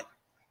guess what?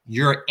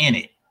 You're in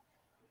it.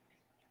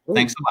 Ooh.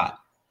 Thanks a lot.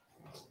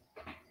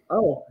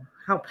 Oh,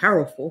 how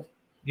powerful.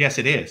 Yes,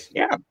 it is.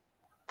 Yeah.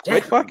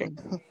 Great fucking.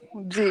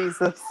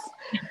 Jesus.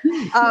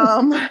 Keep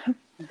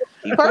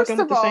fucking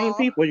with the same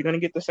people, you're going to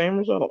get the same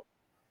result.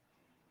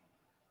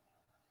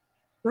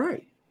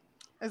 Right.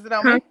 Is it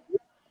on me?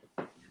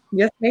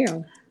 Yes,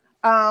 ma'am.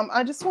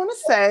 I just want to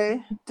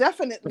say,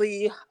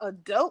 definitely a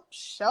dope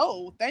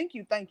show. Thank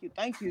you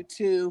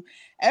to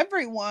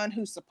everyone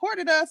who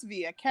supported us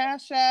via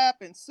Cash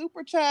App and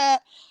Super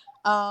Chat.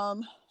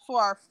 For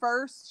our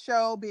first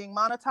show being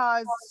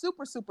monetized,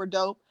 super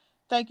dope.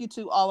 Thank you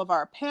to all of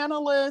our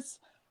panelists.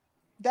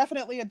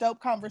 Definitely a dope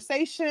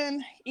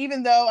conversation,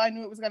 even though I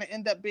knew it was going to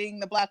end up being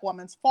the Black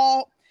woman's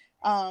fault.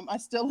 I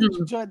still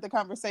enjoyed the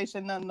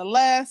conversation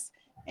nonetheless.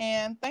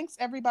 And thanks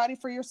everybody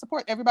for your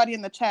support. Everybody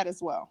in the chat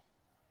as well.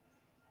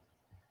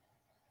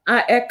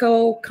 I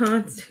echo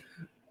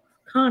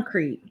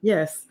concrete.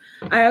 Yes,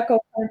 I echo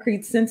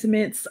concrete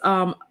sentiments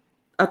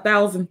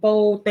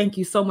 1,000-fold. Thank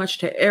you so much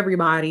to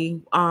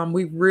everybody.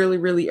 We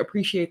really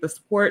appreciate the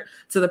support,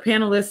 to the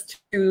panelists,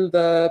 to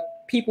the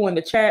people in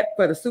the chat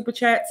for the super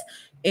chats,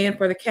 and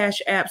for the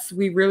Cash Apps.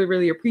 We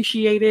really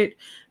appreciate it.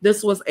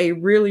 This was a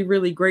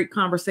really great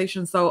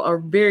conversation. So a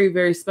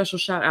very special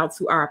shout out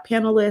to our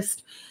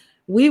panelists.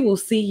 We will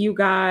see you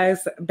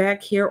guys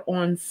back here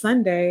on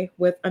Sunday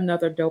with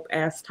another dope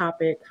ass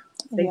topic.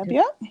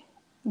 Yep.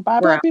 Bye,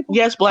 Black people.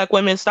 Yes, Black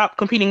women, stop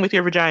competing with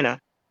your vagina.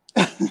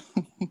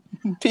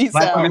 Peace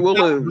Black out. You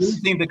will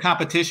losing the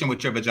competition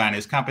with your vagina.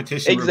 It's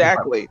competition.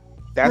 Exactly.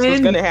 That's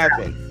what's going to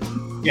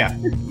happen. Yeah.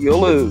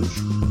 You'll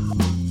lose.